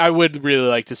 I would really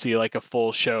like to see like a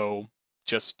full show,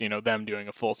 just them doing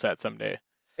a full set someday.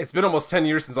 It's been almost 10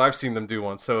 years since I've seen them do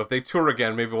one, so if they tour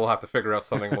again, maybe we'll have to figure out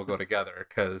something. We'll go together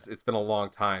because it's been a long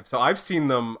time. So I've seen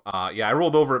them. I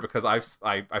rolled over it because I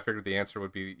figured the answer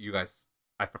would be you guys.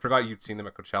 I forgot you'd seen them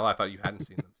at Coachella. I thought you hadn't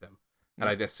seen them, Tim, and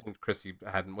I assumed Chrissy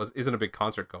isn't a big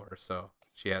concert goer, so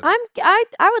she has.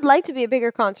 I would like to be a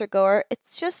bigger concert goer.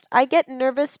 It's just I get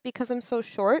nervous because I'm so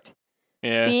short.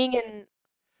 Yeah. Being in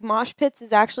mosh pits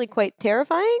is actually quite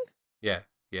terrifying. Yeah.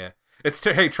 It's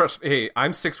trust me. Hey,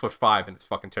 I'm 6'5", and it's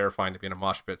fucking terrifying to be in a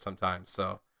mosh pit sometimes.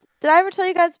 So. Did I ever tell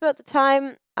you guys about the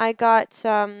time I got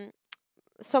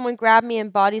someone grabbed me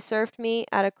and body surfed me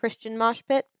at a Christian mosh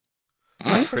pit?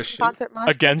 Christian concert mosh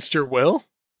against your will?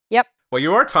 Yep. Well,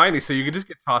 you are tiny, so you could just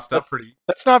get tossed up pretty.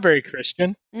 That's not very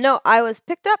Christian. No, I was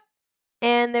picked up,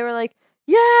 and they were like,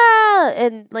 "Yeah!"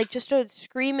 and like just started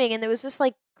screaming, and there was this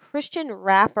like Christian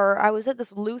rapper. I was at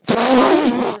this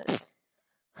Lutheran.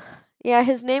 Yeah,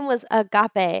 his name was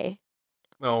Agape.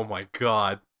 Oh my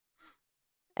god.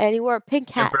 And he wore a pink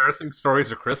hat. Embarrassing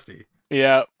stories of Christy.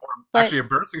 Yeah. Actually,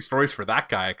 embarrassing stories for that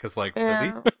guy, because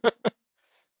really?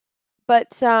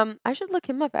 But I should look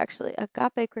him up, actually.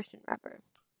 Agape Christian rapper.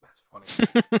 That's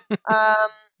funny.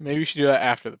 Maybe we should do that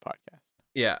after the podcast.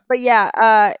 Yeah. But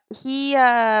yeah, he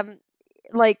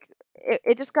like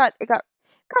it got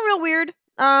real weird.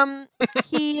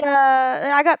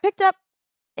 I got picked up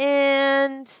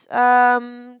and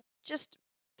just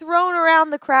thrown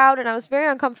around the crowd, and I was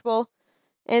very uncomfortable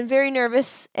and very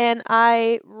nervous, and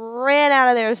I ran out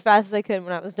of there as fast as I could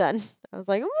when I was done. I was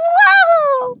like,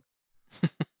 "Whoa!"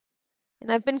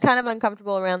 And I've been kind of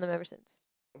uncomfortable around them ever since.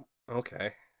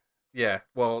 Okay. Yeah,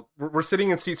 well, we're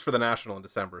sitting in seats for the National in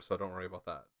December, so don't worry about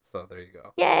that. So there you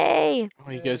go. Yay!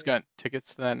 Oh, you guys got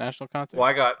tickets to that National concert?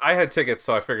 Well, I had tickets,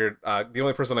 so I figured the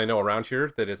only person I know around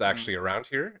here that is actually around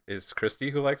here is Christy,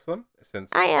 who likes them.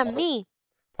 Since I am me.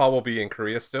 Paul will be in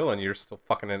Korea still, and you're still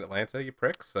fucking in Atlanta, you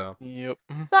prick. So. Yep.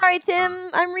 Sorry, Tim.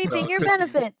 I'm reaping your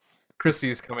benefits.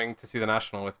 Christy's coming to see the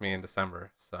National with me in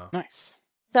December, so. Nice.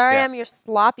 Sorry, I'm your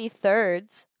sloppy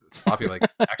thirds. Sloppy, like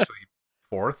actually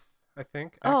fourth. I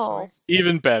think. Actually. Oh,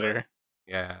 even better.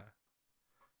 Yeah.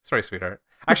 Sorry, sweetheart.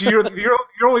 Actually, you're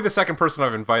only the second person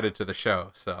I've invited to the show,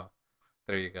 so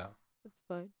there you go. that's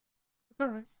fine. It's all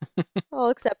right. I'll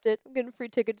accept it. I'm getting a free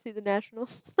ticket to see the National.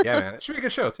 Yeah, man, it should be a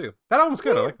good show too. That album's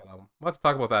good. I like that album. We'll have to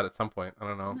talk about that at some point. I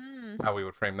don't know how we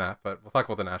would frame that, but we'll talk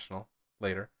about the National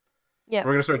later. Yeah,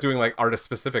 we're gonna start doing like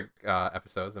artist-specific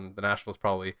episodes, and the National's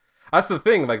probably. That's the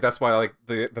thing. Like that's why like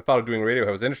the thought of doing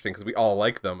Radiohead was interesting because we all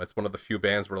like them. It's one of the few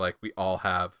bands where like we all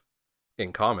have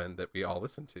in common that we all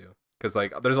listen to. Because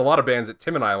like there's a lot of bands that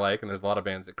Tim and I like, and there's a lot of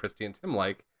bands that Christy and Tim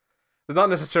like. There's not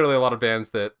necessarily a lot of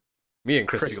bands that me and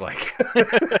Christy like.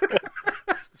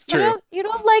 It's true. You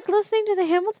don't like listening to the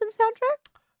Hamilton soundtrack?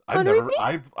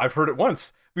 I've heard it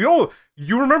once. You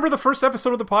remember the first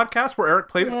episode of the podcast where Eric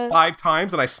played it 5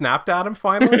 times and I snapped at him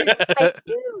finally? I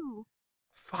do.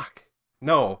 Fuck.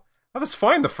 No. That was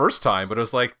fine the first time, but it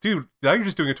was like, dude, now you're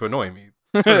just doing it to annoy me.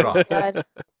 Turn it off. God.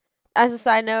 As a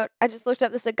side note, I just looked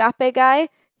up this Agape guy.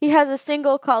 He has a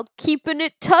single called Keeping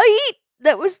It Tight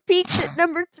that was peaked at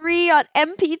number 3 on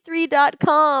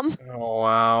mp3.com. Oh,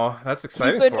 wow. That's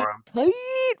exciting Keeping for it him.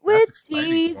 tight with exciting for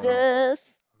him.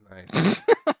 Jesus. Nice.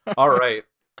 All right.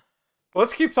 Well,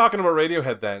 let's keep talking about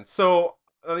Radiohead then. So,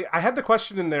 I had the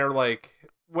question in there, like,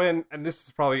 and this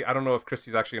is probably, I don't know if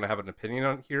Christy's actually going to have an opinion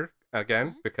on here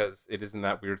again, because it is in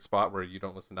that weird spot where you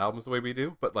don't listen to albums the way we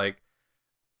do, but like,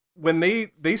 when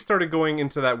they started going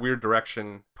into that weird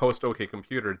direction post OK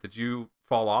Computer, did you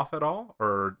fall off at all,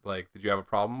 or like did you have a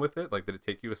problem with it? Like, did it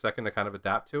take you a second to kind of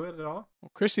adapt to it at all?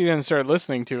 Well, Christy didn't start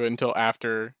listening to it until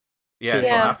after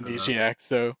Amnesiac,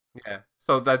 so yeah.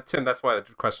 So that Tim, that's why the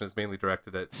question is mainly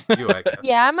directed at you, I guess.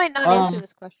 Yeah, I might not answer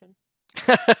this question.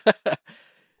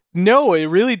 No, it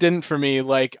really didn't for me.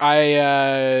 Like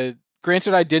granted,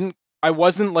 I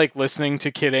wasn't like listening to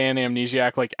Kid A and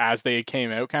Amnesiac like as they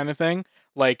came out kind of thing.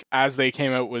 Like as they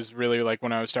came out was really like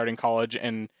when I was starting college,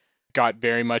 and got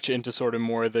very much into sort of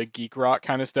more the geek rock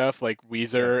kind of stuff, like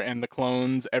Weezer and the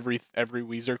clones. Every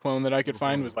Weezer clone that I could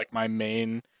find was like my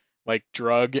main like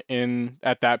drug in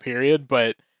at that period.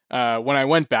 But when I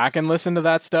went back and listened to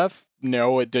that stuff,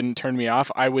 no, it didn't turn me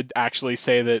off. I would actually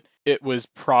say that it was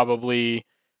probably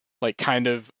like kind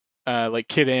of like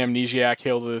Kid Amnesiac,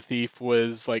 Hail to the Thief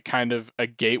was like kind of a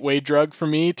gateway drug for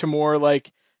me to more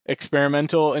like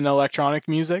experimental and electronic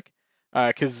music.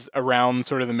 Because around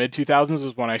sort of the mid 2000s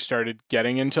was when I started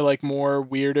getting into like more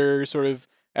weirder sort of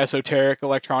esoteric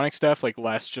electronic stuff, like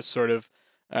less just sort of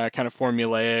kind of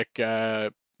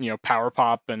formulaic, power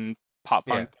pop and pop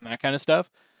punk and that kind of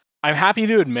stuff. I'm happy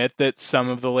to admit that some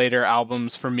of the later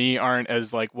albums for me aren't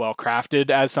as like well crafted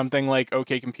as something like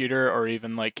OK Computer or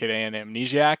even like Kid A and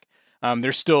Amnesiac.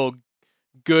 They're still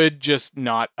good, just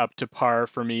not up to par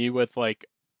for me with like,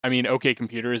 I mean, OK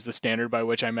Computer is the standard by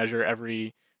which I measure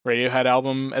every Radiohead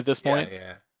album at this point.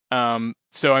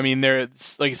 So I mean,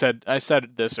 there's like I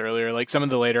said this earlier, like some of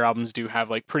the later albums do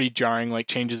have like pretty jarring like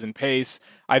changes in pace.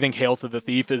 I think Hail to the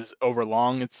Thief is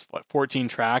overlong. It's 14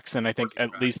 tracks, and I think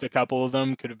at least a couple of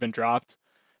them could have been dropped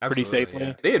pretty safely.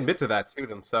 Yeah. They admit to that too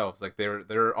themselves. Like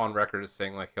they're on record as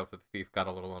saying like Hail to the Thief got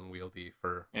a little unwieldy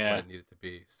for what it needed to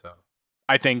be. So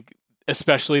I think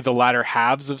especially the latter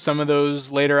halves of some of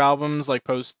those later albums, like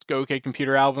post OK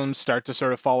Computer albums, start to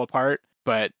sort of fall apart.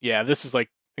 But yeah, this is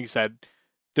like I said,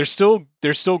 there's still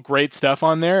great stuff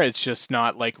on there. It's just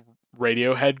not like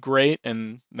Radiohead great.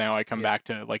 And now I come back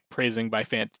to like praising by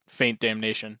faint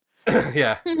damnation.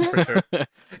 Yeah, for sure.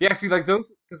 Yeah, see, like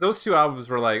those two albums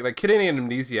were like Kid A and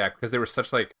Amnesiac, because they were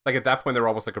such like at that point they were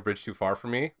almost like a bridge too far for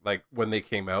me. Like when they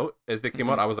came out,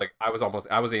 out, I was like I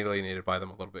was alienated by them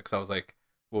a little bit because I was like,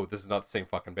 whoa, this is not the same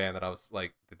fucking band that I was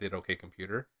like that did OK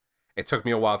Computer. It took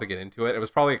me a while to get into it. It was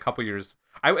probably a couple years.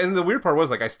 And the weird part was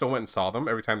like I still went and saw them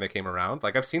every time they came around.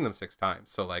 Like I've seen them 6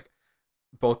 times. So like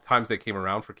both times they came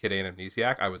around for Kid A and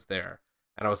Amnesiac, I was there.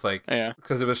 And I was like,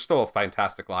 because it was still a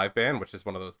fantastic live band, which is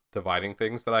one of those dividing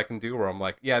things that I can do where I'm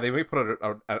like, yeah, they may put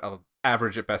out an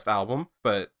average at best album,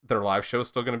 but their live show is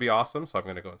still going to be awesome. So I'm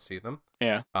going to go and see them.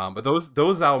 Yeah. But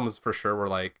those albums for sure were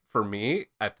like, for me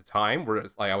at the time, where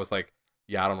it's like, I was like,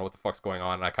 yeah, I don't know what the fuck's going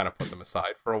on. And I kind of put them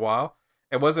aside for a while.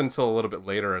 It wasn't until a little bit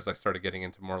later as I started getting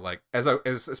into more like,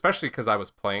 especially because I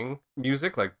was playing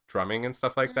music, like drumming and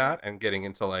stuff like that, and getting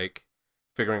into like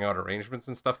figuring out arrangements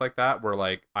and stuff like that, where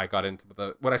like I got into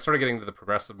when I started getting into the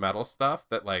progressive metal stuff,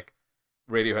 that like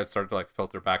Radiohead started to like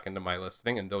filter back into my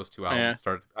listening, and those two albums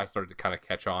I started to kind of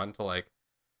catch on to like,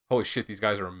 holy shit, these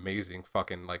guys are amazing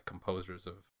fucking like composers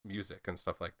of music and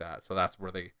stuff like that. So that's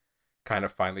where they kind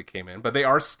of finally came in. But they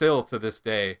are still to this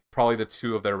day probably the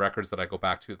two of their records that I go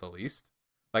back to the least.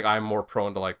 Like I'm more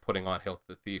prone to like putting on Hail to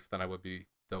the Thief than I would be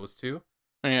those two.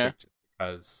 Yeah. Just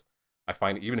because I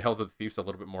find even Hail to the Thief's a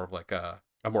little bit more of like a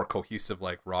more cohesive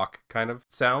like rock kind of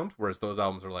sound, whereas those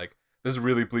albums are like, this is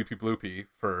really bleepy bloopy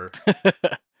for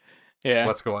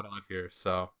what's going on here.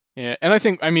 So yeah, and I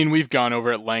think, I mean, we've gone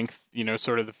over at length,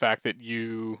 sort of the fact that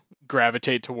you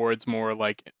gravitate towards more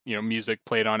like, music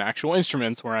played on actual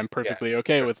instruments, where I'm perfectly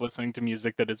okay with listening to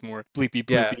music that is more bleepy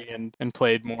bloopy and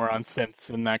played more on synths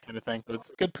and that kind of thing. So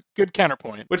it's a good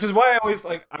counterpoint. Which is why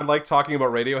I like talking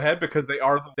about Radiohead, because they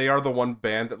are the one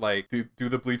band that like do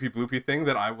the bleepy bloopy thing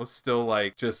that I will still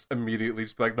like just immediately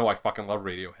just be like, no, I fucking love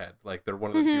Radiohead. Like they're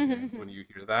one of the few bands when you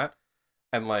hear that,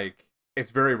 and like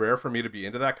it's very rare for me to be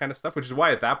into that kind of stuff, which is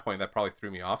why at that point that probably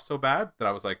threw me off so bad that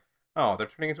I was like, oh, they're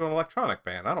turning into an electronic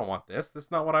band. I don't want this. This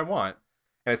is not what I want.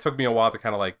 And it took me a while to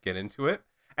kind of like get into it.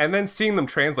 And then seeing them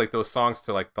translate those songs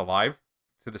to like the live,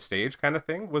 to the stage kind of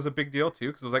thing was a big deal too.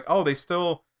 Because it was like, oh, they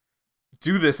still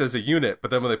do this as a unit.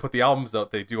 But then when they put the albums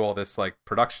out, they do all this like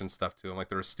production stuff to them. Like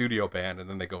they're a studio band, and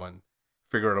then they go and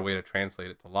figure out a way to translate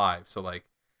it to live. So like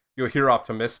you'll hear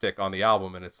Optimistic on the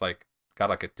album, and it's like got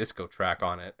like a disco track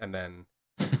on it, and then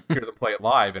hear them play it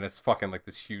live, and it's fucking like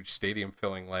this huge stadium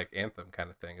filling like anthem kind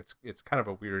of thing. It's kind of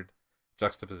a weird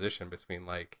juxtaposition between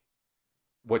like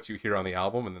what you hear on the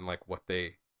album and then like what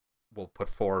they will put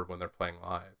forward when they're playing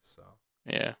live. So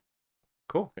yeah,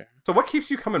 cool. Fair. So what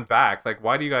keeps you coming back? Like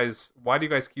why do you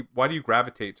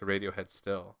gravitate to Radiohead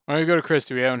still? Why don't you go to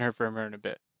Christy? We haven't heard from her in a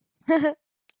bit.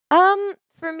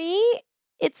 For me,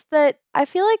 it's that I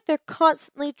feel like they're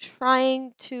constantly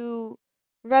trying to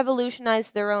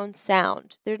revolutionize their own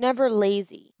sound. They're never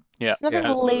lazy. Yeah. There's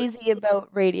nothing lazy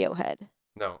about Radiohead.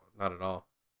 No, not at all.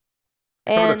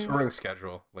 Some of the touring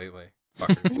schedule lately.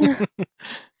 Fuckers.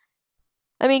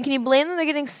 I mean, can you blame them? They're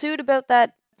getting sued about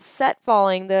that set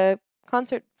falling, the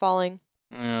concert falling.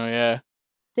 Oh yeah.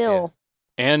 Still.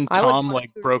 Yeah. And Tom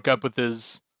like broke up with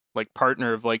his like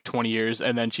partner of like 20 years,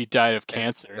 and then she died of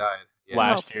cancer.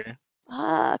 last year.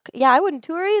 Fuck. Yeah, I wouldn't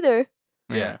tour either.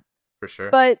 Yeah, for sure.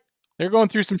 But they're going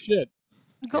through some shit.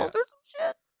 going through some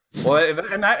shit. Well,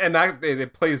 and that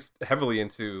it plays heavily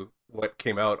into what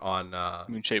came out on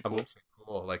Moonshaped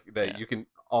Pool. Like that, you can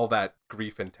all that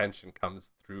grief and tension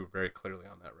comes through very clearly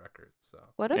on that record. So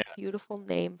what a beautiful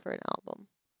name for an album.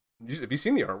 Have you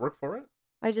seen the artwork for it?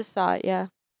 I just saw it. Yeah.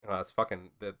 Oh, it's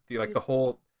fucking the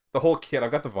whole kit.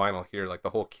 I've got the vinyl here. Like the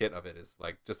whole kit of it is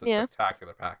like just a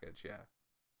spectacular package. Yeah.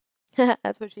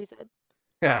 That's what she said.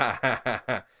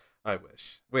 I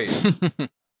wish. Wait.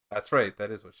 That's right.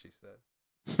 That is what she said.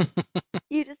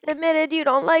 You just admitted you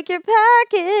don't like your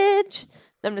package.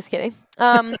 I'm just kidding.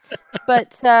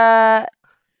 But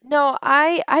no,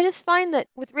 I just find that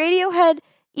with Radiohead,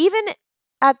 even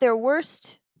at their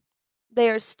worst, they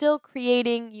are still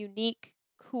creating unique,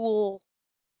 cool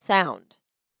sound.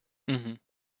 Mm-hmm.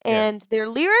 And their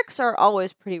lyrics are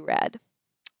always pretty rad.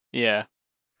 Yeah.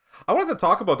 I wanted to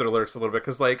talk about their lyrics a little bit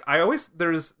because, like, I noticed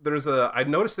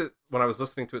it when I was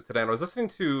listening to it today, and I was listening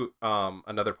to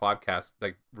another podcast,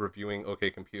 like, reviewing OK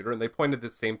Computer, and they pointed the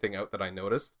same thing out that I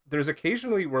noticed. There's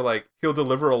occasionally where, like, he'll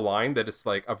deliver a line that is,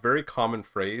 like, a very common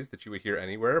phrase that you would hear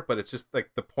anywhere, but it's just, like,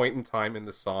 the point in time in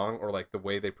the song or, like, the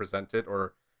way they present it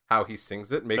or how he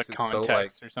sings it makes it so,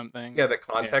 like... or something. Yeah, the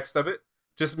context of it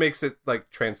just makes it, like,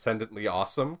 transcendently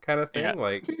awesome kind of thing. Yeah.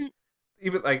 Like...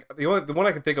 Even like the one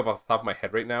I can think of off the top of my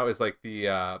head right now is like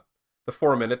the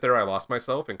 4 minute there I lost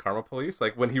myself in Karma Police.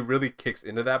 Like when he really kicks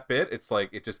into that bit, it's like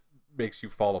it just makes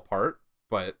you fall apart.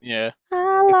 But yeah,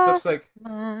 I lost myself.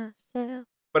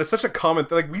 But it's such a common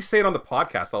thing. Like we say it on the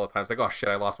podcast all the time. It's like, oh shit,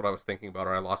 I lost what I was thinking about,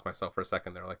 or I lost myself for a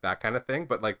second there, like that kind of thing.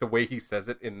 But like the way he says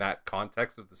it in that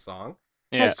context of the song,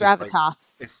 has gravitas.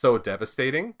 Like, it's so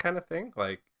devastating, kind of thing.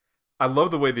 Like. I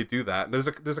love the way they do that. There's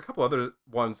a couple other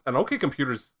ones, and OK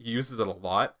Computers uses it a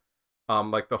lot.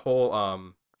 Like the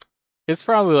whole It's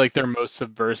probably like their most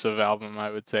subversive album, I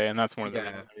would say, and that's one of the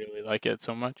reasons I really like it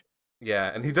so much.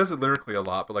 Yeah, and he does it lyrically a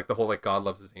lot, but like the whole like God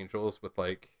loves his angels with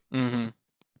like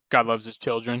God loves his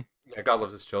children. Yeah, God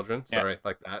loves his children. Sorry,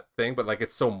 like that thing, but like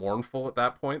it's so mournful at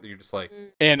that point that you're just like,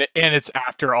 and it's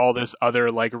after all this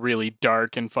other like really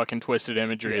dark and fucking twisted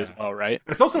imagery as well, right?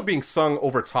 It's also being sung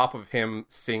over top of him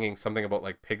singing something about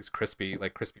like pigs crispy,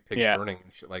 like crispy pigs burning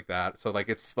and shit like that. So like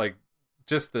it's like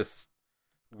just this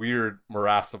weird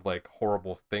morass of like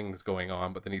horrible things going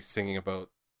on, but then he's singing about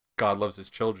God loves his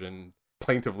children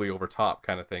plaintively over top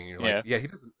kind of thing. You're like,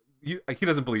 he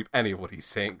doesn't believe any of what he's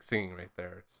singing right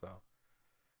there. So.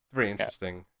 It's very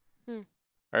interesting. All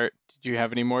right. Did you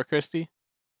have any more, Christy?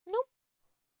 Nope.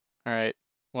 All right.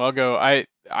 Well, I'll go. I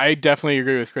definitely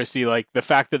agree with Christy. Like the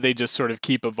fact that they just sort of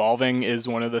keep evolving is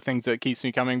one of the things that keeps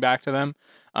me coming back to them.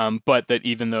 But that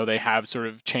even though they have sort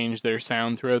of changed their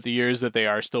sound throughout the years, that they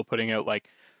are still putting out like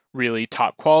really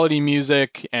top quality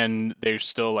music, and they're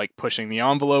still like pushing the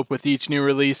envelope with each new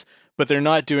release. But they're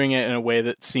not doing it in a way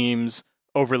that seems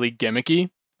overly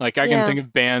gimmicky. Like, I can think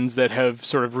of bands that have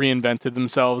sort of reinvented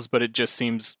themselves, but it just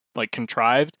seems, like,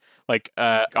 contrived. Like,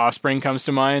 Offspring comes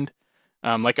to mind.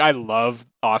 Like, I love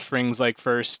Offspring's, like,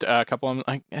 first couple of...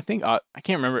 I think... I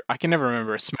can't remember... I can never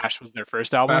remember. Smash was their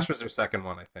first album. Smash was their second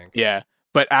one, I think. Yeah.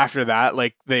 But after that,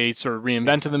 like, they sort of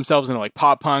reinvented themselves into, like,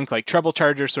 pop punk. Like, Treble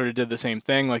Charger sort of did the same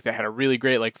thing. Like, they had a really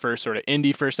great, like, first sort of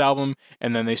indie first album,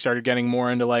 and then they started getting more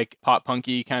into, like, pop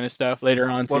punky kind of stuff later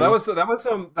on, too. Well, that's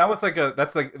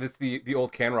the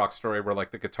old Can Rock story where,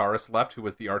 like, the guitarist left, who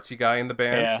was the artsy guy in the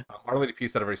band. Yeah. Our Lady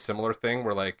Peace had a very similar thing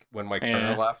where, like, when Mike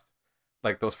Turner left,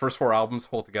 like, those first 4 albums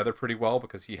hold together pretty well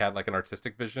because he had, like, an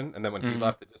artistic vision, and then when he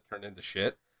left, it just turned into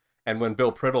shit. And when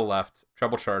Bill Priddle left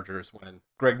Treble Chargers, when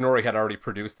Greg Norrie had already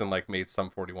produced and like made Sum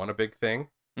 41 a big thing,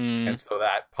 and so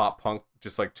that pop punk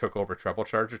just like took over Treble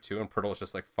Charger too, and Priddle was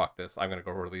just like, "Fuck this! I'm gonna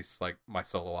go release like my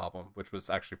solo album," which was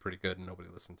actually pretty good, and nobody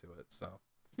listened to it. So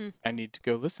I need to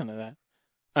go listen to that.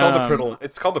 It's called the Priddle.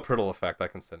 It's called the Priddle Effect. I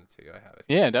can send it to you. I have it.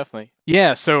 Yeah, definitely.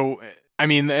 Yeah. So I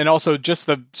mean, and also just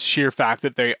the sheer fact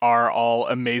that they are all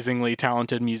amazingly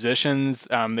talented musicians.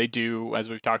 They do,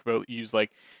 as we've talked about, use like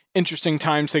interesting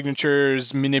time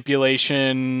signatures,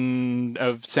 manipulation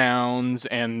of sounds,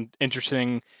 and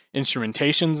interesting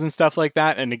instrumentations and stuff like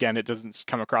that. And again, it doesn't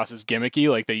come across as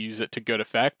gimmicky, like they use it to good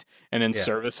effect and in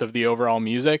service of the overall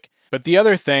music. But the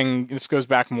other thing, this goes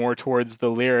back more towards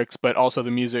the lyrics, but also the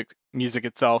music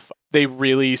itself. They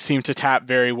really seem to tap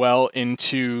very well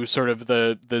into sort of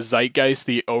the zeitgeist,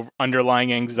 the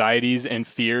underlying anxieties and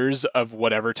fears of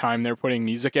whatever time they're putting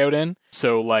music out in.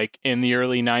 So like in the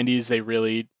early 90s, they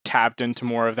really tapped into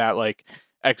more of that like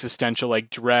existential like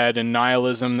dread and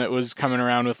nihilism that was coming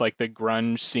around with like the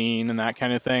grunge scene and that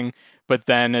kind of thing. But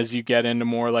then as you get into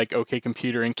more like OK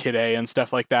Computer and Kid A and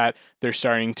stuff like that, they're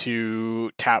starting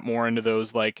to tap more into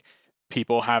those like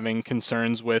people having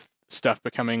concerns with stuff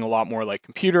becoming a lot more like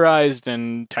computerized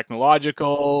and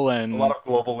technological, and A lot of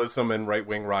globalism and right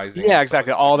wing rising. Yeah, and stuff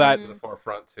exactly. All coming that- to the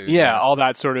forefront too. yeah, all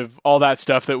that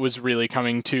stuff that was really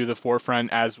coming to the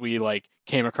forefront as we like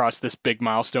came across this big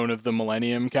milestone of the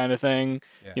millennium kind of thing.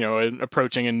 Yeah. You know,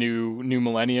 approaching a new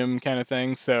millennium kind of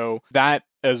thing. So that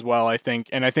as well, I think,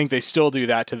 and I think they still do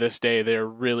that to this day. They're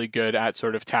really good at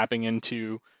sort of tapping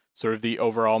into sort of the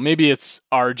overall, maybe it's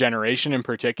our generation in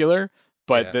particular,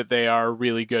 but Yeah. that they are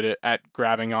really good at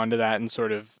grabbing onto that and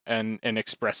sort of and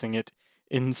expressing it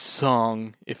in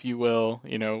song, if you will,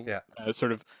 you know, Yeah.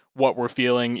 sort of what we're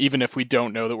feeling, even if we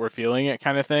don't know that we're feeling it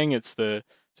kind of thing. It's the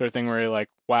sort of thing where you're like,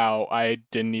 wow, I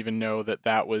didn't even know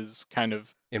that was kind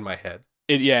of In my head.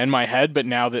 in my head, but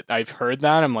now that I've heard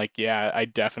that, I'm like, yeah, I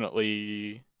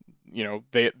definitely, you know,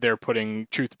 they're putting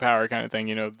truth to power kind of thing.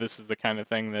 You know, this is the kind of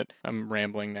thing that I'm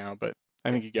rambling now, but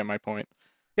I think you get my point.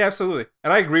 Yeah, absolutely.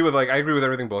 And I agree with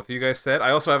everything both of you guys said.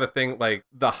 I also have a thing like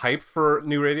the hype for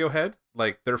new Radiohead,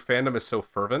 like their fandom is so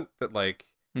fervent that like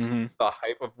Mm-hmm. the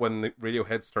hype of when the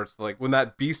Radiohead starts to like when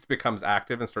that beast becomes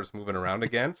active and starts moving around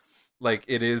again, like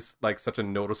it is like such a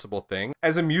noticeable thing.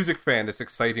 As a music fan, it's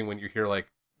exciting when you hear like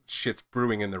shit's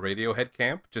brewing in the Radiohead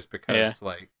camp, just because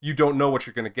like you don't know what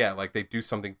you're gonna get. Like they do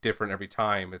something different every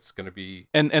time. It's gonna be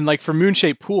And like for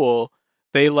Moonshaped Pool,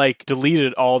 they like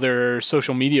deleted all their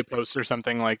social media posts or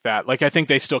something like that. Like I think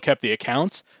they still kept the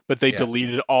accounts, but they Yeah.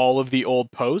 deleted all of the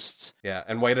old posts. yeah,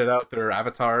 and whited out their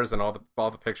avatars and all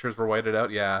the pictures were whited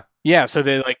out. Yeah. Yeah, so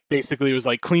they like basically it was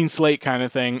like clean slate kind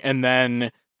of thing, and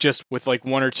then just with like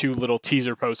one or two little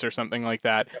teaser posts or something like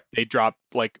that, they dropped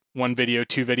like one video,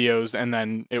 two videos, and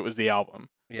then it was the album.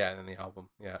 Yeah, and then the album.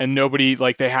 Yeah. And nobody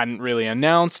like they hadn't really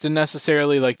announced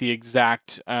necessarily like the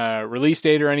exact release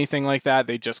date or anything like that.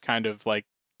 They just kind of like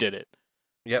did it.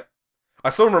 Yep. I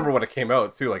still remember when it came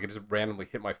out too. Like it just randomly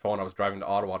hit my phone. I was driving to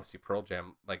Ottawa to see Pearl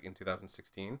Jam like in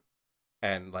 2016,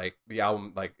 and like the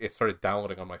album like it started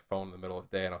downloading on my phone in the middle of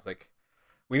the day, and I was like,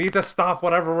 "We need to stop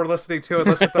whatever we're listening to and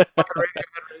listen to fucking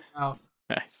Radiohead right now."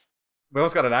 Nice. We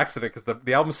almost got an accident because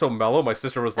the album's so mellow. My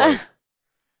sister was like,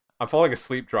 "I'm falling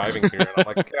asleep driving here," and I'm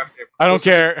like, "Okay, I don't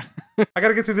care. I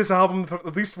gotta get through this album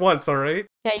at least once, all right?"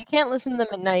 Yeah, you can't listen to them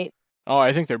at night. Oh,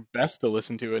 I think they're best to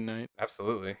listen to at night.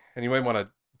 Absolutely. And you might want to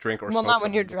drink or Well, smoke not when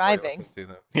something you're before you driving. listen to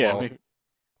them. Yeah. Well, maybe.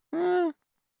 Eh,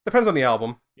 depends on the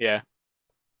album. yeah.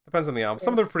 Depends on the album.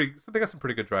 Some of them are pretty. They got some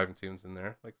pretty good driving tunes in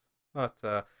there. Like not.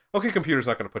 OK Computer's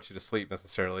not going to put you to sleep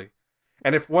necessarily.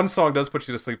 And if one song does put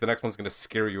you to sleep, the next one's going to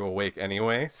scare you awake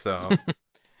anyway. So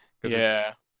 'cause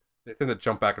Yeah. they tend to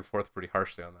jump back and forth pretty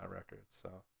harshly on that record.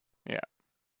 So Yeah.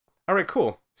 All right,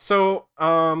 cool. So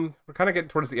we're kind of getting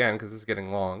towards the end because this is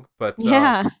getting long. But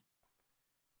Yeah.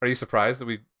 are you surprised that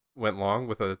we went long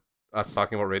with us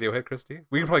talking about Radiohead, Christy?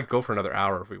 We could probably go for another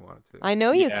hour if we wanted to. I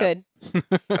know you Yeah. could.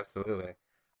 Absolutely.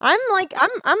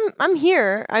 I'm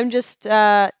here. I'm just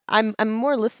I'm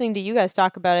more listening to you guys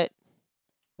talk about it,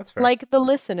 That's fair. like the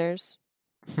listeners.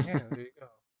 Yeah, there you go.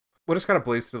 We'll just kind of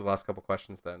blaze through the last couple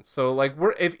questions then. So, like,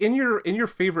 if in your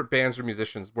favorite bands or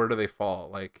musicians, where do they fall?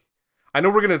 Like, I know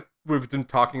we've been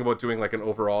talking about doing like an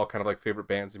overall kind of like favorite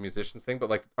bands and musicians thing, but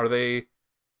like, are they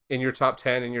in your top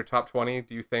 10, in your top 20?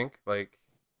 Do you think like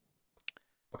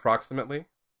approximately?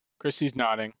 Christy's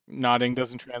nodding. Nodding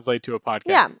doesn't translate to a podcast.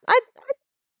 Yeah.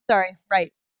 Sorry.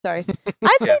 Right. Sorry. I'd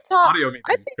say Yeah, top. audio medium,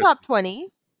 I'd say Christy. top 20.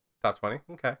 Top 20.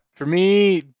 Okay. For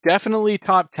me, definitely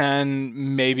top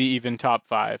 10, maybe even top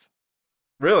 5.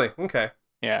 Really? Okay.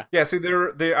 Yeah. Yeah, see,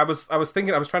 I was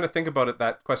trying to think about it.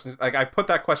 That question, like, I put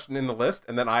that question in the list,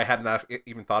 and then I hadn't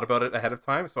even thought about it ahead of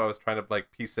time. So I was trying to like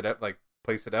piece it out, like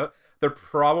place it out. They're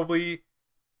probably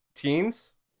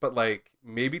teens, but like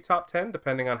maybe top 10,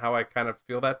 depending on how I kind of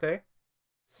feel that day.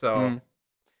 So Mm.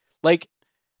 Like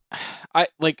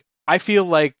I feel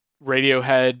like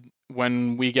Radiohead,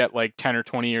 when we get like 10 or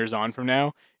 20 years on from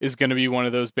now, is going to be one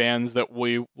of those bands that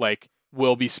we like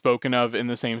will be spoken of in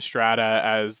the same strata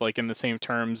as like in the same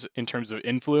terms in terms of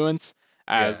influence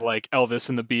as Yeah. like Elvis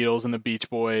and the Beatles and the Beach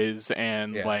Boys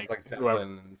and yeah, like like whoever-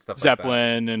 Zeppelin and stuff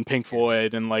Zeppelin and Pink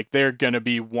Floyd, and like they're going to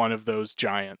be one of those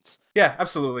giants. like that. Yeah,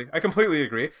 absolutely. I completely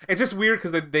agree. It's just weird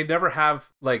because they never have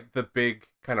like the big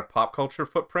kind of pop culture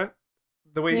footprint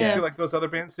the way you Yeah. feel like those other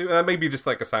bands do. And that may be just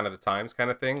like a sign of the times kind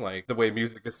of thing, like the way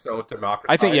music is so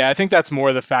democratized. I think that's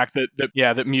more the fact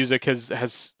that music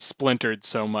has splintered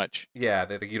so much. Yeah,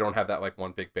 you don't have that like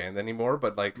one big band anymore.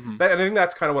 But like Mhm. I think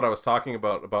that's kind of what I was talking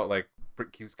about like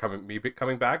keeps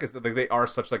coming back is that like they are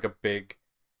such like a big,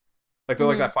 like they're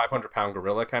like that 500-pound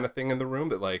gorilla kind of thing in the room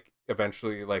that like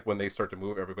eventually like when they start to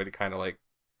move, everybody kind of like,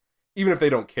 even if they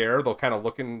don't care, they'll kind of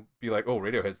look and be like, oh,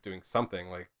 Radiohead's doing something,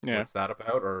 like what's that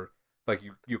about, or like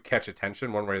you catch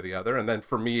attention one way or the other. And then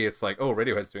for me it's like, oh,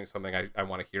 Radiohead's doing something, I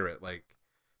want to hear it, like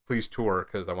please tour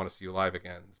because I want to see you live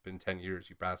again. It's been 10 years,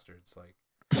 you bastards, like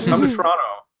come to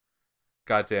Toronto,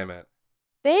 god damn it.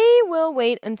 They will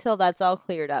wait until that's all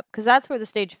cleared up, because that's where the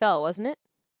stage fell, wasn't it?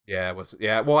 Yeah, it was.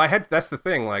 Yeah, well, that's the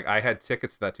thing. Like, I had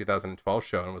tickets to that 2012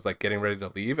 show and was like getting ready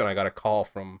to leave, and I got a call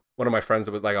from one of my friends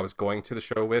that was like I was going to the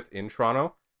show with in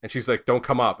Toronto, and she's like, "Don't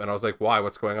come up." And I was like, "Why?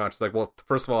 What's going on?" She's like, "Well,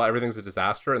 first of all, everything's a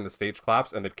disaster, and the stage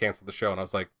collapsed, and they've canceled the show." And I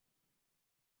was like,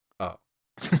 "Oh,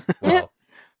 well,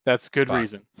 that's good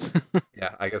reason."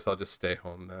 Yeah, I guess I'll just stay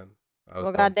home then.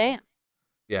 Well, goddamn.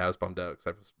 Yeah, I was bummed out because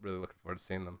I was really looking forward to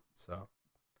seeing them. So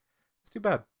it's too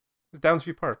bad. It's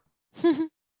Downsview Park.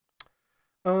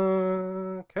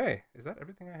 Okay, is that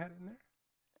everything I had in there?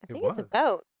 I think it's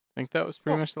about. I think that was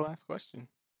pretty much the last question.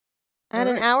 At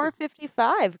an hour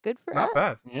 55. Good for us. Not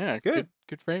bad. Yeah, good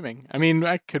framing. I mean,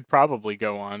 I could probably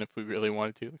go on if we really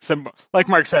wanted to. Like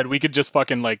Mark said, we could just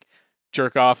fucking like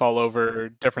jerk off all over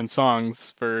different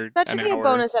songs for that should an be hour. A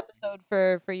bonus episode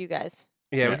for you guys.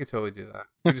 Yeah, we could totally do that.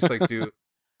 We just like do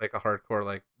like a hardcore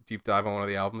like deep dive on one of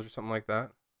the albums or something like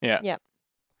that. Yeah. Yep.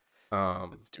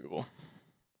 It's doable.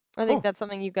 I think that's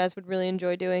something you guys would really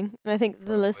enjoy doing, and I think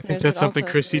the listeners. I think that's something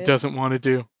Christy doesn't want to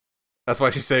do. That's why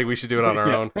she's saying we should do it on our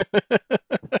own.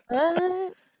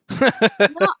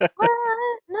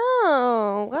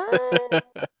 No.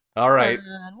 What? All right.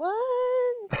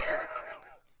 What?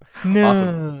 No.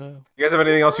 Awesome. You guys have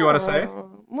anything else you want to say?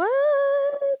 What?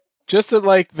 Just that,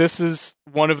 like, this is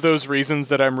one of those reasons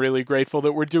that I'm really grateful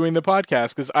that we're doing the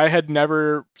podcast, because I had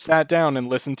never sat down and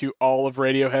listened to all of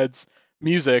Radiohead's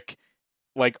music,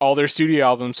 like all their studio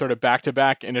albums sort of back to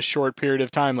back in a short period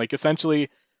of time. Like, essentially,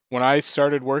 when I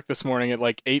started work this morning at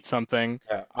like 8 something,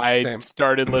 I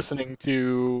started listening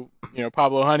to,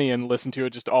 Pablo Honey and listened to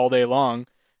it just all day long.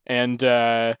 And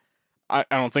I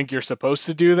don't think you're supposed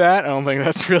to do that. I don't think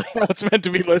that's really how it's meant to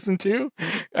be listened to.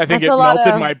 I think it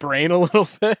melted my brain a little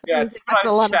bit. Yeah, that's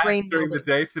a lot of brain during the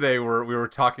day today where we were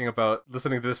talking about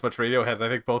listening to this much Radiohead, and I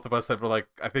think both of us were like,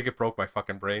 I think it broke my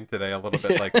fucking brain today a little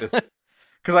bit like this.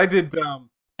 Because I did,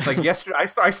 like yesterday,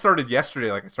 I started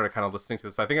yesterday, like I started kind of listening to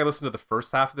this. I think I listened to the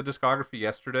first half of the discography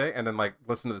yesterday, and then like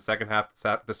listened to the second half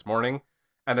this morning.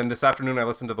 And then this afternoon, I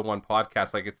listened to the one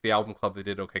podcast. Like, it's the album club they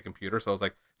did, OK Computer. So I was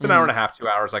like, it's an hour and a half, 2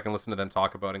 hours. I can listen to them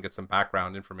talk about and get some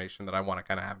background information that I want to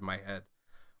kind of have in my head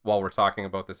while we're talking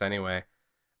about this anyway.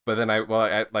 But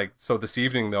then so this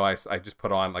evening, though, I just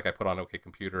put on OK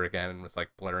Computer again and was like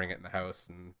blaring it in the house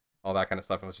and all that kind of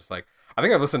stuff. And it was just like, I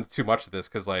think I've listened too much to this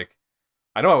because, like,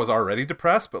 I know I was already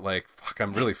depressed, but like, fuck,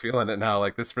 I'm really feeling it now.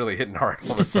 Like, this really hitting hard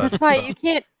all of a sudden. That's why you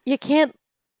can't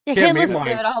listen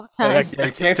to it all the time.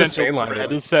 You can't just mainline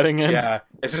it. Is setting in. Yeah,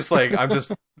 it's just like I'm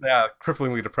just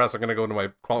cripplingly depressed. I'm gonna go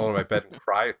crawl into my bed and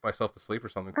cry myself to sleep or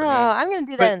something. Oh, I'm gonna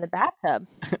do that in the bathtub.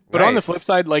 But on the flip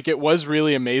side, like, it was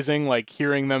really amazing, like,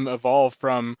 hearing them evolve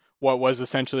from what was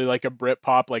essentially like a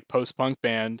Britpop, like, post-punk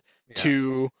band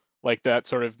to like that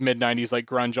sort of mid-90s like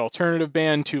grunge alternative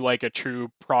band to like a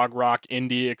true prog rock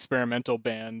indie experimental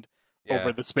band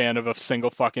over the span of a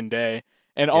single fucking day.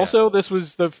 And also, this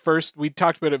was the first, we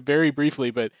talked about it very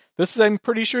briefly, but this is, I'm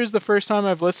pretty sure, is the first time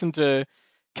I've listened to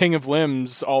King of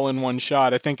Limbs all in one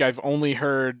shot. I think I've only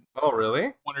heard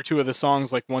one or two of the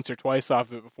songs like once or twice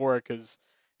off of it before, because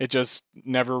it just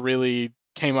never really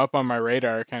came up on my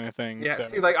radar kind of thing. Yeah, so.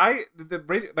 See, like,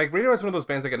 Radio is one of those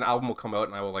bands, like, an album will come out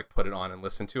and I will, like, put it on and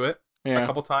listen to it a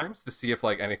couple times to see if,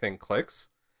 like, anything clicks.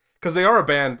 Because they are a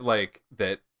band, like,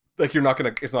 that... Like,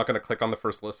 it's not gonna click on the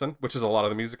first listen, which is a lot of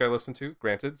the music I listen to,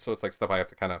 granted. So it's like stuff I have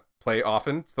to kind of play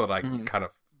often so that I can kind of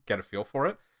get a feel for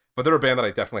it. But they're a band that I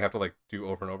definitely have to like do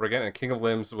over and over again. And King of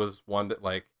Limbs was one that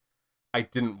like I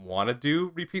didn't want to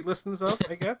do repeat listens of,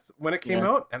 I guess, when it came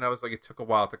out. And I was like, it took a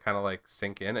while to kind of like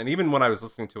sink in. And even when I was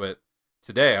listening to it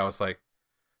today, I was like,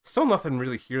 still nothing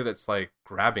really here that's like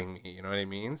grabbing me. You know what I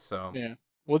mean? So yeah,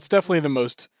 well, it's definitely the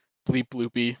most bleep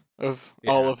bloopy of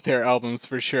all of their albums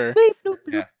for sure. Bleep, bloop,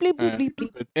 bloop, bleep, bloop,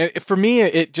 bleep, bleep. For me,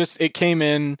 it came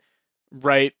in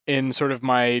right in sort of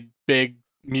my big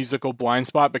musical blind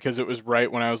spot because it was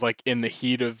right when I was like in the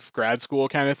heat of grad school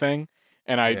kind of thing,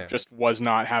 and I just was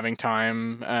not having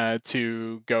time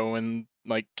to go and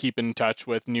like keep in touch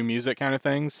with new music kind of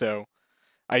thing. So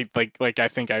I I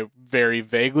think I very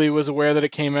vaguely was aware that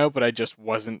it came out, but I just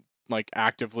wasn't like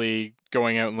actively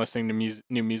going out and listening to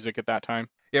new music at that time.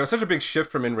 Yeah, it was such a big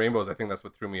shift from In Rainbows. I think that's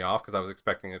what threw me off because I was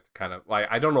expecting it to kind of like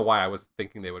I don't know why I was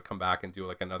thinking they would come back and do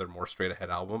like another more straight ahead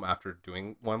album after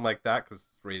doing one like that because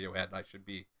it's Radiohead and I should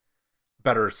be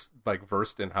better like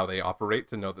versed in how they operate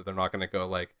to know that they're not going to go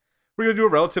like we're going to do a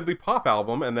relatively pop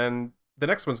album and then the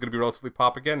next one's going to be relatively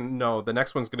pop again. No, the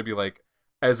next one's going to be like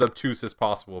as obtuse as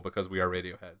possible because we are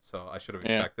Radiohead. So I should have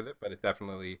expected it, but it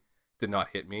definitely did not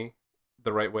hit me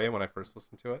the right way when I first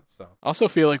listened to it. So Also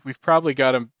feel like we've probably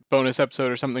got a bonus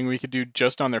episode or something we could do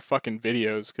just on their fucking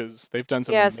videos because they've done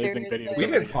some amazing seriously. videos. we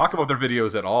didn't already. talk about their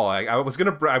videos at all. I was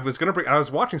gonna bring. I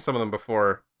was watching some of them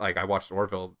before. Like I watched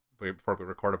Orville before we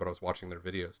recorded, but I was watching their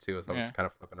videos too as I was kind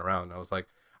of flipping around. And I was like,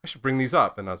 I should bring these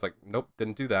up, and I was like, nope,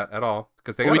 didn't do that at all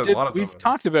because they got a lot of them. We've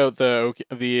talked about the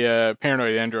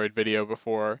Paranoid Android video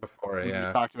before. Before, We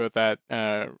yeah. talked about that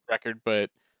record,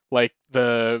 but like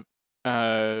the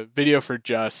video for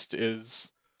Just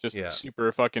is just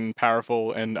super fucking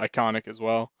powerful and iconic as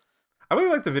well. I really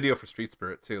like the video for Street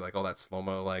Spirit too, like all that slow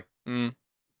mo, like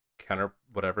counter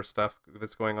whatever stuff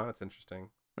that's going on. It's interesting.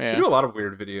 Yeah. We do a lot of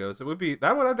weird videos. It would be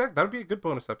that would be a good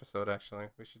bonus episode actually.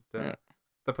 We should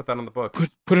put that on the book.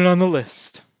 Put it on the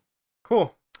list.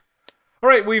 Cool. All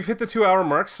right, we've hit the 2-hour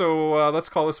mark, so let's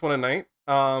call this one a night.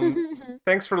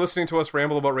 Thanks for listening to us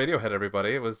ramble about Radiohead,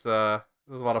 everybody. It was a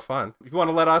lot of fun. If you want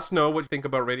to let us know what you think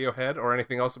about Radiohead or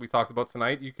anything else that we talked about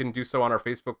tonight, you can do so on our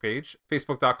Facebook page,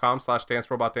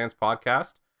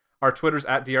 facebook.com/DanceRobotDancePodcast. Our Twitter's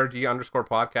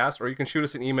 @DRD_podcast, or you can shoot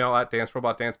us an email at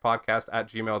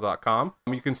dancerobotdancepodcast@gmail.com.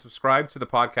 You can subscribe to the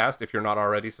podcast if you're not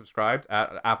already subscribed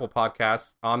at Apple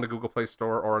Podcasts, on the Google Play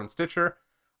Store, or on Stitcher.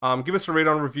 Give us a rate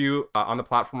on review on the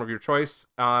platform of your choice.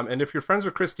 And if you're friends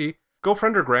with Christy, go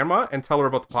friend her grandma and tell her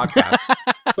about the podcast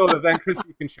so that then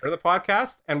Christy can share the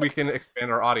podcast and we can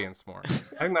expand our audience more. I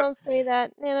think Don't say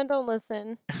that. Nana, don't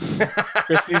listen.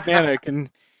 Christy's Nana can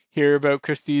hear about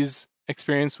Christy's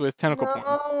experience with tentacle porn.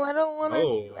 No, I don't want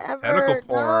to ever. Tentacle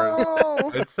porn.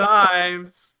 No. Good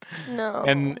times. No.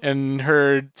 And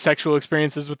her sexual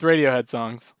experiences with Radiohead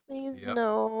songs. Please,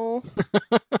 no.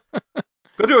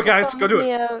 Go do it, guys. Go do it.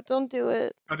 Yeah, don't do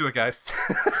it. Go do it, guys.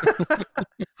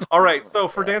 All right. So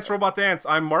for Dance Robot Dance,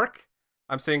 I'm Mark.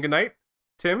 I'm saying goodnight.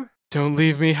 Tim? Don't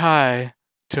leave me high.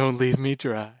 Don't leave me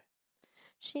dry.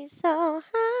 She's so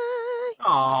high.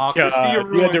 Aw, Christy, you you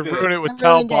had to ruined ruin it. it with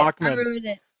Tal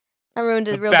Bachman. I ruined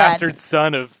it the real bastard bad.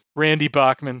 son of Randy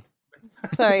Bachman.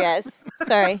 Sorry, guys.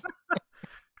 Sorry.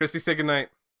 Christy, say goodnight.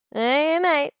 Good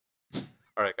night.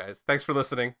 All right, guys. Thanks for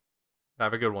listening.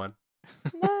 Have a good one.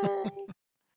 Bye.